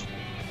what's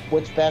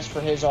best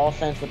for his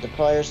offense with the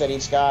players that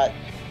he's got,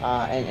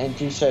 and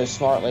do so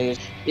smartly.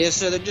 Yeah,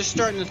 so they're just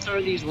starting to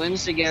throw these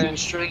wins together and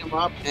string them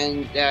up,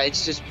 and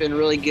it's just been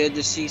really good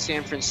to see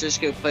San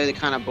Francisco play the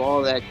kind of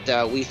ball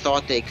that we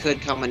thought they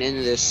could coming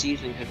into this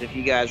season, because if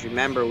you guys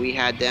remember, we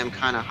had them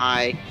kind of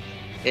high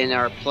in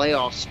our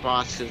playoff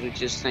spots because we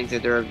just think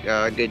that they're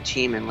a good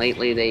team. And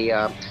lately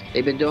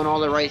they've been doing all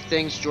the right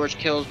things. George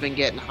Kittle's been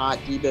getting hot.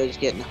 Debo's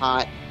getting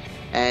hot.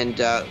 And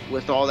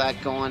with all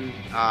that going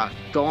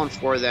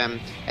for them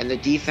and the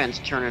defense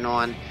turning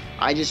on,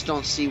 I just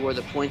don't see where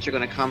the points are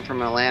going to come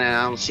from Atlanta. And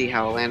I don't see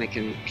how Atlanta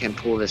can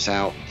pull this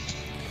out.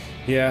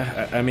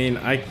 Yeah, I mean,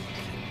 I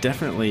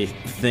definitely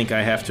think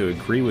I have to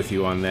agree with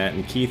you on that.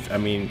 And Keith, I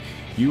mean,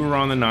 you were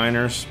on the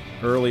Niners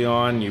early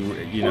on.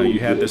 You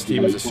had this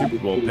team as a Super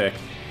Bowl pick.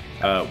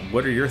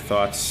 What are your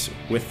thoughts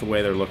with the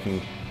way they're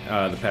looking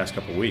the past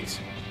couple of weeks?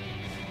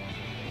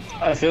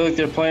 I feel like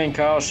they're playing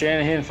Kyle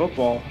Shanahan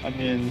football. I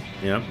mean,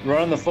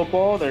 running the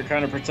football, they're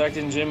kind of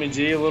protecting Jimmy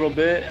G a little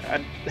bit.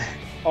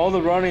 All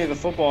the running of the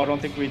football, I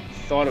don't think we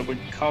thought it would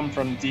come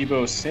from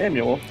Deebo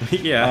Samuel.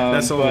 Yeah,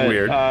 that's a little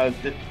weird.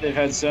 They've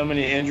had so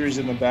many injuries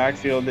in the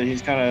backfield that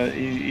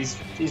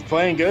he's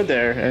playing good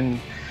there. And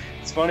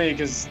it's funny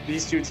because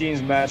these two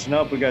teams matching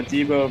up. We got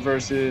Deebo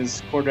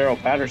versus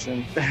Cordero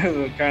Patterson.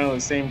 They're kind of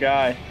the same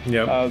guy.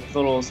 Yep.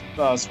 Little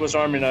Swiss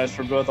Army knives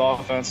for both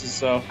offenses.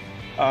 So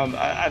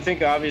I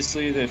think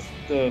obviously the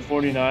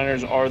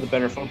 49ers are the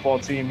better football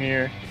team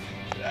here.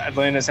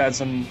 Atlanta's had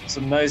some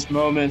nice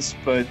moments,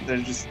 but they're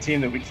just a team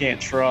that we can't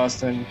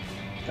trust. And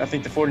I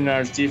think the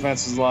 49ers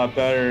defense is a lot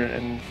better.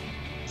 And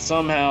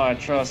somehow I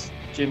trust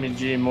Jimmy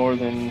G more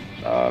than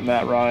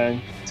Matt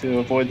Ryan to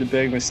avoid the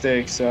big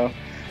mistakes. So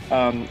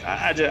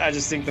I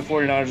just think the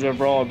 49ers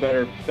overall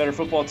are a better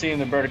football team.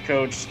 They're better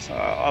coached.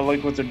 I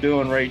like what they're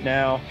doing right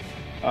now.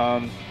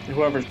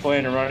 Whoever's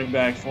playing a running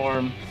back for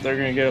them, they're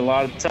going to get a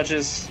lot of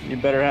touches. You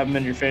better have them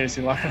in your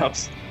fantasy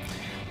lineups.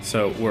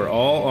 So we're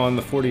all on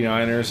the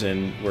 49ers,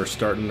 and we're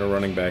starting the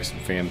running backs in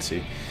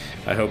fantasy.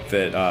 I hope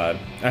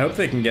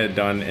they can get it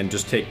done and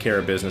just take care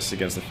of business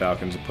against the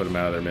Falcons and put them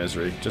out of their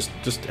misery.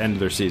 Just end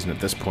their season at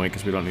this point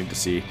because we don't need to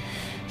see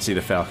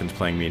the Falcons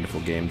playing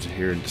meaningful games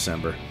here in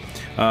December.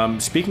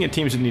 Speaking of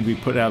teams that need to be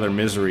put out of their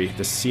misery,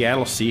 the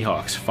Seattle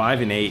Seahawks,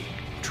 5-8,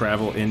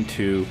 travel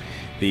into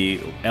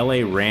the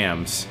LA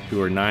Rams,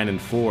 who are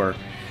 9-4.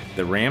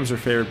 The Rams are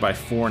favored by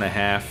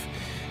 4.5.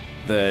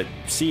 The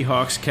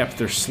Seahawks kept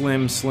their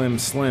slim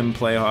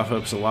playoff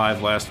hopes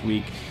alive last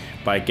week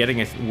by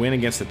getting a win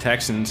against the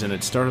Texans, and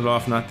it started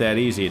off not that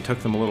easy. It took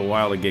them a little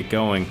while to get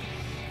going.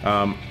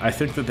 I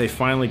think that they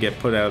finally get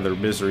put out of their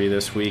misery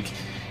this week.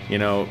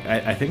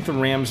 I think the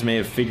Rams may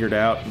have figured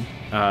out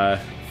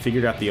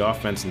the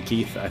offense, and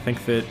Keith, I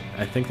think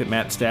that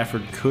Matt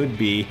Stafford could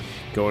be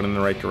going in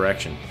the right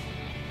direction.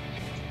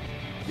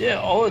 Yeah,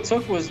 all it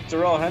took was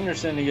Darrell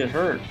Henderson to get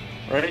hurt,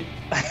 right?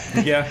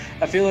 Yeah.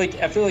 I feel like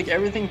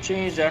everything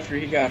changed after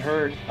he got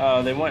hurt.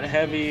 They went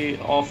heavy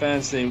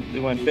offense. They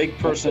went big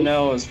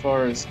personnel as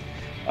far as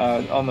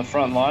on the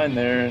front line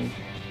there. And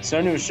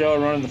Sony Michel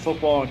running the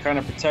football and kind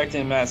of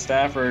protecting Matt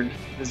Stafford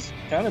has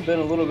kind of been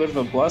a little bit of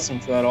a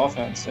blessing for that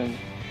offense. And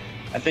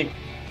I think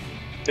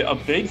a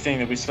big thing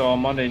that we saw on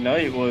Monday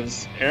night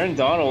was Aaron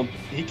Donald.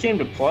 He came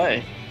to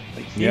play.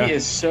 He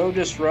is so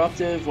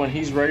disruptive when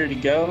he's ready to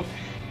go.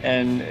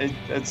 And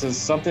it's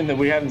something that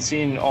we haven't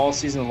seen all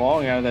season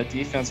long out of that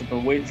defense. I've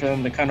been waiting for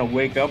them to kind of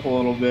wake up a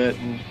little bit.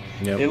 And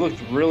they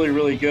looked really,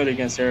 really good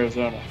against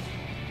Arizona.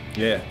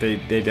 Yeah,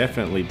 they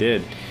definitely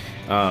did.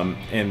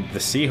 And the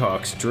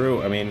Seahawks,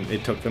 Drew, I mean,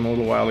 it took them a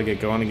little while to get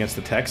going against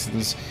the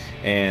Texans.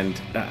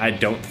 And I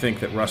don't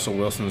think that Russell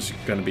Wilson's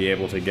going to be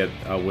able to get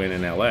a win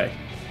in L.A.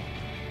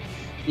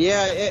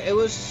 Yeah, it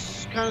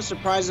was kind of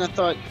surprising. I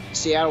thought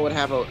Seattle would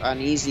have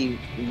an easy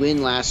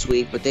win last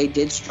week, but they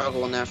did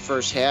struggle in that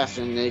first half,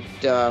 and it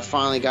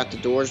finally got the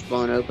doors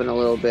blown open a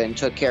little bit and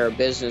took care of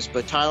business.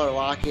 But Tyler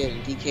Lockett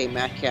and DK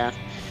Metcalf,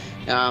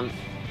 Tyler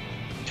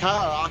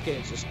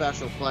Lockett is a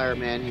special player,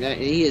 man.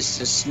 He is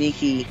a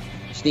sneaky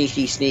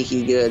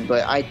good.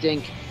 But I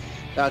think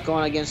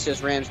going against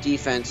this Rams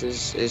defense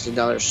is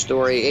another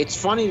story. It's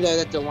funny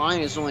that the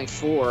line is only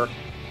 4.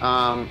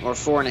 Or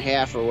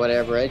 4.5 or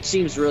whatever. It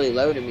seems really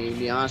low to me, to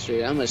be honest with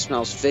you. It almost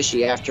smells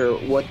fishy after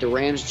what the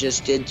Rams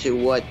just did to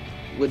what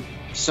would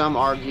some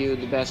argue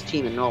the best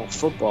team in all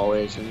football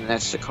is, and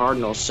that's the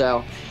Cardinals.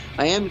 So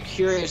I am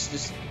curious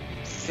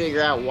to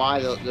figure out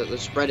why the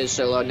spread is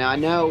so low. Now, I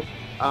know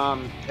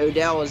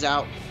Odell is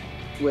out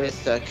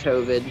with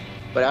COVID,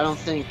 but I don't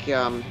think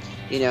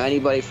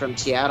anybody from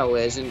Seattle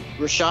is. And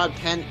Rashad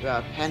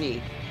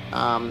Penny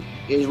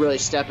is really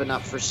stepping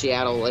up for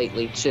Seattle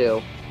lately,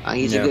 too.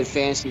 He's a good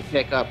fantasy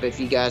pickup if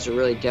you guys are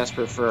really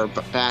desperate for a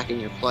back in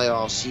your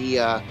playoffs.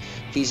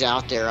 If he's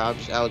out there,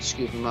 I would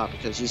scoop him up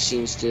because he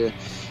seems to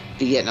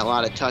be getting a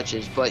lot of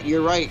touches. But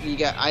you're right.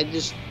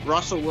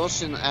 Russell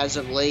Wilson as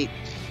of late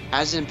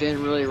hasn't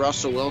been really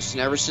Russell Wilson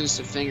ever since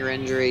the finger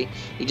injury.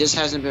 He just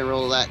hasn't been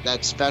really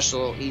that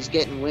special. He's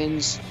getting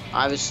wins,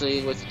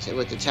 obviously,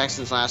 with the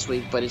Texans last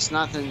week, but it's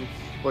nothing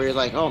where you're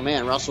like, oh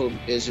man, Russell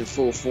is in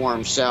full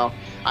form. So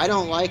I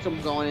don't like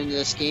him going into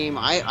this game.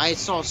 I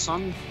saw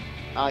some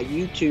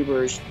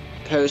YouTubers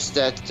post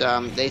that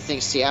they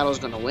think Seattle's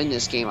going to win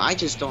this game. I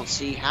just don't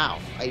see how.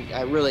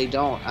 I really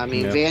don't. I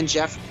mean, Van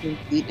Jefferson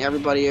beating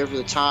everybody over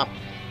the top.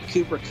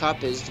 Cooper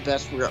Kupp is the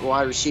best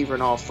wide receiver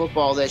in all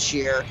football this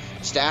year.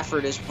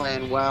 Stafford is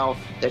playing well.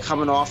 They're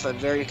coming off a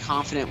very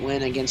confident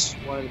win against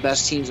one of the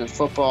best teams in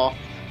football.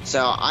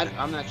 So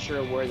I'm not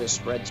sure where the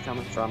spread's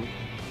coming from.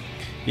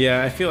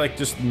 Yeah, I feel like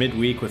just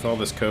midweek with all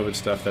this COVID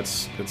stuff,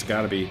 that's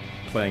got to be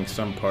playing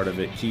some part of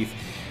it. Keith,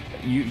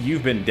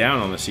 you've been down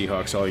on the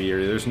Seahawks all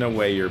year. There's no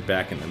way you're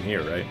backing them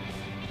here, right?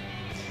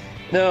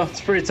 No,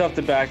 it's pretty tough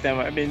to back them.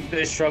 I mean,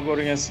 they struggled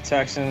against the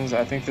Texans.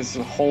 I think this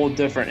is a whole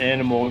different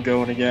animal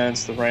going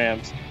against the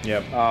Rams.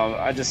 Yep.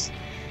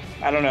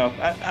 I don't know.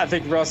 I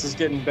think Russ is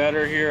getting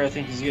better here. I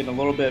think he's getting a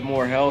little bit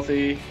more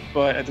healthy.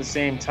 But at the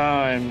same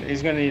time,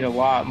 he's going to need a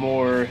lot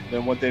more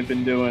than what they've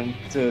been doing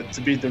to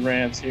beat the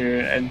Rams here.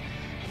 And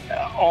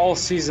all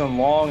season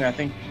long, I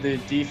think the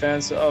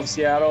defense of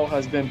Seattle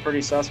has been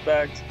pretty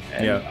suspect.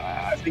 And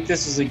yeah. I think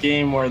this is a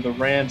game where the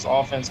Rams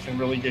offense can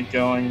really get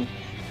going,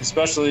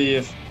 especially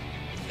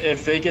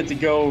if they get to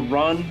go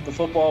run the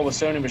football with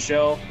Sony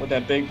Michel with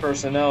that big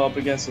personnel up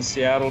against the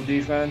Seattle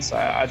defense.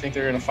 I think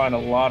they're going to find a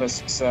lot of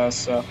success.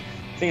 So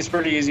I think it's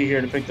pretty easy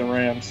here to pick the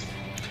Rams.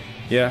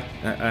 Yeah,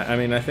 I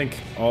mean, I think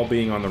all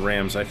being on the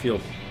Rams, I feel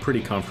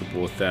pretty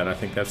comfortable with that. I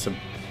think that's a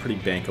pretty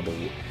bankable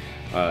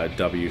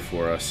W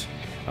for us.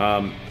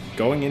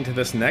 Going into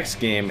this next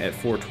game at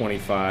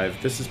 4:25,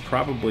 this is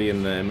probably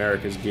in the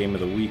America's Game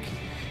of the Week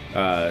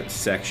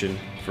section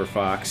for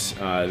Fox.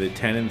 The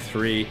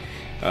 10-3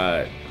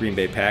 Green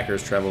Bay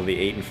Packers travel to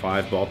the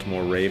 8-5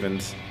 Baltimore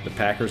Ravens. The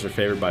Packers are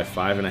favored by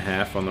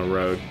 5.5 on the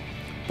road.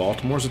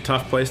 Baltimore's a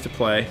tough place to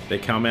play. They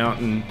come out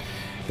and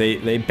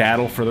they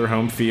battle for their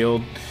home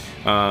field.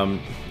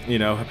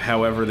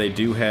 However, they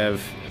do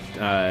have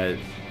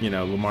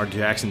Lamar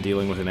Jackson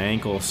dealing with an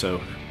ankle, so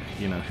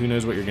who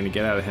knows what you're going to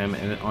get out of him.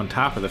 And on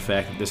top of the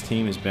fact that this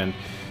team has been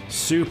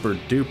super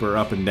duper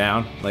up and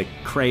down, like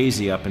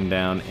crazy up and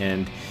down,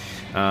 and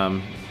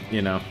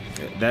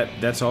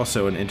that's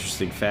also an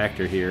interesting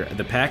factor here.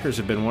 The Packers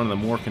have been one of the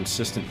more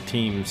consistent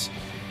teams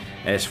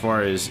as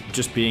far as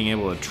just being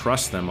able to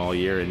trust them all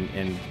year.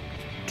 And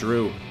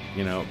Drew,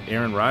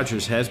 Aaron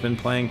Rodgers has been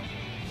playing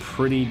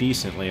pretty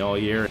decently all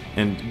year.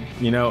 And,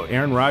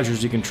 Aaron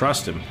Rodgers, you can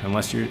trust him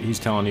unless he's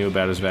telling you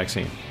about his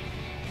vaccine.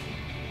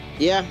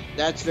 Yeah,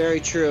 that's very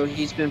true.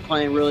 He's been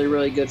playing really,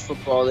 really good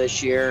football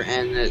this year,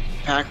 and the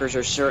Packers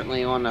are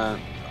certainly on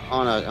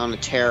a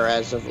tear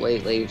as of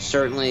lately.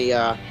 Certainly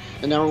the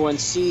number one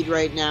seed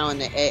right now in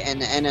the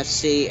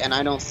NFC, and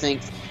I don't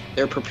think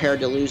they're prepared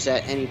to lose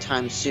that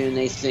anytime soon.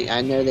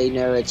 I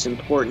know it's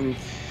important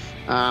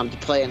to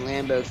play in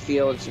Lambeau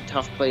Field. It's a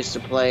tough place to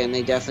play, and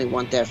they definitely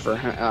want that for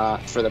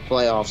the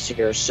playoffs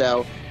here.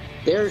 So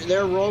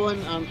they're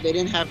rolling. They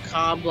didn't have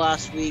Cobb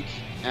last week,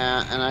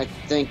 and I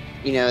think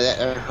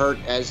that hurt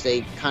as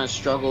they kind of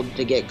struggled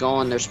to get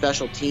going. Their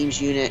special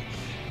teams unit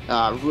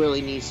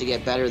really needs to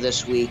get better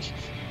this week,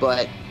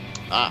 but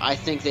I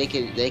think they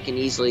can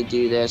easily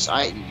do this.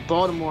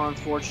 Baltimore,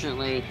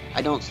 unfortunately,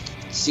 I don't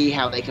see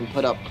how they can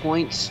put up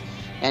points,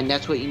 and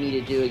that's what you need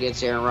to do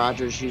against Aaron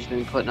Rodgers, who's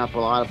been putting up a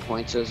lot of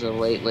points as of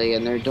lately,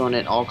 and they're doing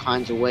it all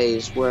kinds of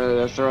ways, whether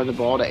they're throwing the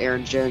ball to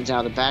Aaron Jones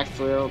out of the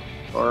backfield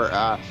or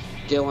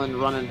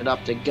Dylan running it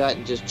up the gut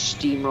and just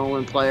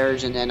steamrolling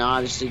players, and then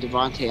obviously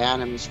Devontae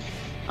Adams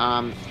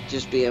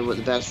just being with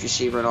the best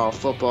receiver in all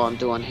football and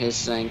doing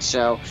his thing.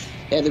 So,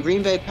 yeah, the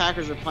Green Bay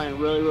Packers are playing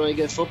really, really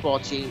good football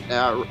team.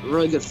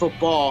 Really good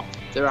football.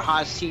 They're a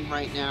hottest team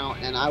right now,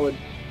 and I would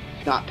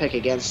not pick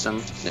against them.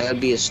 That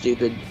would be a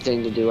stupid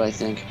thing to do, I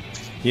think.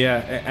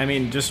 Yeah, I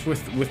mean, just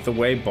with the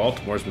way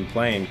Baltimore's been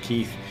playing,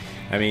 Keith,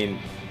 I mean,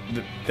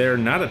 they're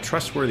not a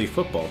trustworthy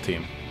football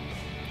team.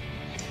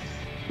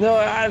 No,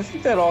 I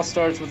think that all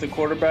starts with the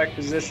quarterback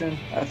position.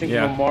 I think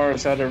Lamar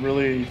has had a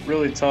really,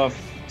 really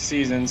tough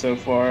season so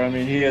far. I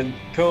mean, he had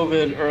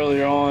COVID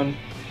early on,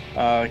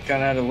 kind of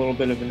had a little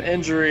bit of an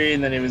injury,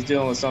 and then he was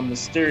dealing with some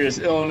mysterious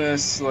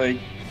illness. Like,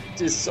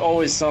 just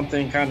always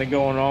something kind of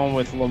going on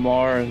with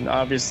Lamar, and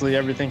obviously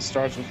everything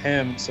starts with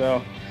him.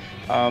 So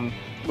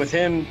with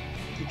him,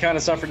 he kind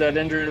of suffered that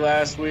injury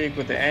last week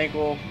with the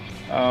ankle.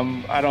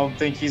 I don't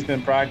think he's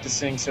been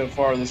practicing so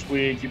far this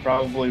week. He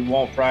probably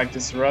won't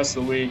practice the rest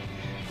of the week.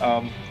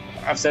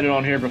 I've said it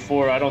on here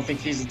before. I don't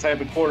think he's the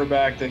type of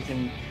quarterback that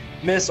can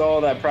miss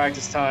all that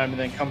practice time and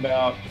then come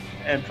out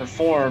and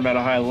perform at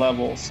a high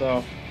level.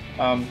 So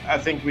I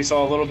think we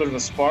saw a little bit of a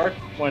spark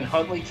when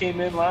Huntley came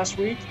in last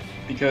week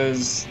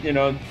because,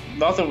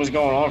 nothing was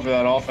going on for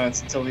that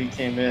offense until he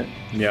came in.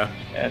 Yeah.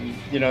 And,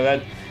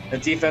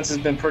 that defense has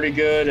been pretty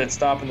good at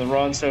stopping the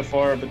run so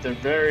far, but they're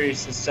very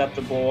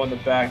susceptible on the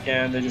back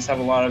end. They just have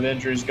a lot of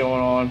injuries going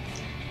on.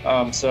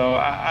 So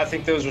I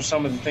think those are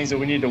some of the things that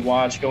we need to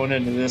watch going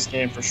into this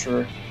game for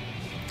sure.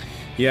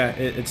 Yeah,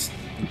 it's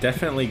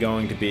definitely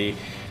going to be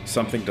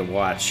something to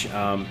watch.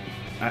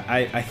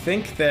 I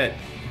think that,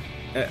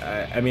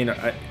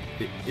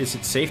 is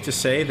it safe to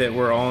say that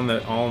we're all in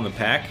the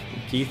pack?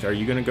 Keith, are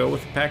you going to go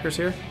with the Packers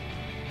here?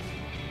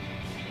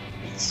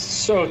 It's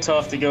so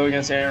tough to go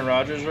against Aaron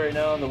Rodgers right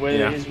now, the way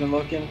that he's been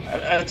looking.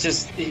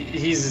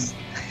 He's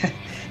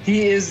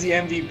he is the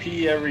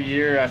MVP every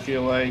year, I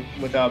feel like,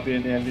 without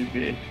being the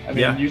MVP. I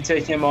mean, you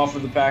take him off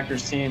of the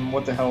Packers team,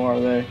 what the hell are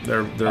they?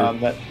 They're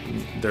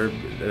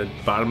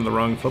bottom of the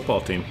rung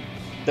football team.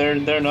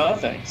 They're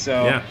nothing.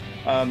 So yeah.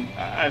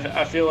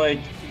 I feel like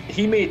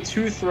he made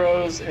 2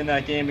 throws in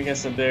that game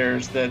against the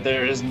Bears that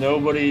there is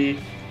nobody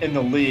in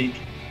the league,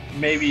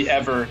 maybe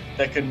ever,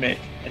 that could make.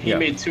 And he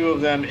made 2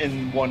 of them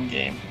in 1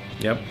 game.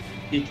 Yep.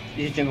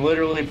 He can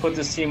literally put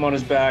this team on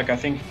his back. I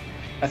think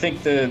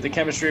the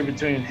chemistry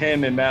between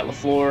him and Matt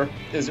LaFleur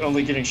is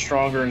only getting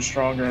stronger and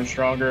stronger and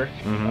stronger.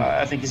 Mm-hmm.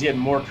 I think he's getting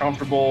more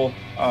comfortable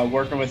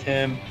working with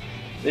him.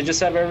 They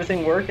just have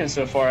everything working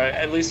so far,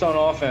 at least on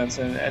offense,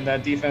 and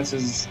that defense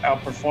is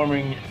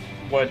outperforming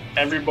what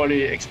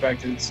everybody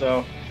expected.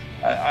 So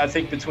I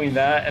think between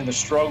that and the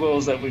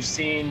struggles that we've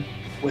seen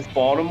with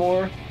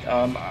Baltimore,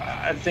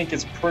 I think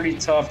it's pretty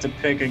tough to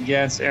pick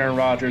against Aaron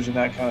Rodgers in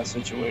that kind of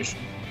situation.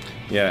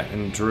 Yeah,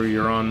 and Drew,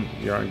 you're on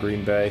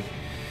Green Bay.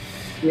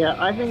 Yeah,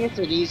 I think it's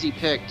an easy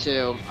pick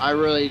too. I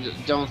really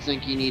don't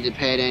think you need to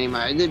pay it any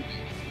money. The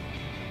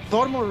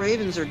Baltimore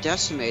Ravens are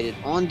decimated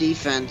on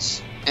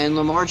defense, and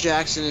Lamar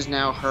Jackson is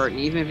now hurt. And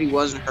even if he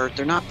wasn't hurt,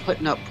 they're not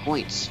putting up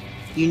points.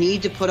 You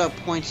need to put up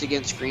points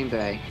against Green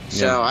Bay.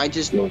 So I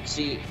just don't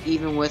see,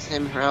 even with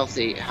him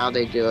healthy, how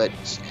they do it.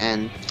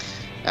 And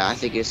I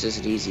think this is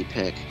an easy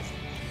pick.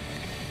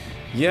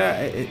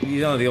 Yeah,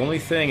 the only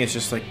thing is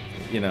just like,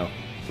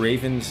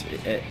 Ravens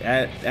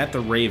at the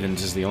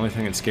Ravens is the only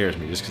thing that scares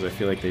me, just because I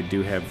feel like they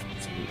do have,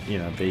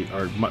 they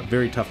are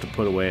very tough to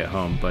put away at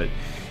home. But,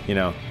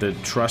 the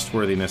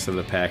trustworthiness of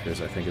the Packers,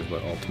 I think, is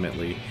what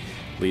ultimately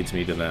leads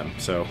me to them.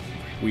 So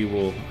we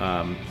will.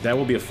 That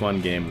will be a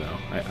fun game, though.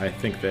 I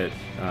think that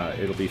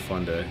it'll be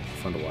fun to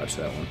watch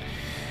that one.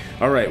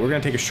 All right, we're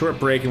going to take a short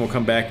break, and we'll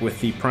come back with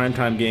the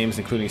primetime games,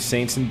 including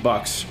Saints and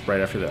Bucks, right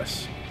after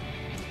this.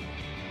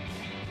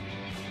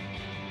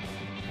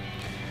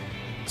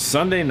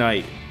 Sunday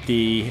night,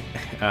 the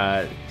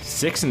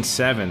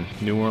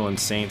 6-7 New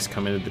Orleans Saints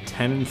come into the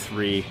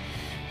 10-3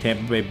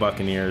 Tampa Bay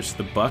Buccaneers.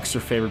 The Bucks are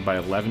favored by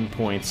 11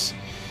 points,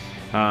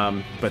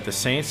 but the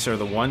Saints are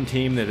the one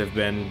team that have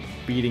been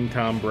beating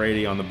Tom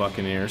Brady on the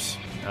Buccaneers.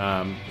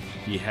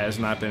 He has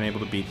not been able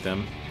to beat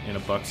them in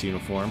a Bucs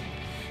uniform.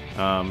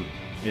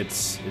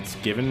 It's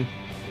given,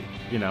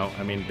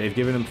 they've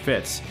given him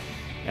fits,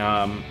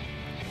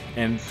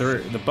 and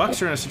the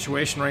Bucs are in a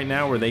situation right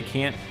now where they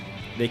can't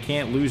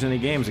lose any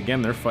games.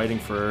 Again, they're fighting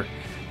for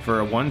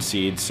a 1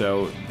 seed,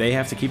 so they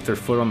have to keep their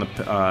foot on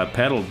the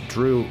pedal.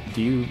 Drew,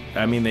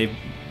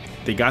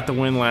 they got the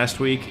win last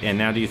week, and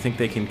now do you think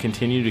they can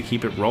continue to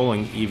keep it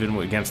rolling even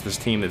against this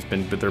team that's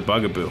been their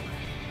bugaboo?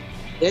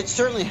 It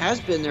certainly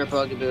has been their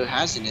bugaboo,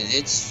 hasn't it?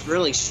 It's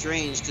really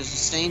strange because the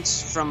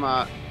Saints, from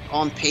a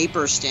on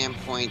paper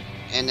standpoint,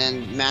 and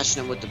then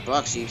matching them with the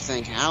Bucs, you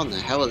think, how in the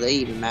hell do they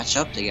even match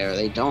up together?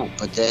 They don't,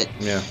 but that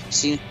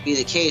seems to be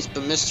the case.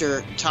 But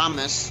Mr.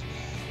 Thomas,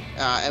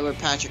 Edward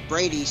Patrick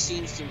Brady,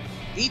 seems to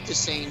beat the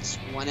Saints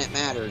when it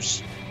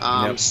matters.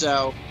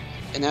 So,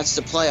 and that's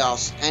the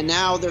playoffs. And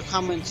now they're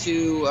coming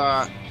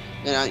to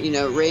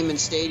Raymond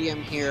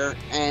Stadium here,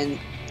 and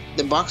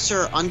the Bucs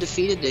are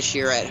undefeated this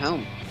year at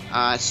home.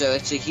 So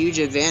it's a huge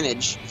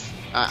advantage,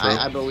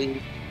 I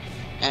believe.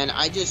 And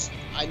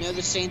I know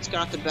the Saints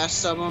got the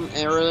best of them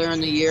earlier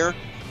in the year,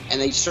 and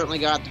they certainly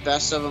got the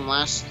best of them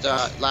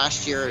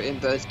last year in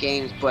both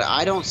games. But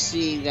I don't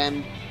see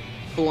them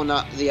pulling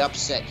up the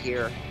upset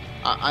here.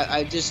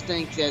 I just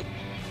think that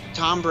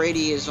Tom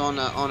Brady is on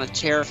a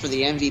tear for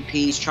the MVP.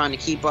 He's trying to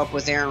keep up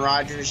with Aaron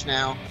Rodgers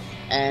now,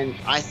 and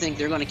I think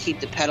they're going to keep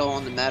the pedal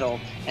on the metal.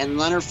 And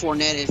Leonard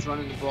Fournette is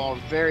running the ball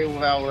very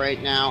well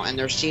right now, and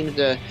they seem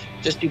to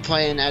just be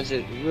playing as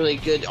a really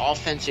good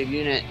offensive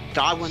unit.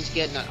 Godwin's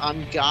getting an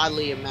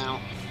ungodly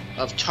amount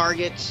of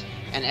targets,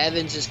 and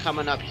Evans is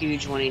coming up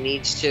huge when he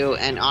needs to,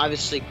 and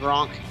obviously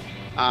Gronk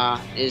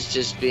is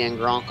just being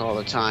Gronk all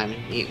the time.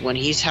 When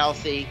he's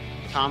healthy,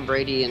 Tom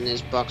Brady and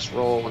his Bucs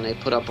roll when they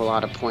put up a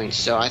lot of points.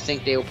 So I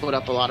think they will put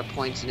up a lot of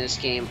points in this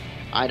game.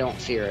 I don't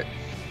fear it.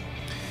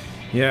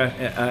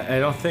 Yeah, I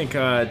don't think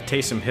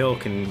Taysom Hill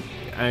can.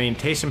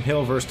 Taysom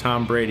Hill versus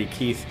Tom Brady.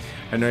 Keith,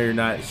 I know you're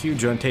not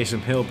huge on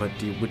Taysom Hill, but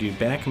would you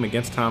back him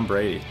against Tom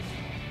Brady?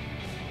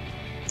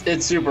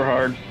 It's super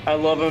hard. I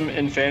love him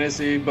in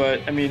fantasy,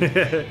 but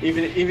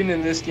even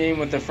in this game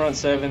with the front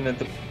seven that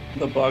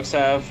the Bucs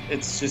have,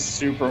 it's just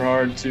super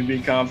hard to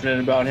be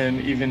confident about him,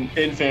 even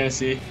in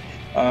fantasy,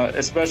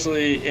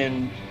 especially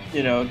in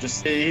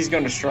he's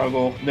going to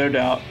struggle, no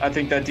doubt. I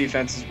think that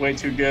defense is way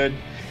too good.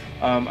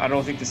 I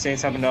don't think the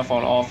Saints have enough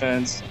on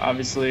offense.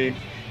 Obviously,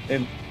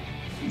 they've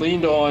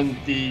leaned on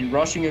the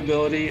rushing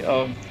ability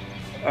of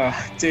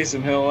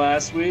Taysom Hill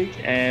last week,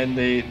 and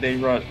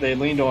they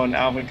leaned on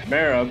Alvin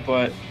Kamara,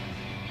 but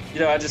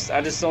I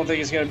just don't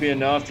think it's going to be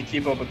enough to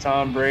keep up with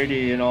Tom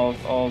Brady and all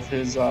of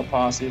his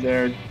posse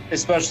there,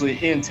 especially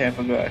in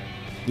Tampa Bay.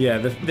 Yeah,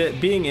 the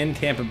being in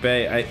Tampa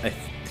Bay,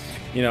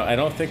 I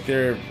don't think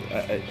they're.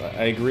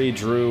 I agree,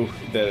 Drew,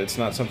 that it's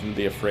not something to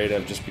be afraid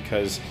of, just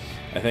because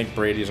I think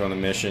Brady's on a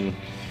mission.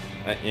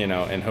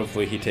 and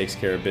hopefully he takes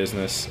care of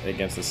business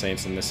against the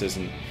Saints. And this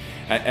isn't.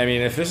 I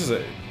mean, if this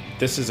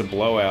is a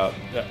blowout,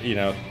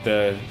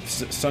 the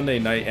Sunday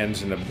night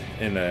ends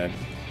in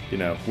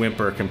a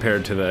whimper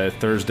compared to the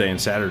Thursday and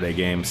Saturday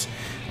games.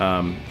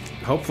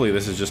 Hopefully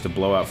this is just a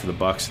blowout for the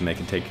Bucs and they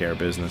can take care of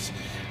business.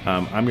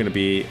 I'm going to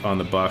be on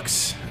the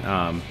Bucs,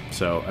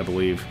 so I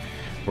believe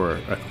we're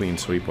a clean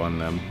sweep on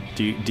them.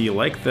 Do you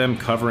like them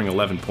covering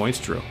 11 points,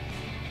 Drew?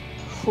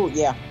 Oh,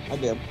 yeah, I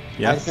do.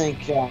 Yeah? I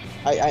think,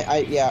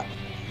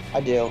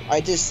 I do.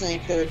 I just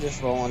think they're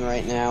just rolling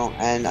right now,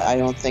 and I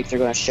don't think they're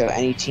going to show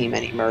any team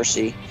any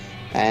mercy.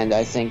 And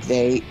I think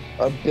they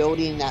are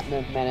building that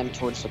momentum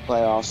towards the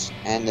playoffs,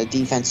 and the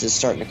defense is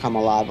starting to come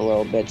alive a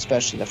little bit,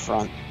 especially the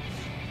front.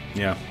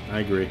 Yeah,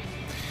 I agree.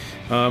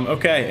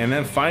 Okay, and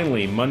then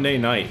finally, Monday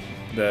night,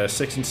 the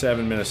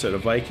 6-7 Minnesota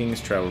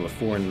Vikings travel to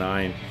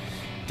 4-9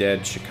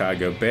 dead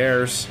Chicago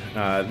Bears.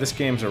 This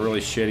game's a really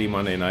shitty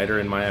Monday nighter,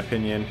 in my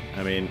opinion.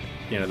 I mean,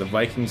 the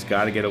Vikings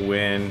got to get a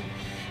win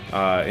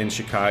in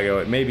Chicago.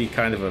 It may be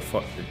kind of a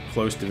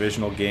close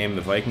divisional game.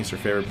 The Vikings are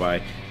favored by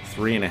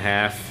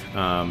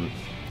 3.5.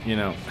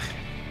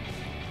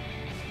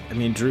 I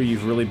mean, Drew,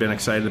 you've really been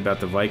excited about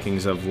the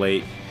Vikings of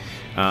late.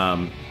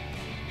 And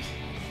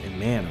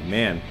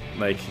man,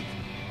 like,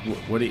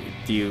 what do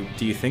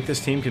you think this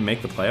team can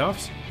make the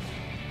playoffs?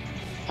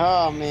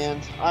 Oh,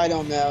 man, I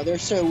don't know. They're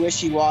so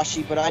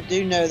wishy-washy, but I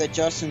do know that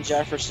Justin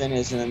Jefferson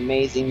is an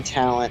amazing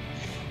talent,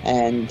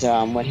 and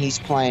when he's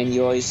playing,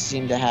 you always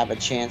seem to have a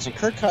chance. And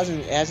Kirk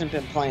Cousins hasn't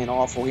been playing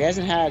awful. He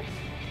hasn't had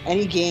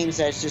any games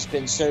that's just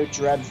been so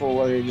dreadful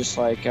where you're just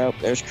like, oh,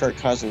 there's Kirk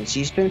Cousins.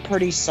 He's been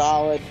pretty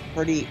solid,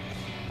 pretty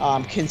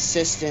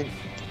consistent,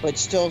 but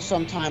still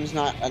sometimes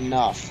not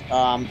enough.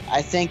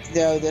 I think,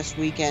 though, this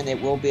weekend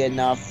it will be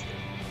enough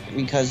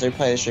because they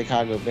play the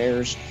Chicago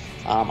Bears.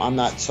 I'm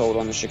not sold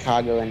on the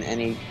Chicago in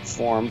any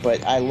form,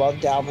 but I love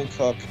Dalvin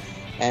Cook,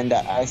 and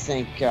I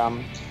think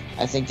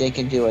they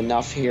can do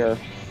enough here.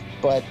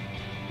 But,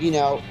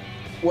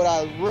 what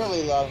I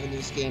really love in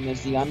this game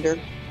is the under,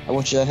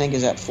 which I think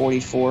is at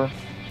 44.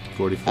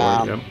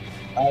 44, yep.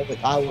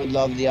 I would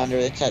love the under.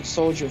 It's at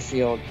Soldier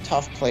Field,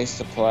 tough place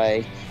to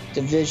play,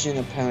 division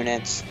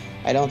opponents.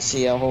 I don't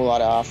see a whole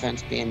lot of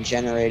offense being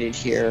generated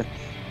here,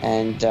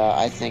 and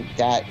I think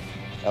that,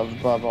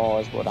 above all,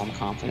 is what I'm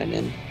confident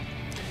in.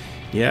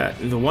 Yeah,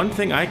 the one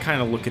thing I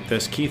kind of look at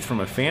this, Keith, from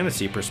a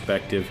fantasy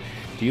perspective,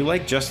 do you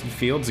like Justin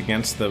Fields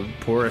against the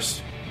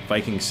porous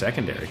Vikings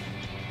secondary?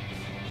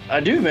 I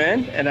do,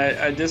 man, and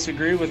I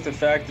disagree with the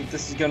fact that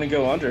this is going to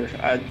go under.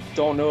 I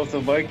don't know if the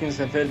Vikings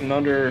have hit an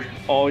under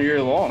all year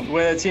long. The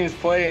way that team's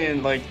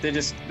playing, like,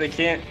 they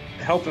can't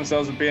help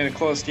themselves with being a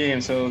close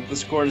game, so the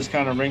score just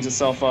kind of rings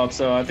itself up.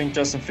 So I think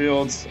Justin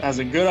Fields has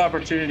a good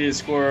opportunity to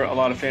score a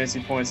lot of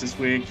fantasy points this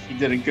week. He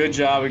did a good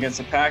job against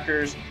the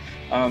Packers.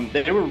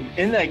 They were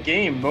in that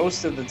game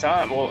most of the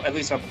time, well, at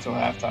least up until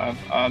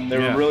halftime. They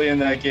were really in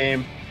that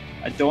game.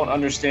 I don't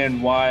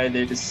understand why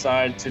they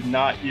decide to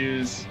not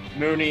use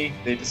Mooney.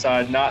 They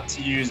decide not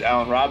to use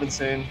Allen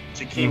Robinson.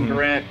 Jakeem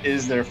Grant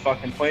is their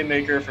fucking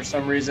playmaker for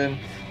some reason.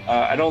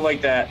 I don't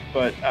like that,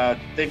 but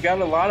they've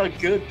got a lot of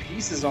good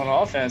pieces on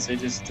offense. They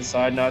just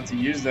decide not to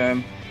use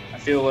them. I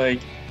feel like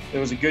there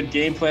was a good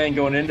game plan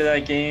going into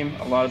that game.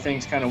 A lot of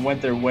things kind of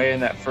went their way in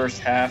that first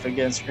half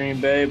against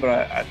Green Bay, but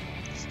I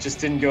just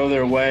didn't go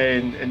their way,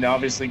 and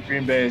obviously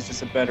Green Bay is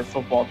just a better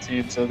football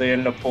team, so they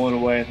ended up pulling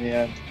away in the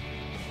end.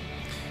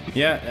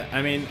 Yeah,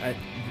 I mean,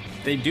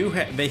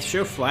 they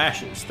show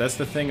flashes. That's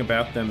the thing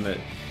about them that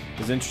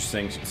is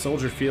interesting.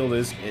 Soldier Field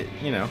is,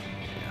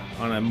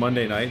 on a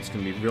Monday night, it's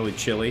going to be really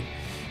chilly.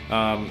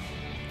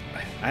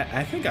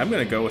 I think I'm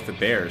going to go with the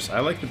Bears. I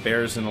like the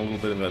Bears in a little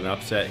bit of an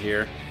upset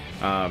here.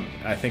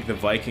 I think the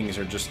Vikings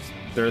are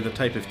they're the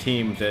type of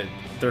team that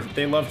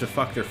they love to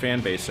fuck their fan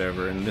base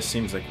over, and this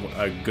seems like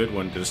a good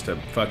one just to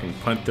fucking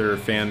punt their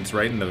fans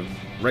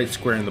right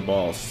square in the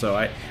balls. So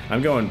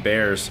I'm going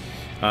Bears.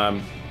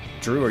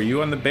 Drew, are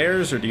you on the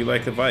Bears or do you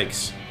like the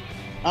Vikes?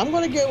 I'm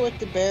going to go with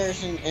the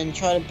Bears and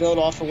try to build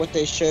off of what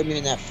they showed me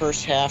in that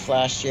first half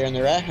last year. And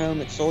they're at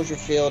home at Soldier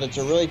Field. It's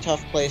a really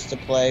tough place to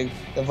play.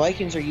 The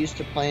Vikings are used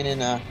to playing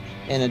in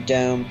a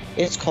dome.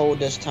 It's cold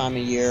this time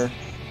of year.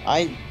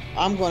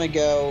 I'm going to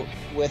go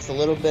with a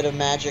little bit of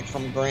magic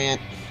from Grant,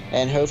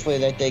 and hopefully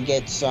that they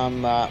get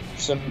some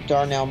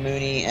Darnell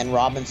Mooney and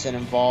Robinson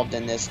involved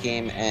in this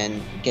game and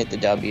get the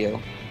W.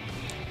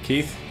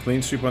 Keith,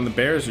 clean sweep on the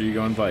Bears, or are you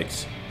going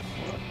Vikes?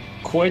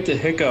 Quite the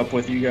hiccup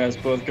with you guys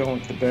both going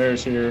with the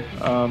Bears here.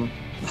 I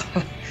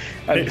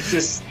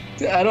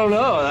don't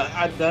know.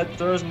 That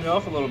throws me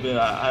off a little bit.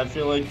 I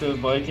feel like the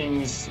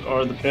Vikings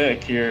are the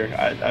pick here.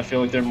 I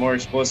feel like they're more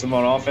explosive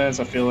on offense.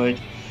 I feel like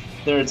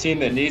they're a team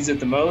that needs it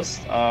the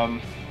most.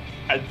 I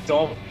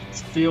don't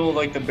feel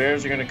like the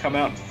Bears are going to come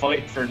out and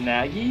fight for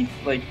Nagy.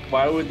 Like,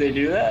 why would they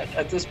do that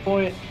at this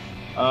point?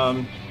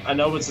 I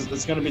know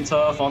it's going to be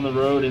tough on the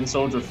road in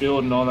Soldier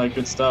Field and all that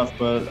good stuff,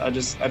 but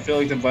I feel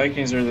like the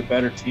Vikings are the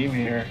better team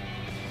here.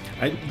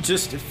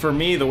 For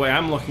me, the way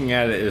I'm looking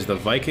at it is the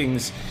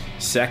Vikings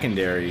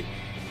secondary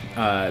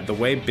the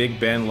way Big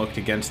Ben looked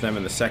against them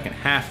in the second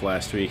half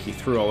last week, he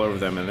threw all over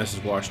them, and this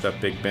has washed up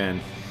Big Ben.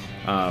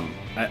 I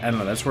don't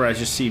know. That's where I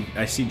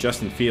see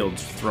Justin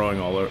Fields throwing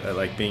all over,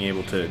 like being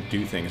able to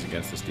do things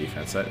against this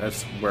defense.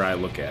 That's where I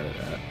look at it.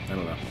 I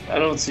don't know. I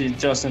don't see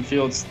Justin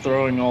Fields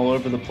throwing all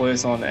over the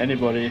place on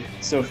anybody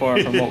so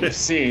far from what we've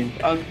seen.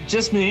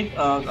 Just me.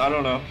 I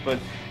don't know, but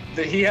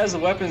he has the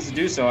weapons to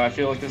do so. I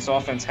feel like this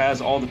offense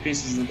has all the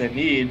pieces that they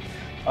need.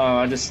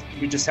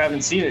 We just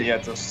haven't seen it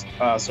yet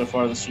so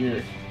far this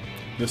year.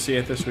 You'll see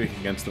it this week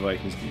against the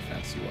Vikings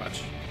defense. You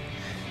watch.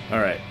 All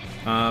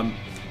right.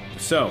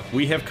 So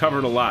we have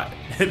covered a lot.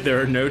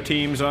 There are no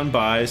teams on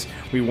buys.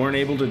 We weren't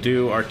able to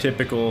do our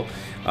typical,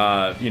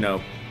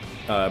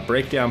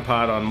 breakdown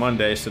pod on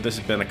Monday, so this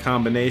has been a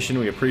combination.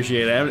 We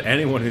appreciate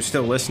anyone who's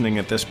still listening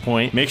at this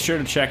point. Make sure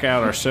to check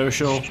out our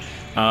social,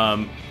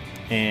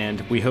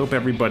 and we hope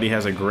everybody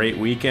has a great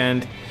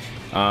weekend.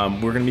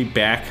 We're going to be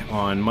back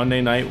on Monday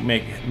night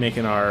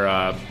making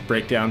our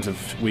breakdowns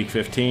of Week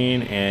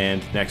 15,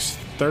 and next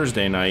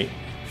Thursday night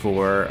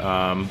for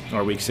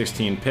our Week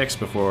 16 picks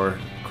before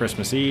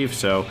Christmas Eve.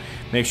 So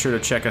make sure to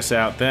check us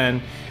out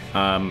then.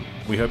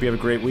 We hope you have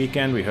a great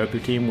weekend. We hope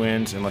your team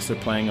wins, unless they're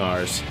playing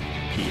ours.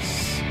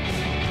 Peace.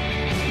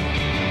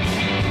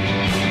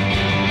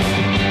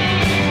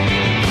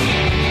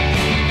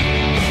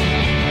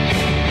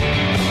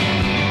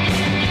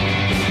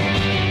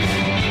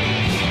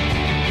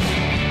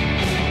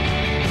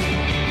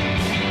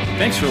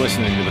 Thanks for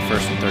listening to the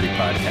First and 30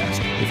 podcast.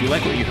 If you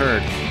like what you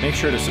heard, make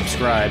sure to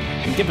subscribe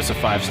and give us a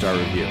 5-star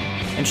review.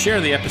 And share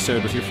the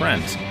episode with your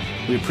friends.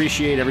 We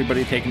appreciate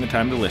everybody taking the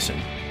time to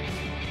listen.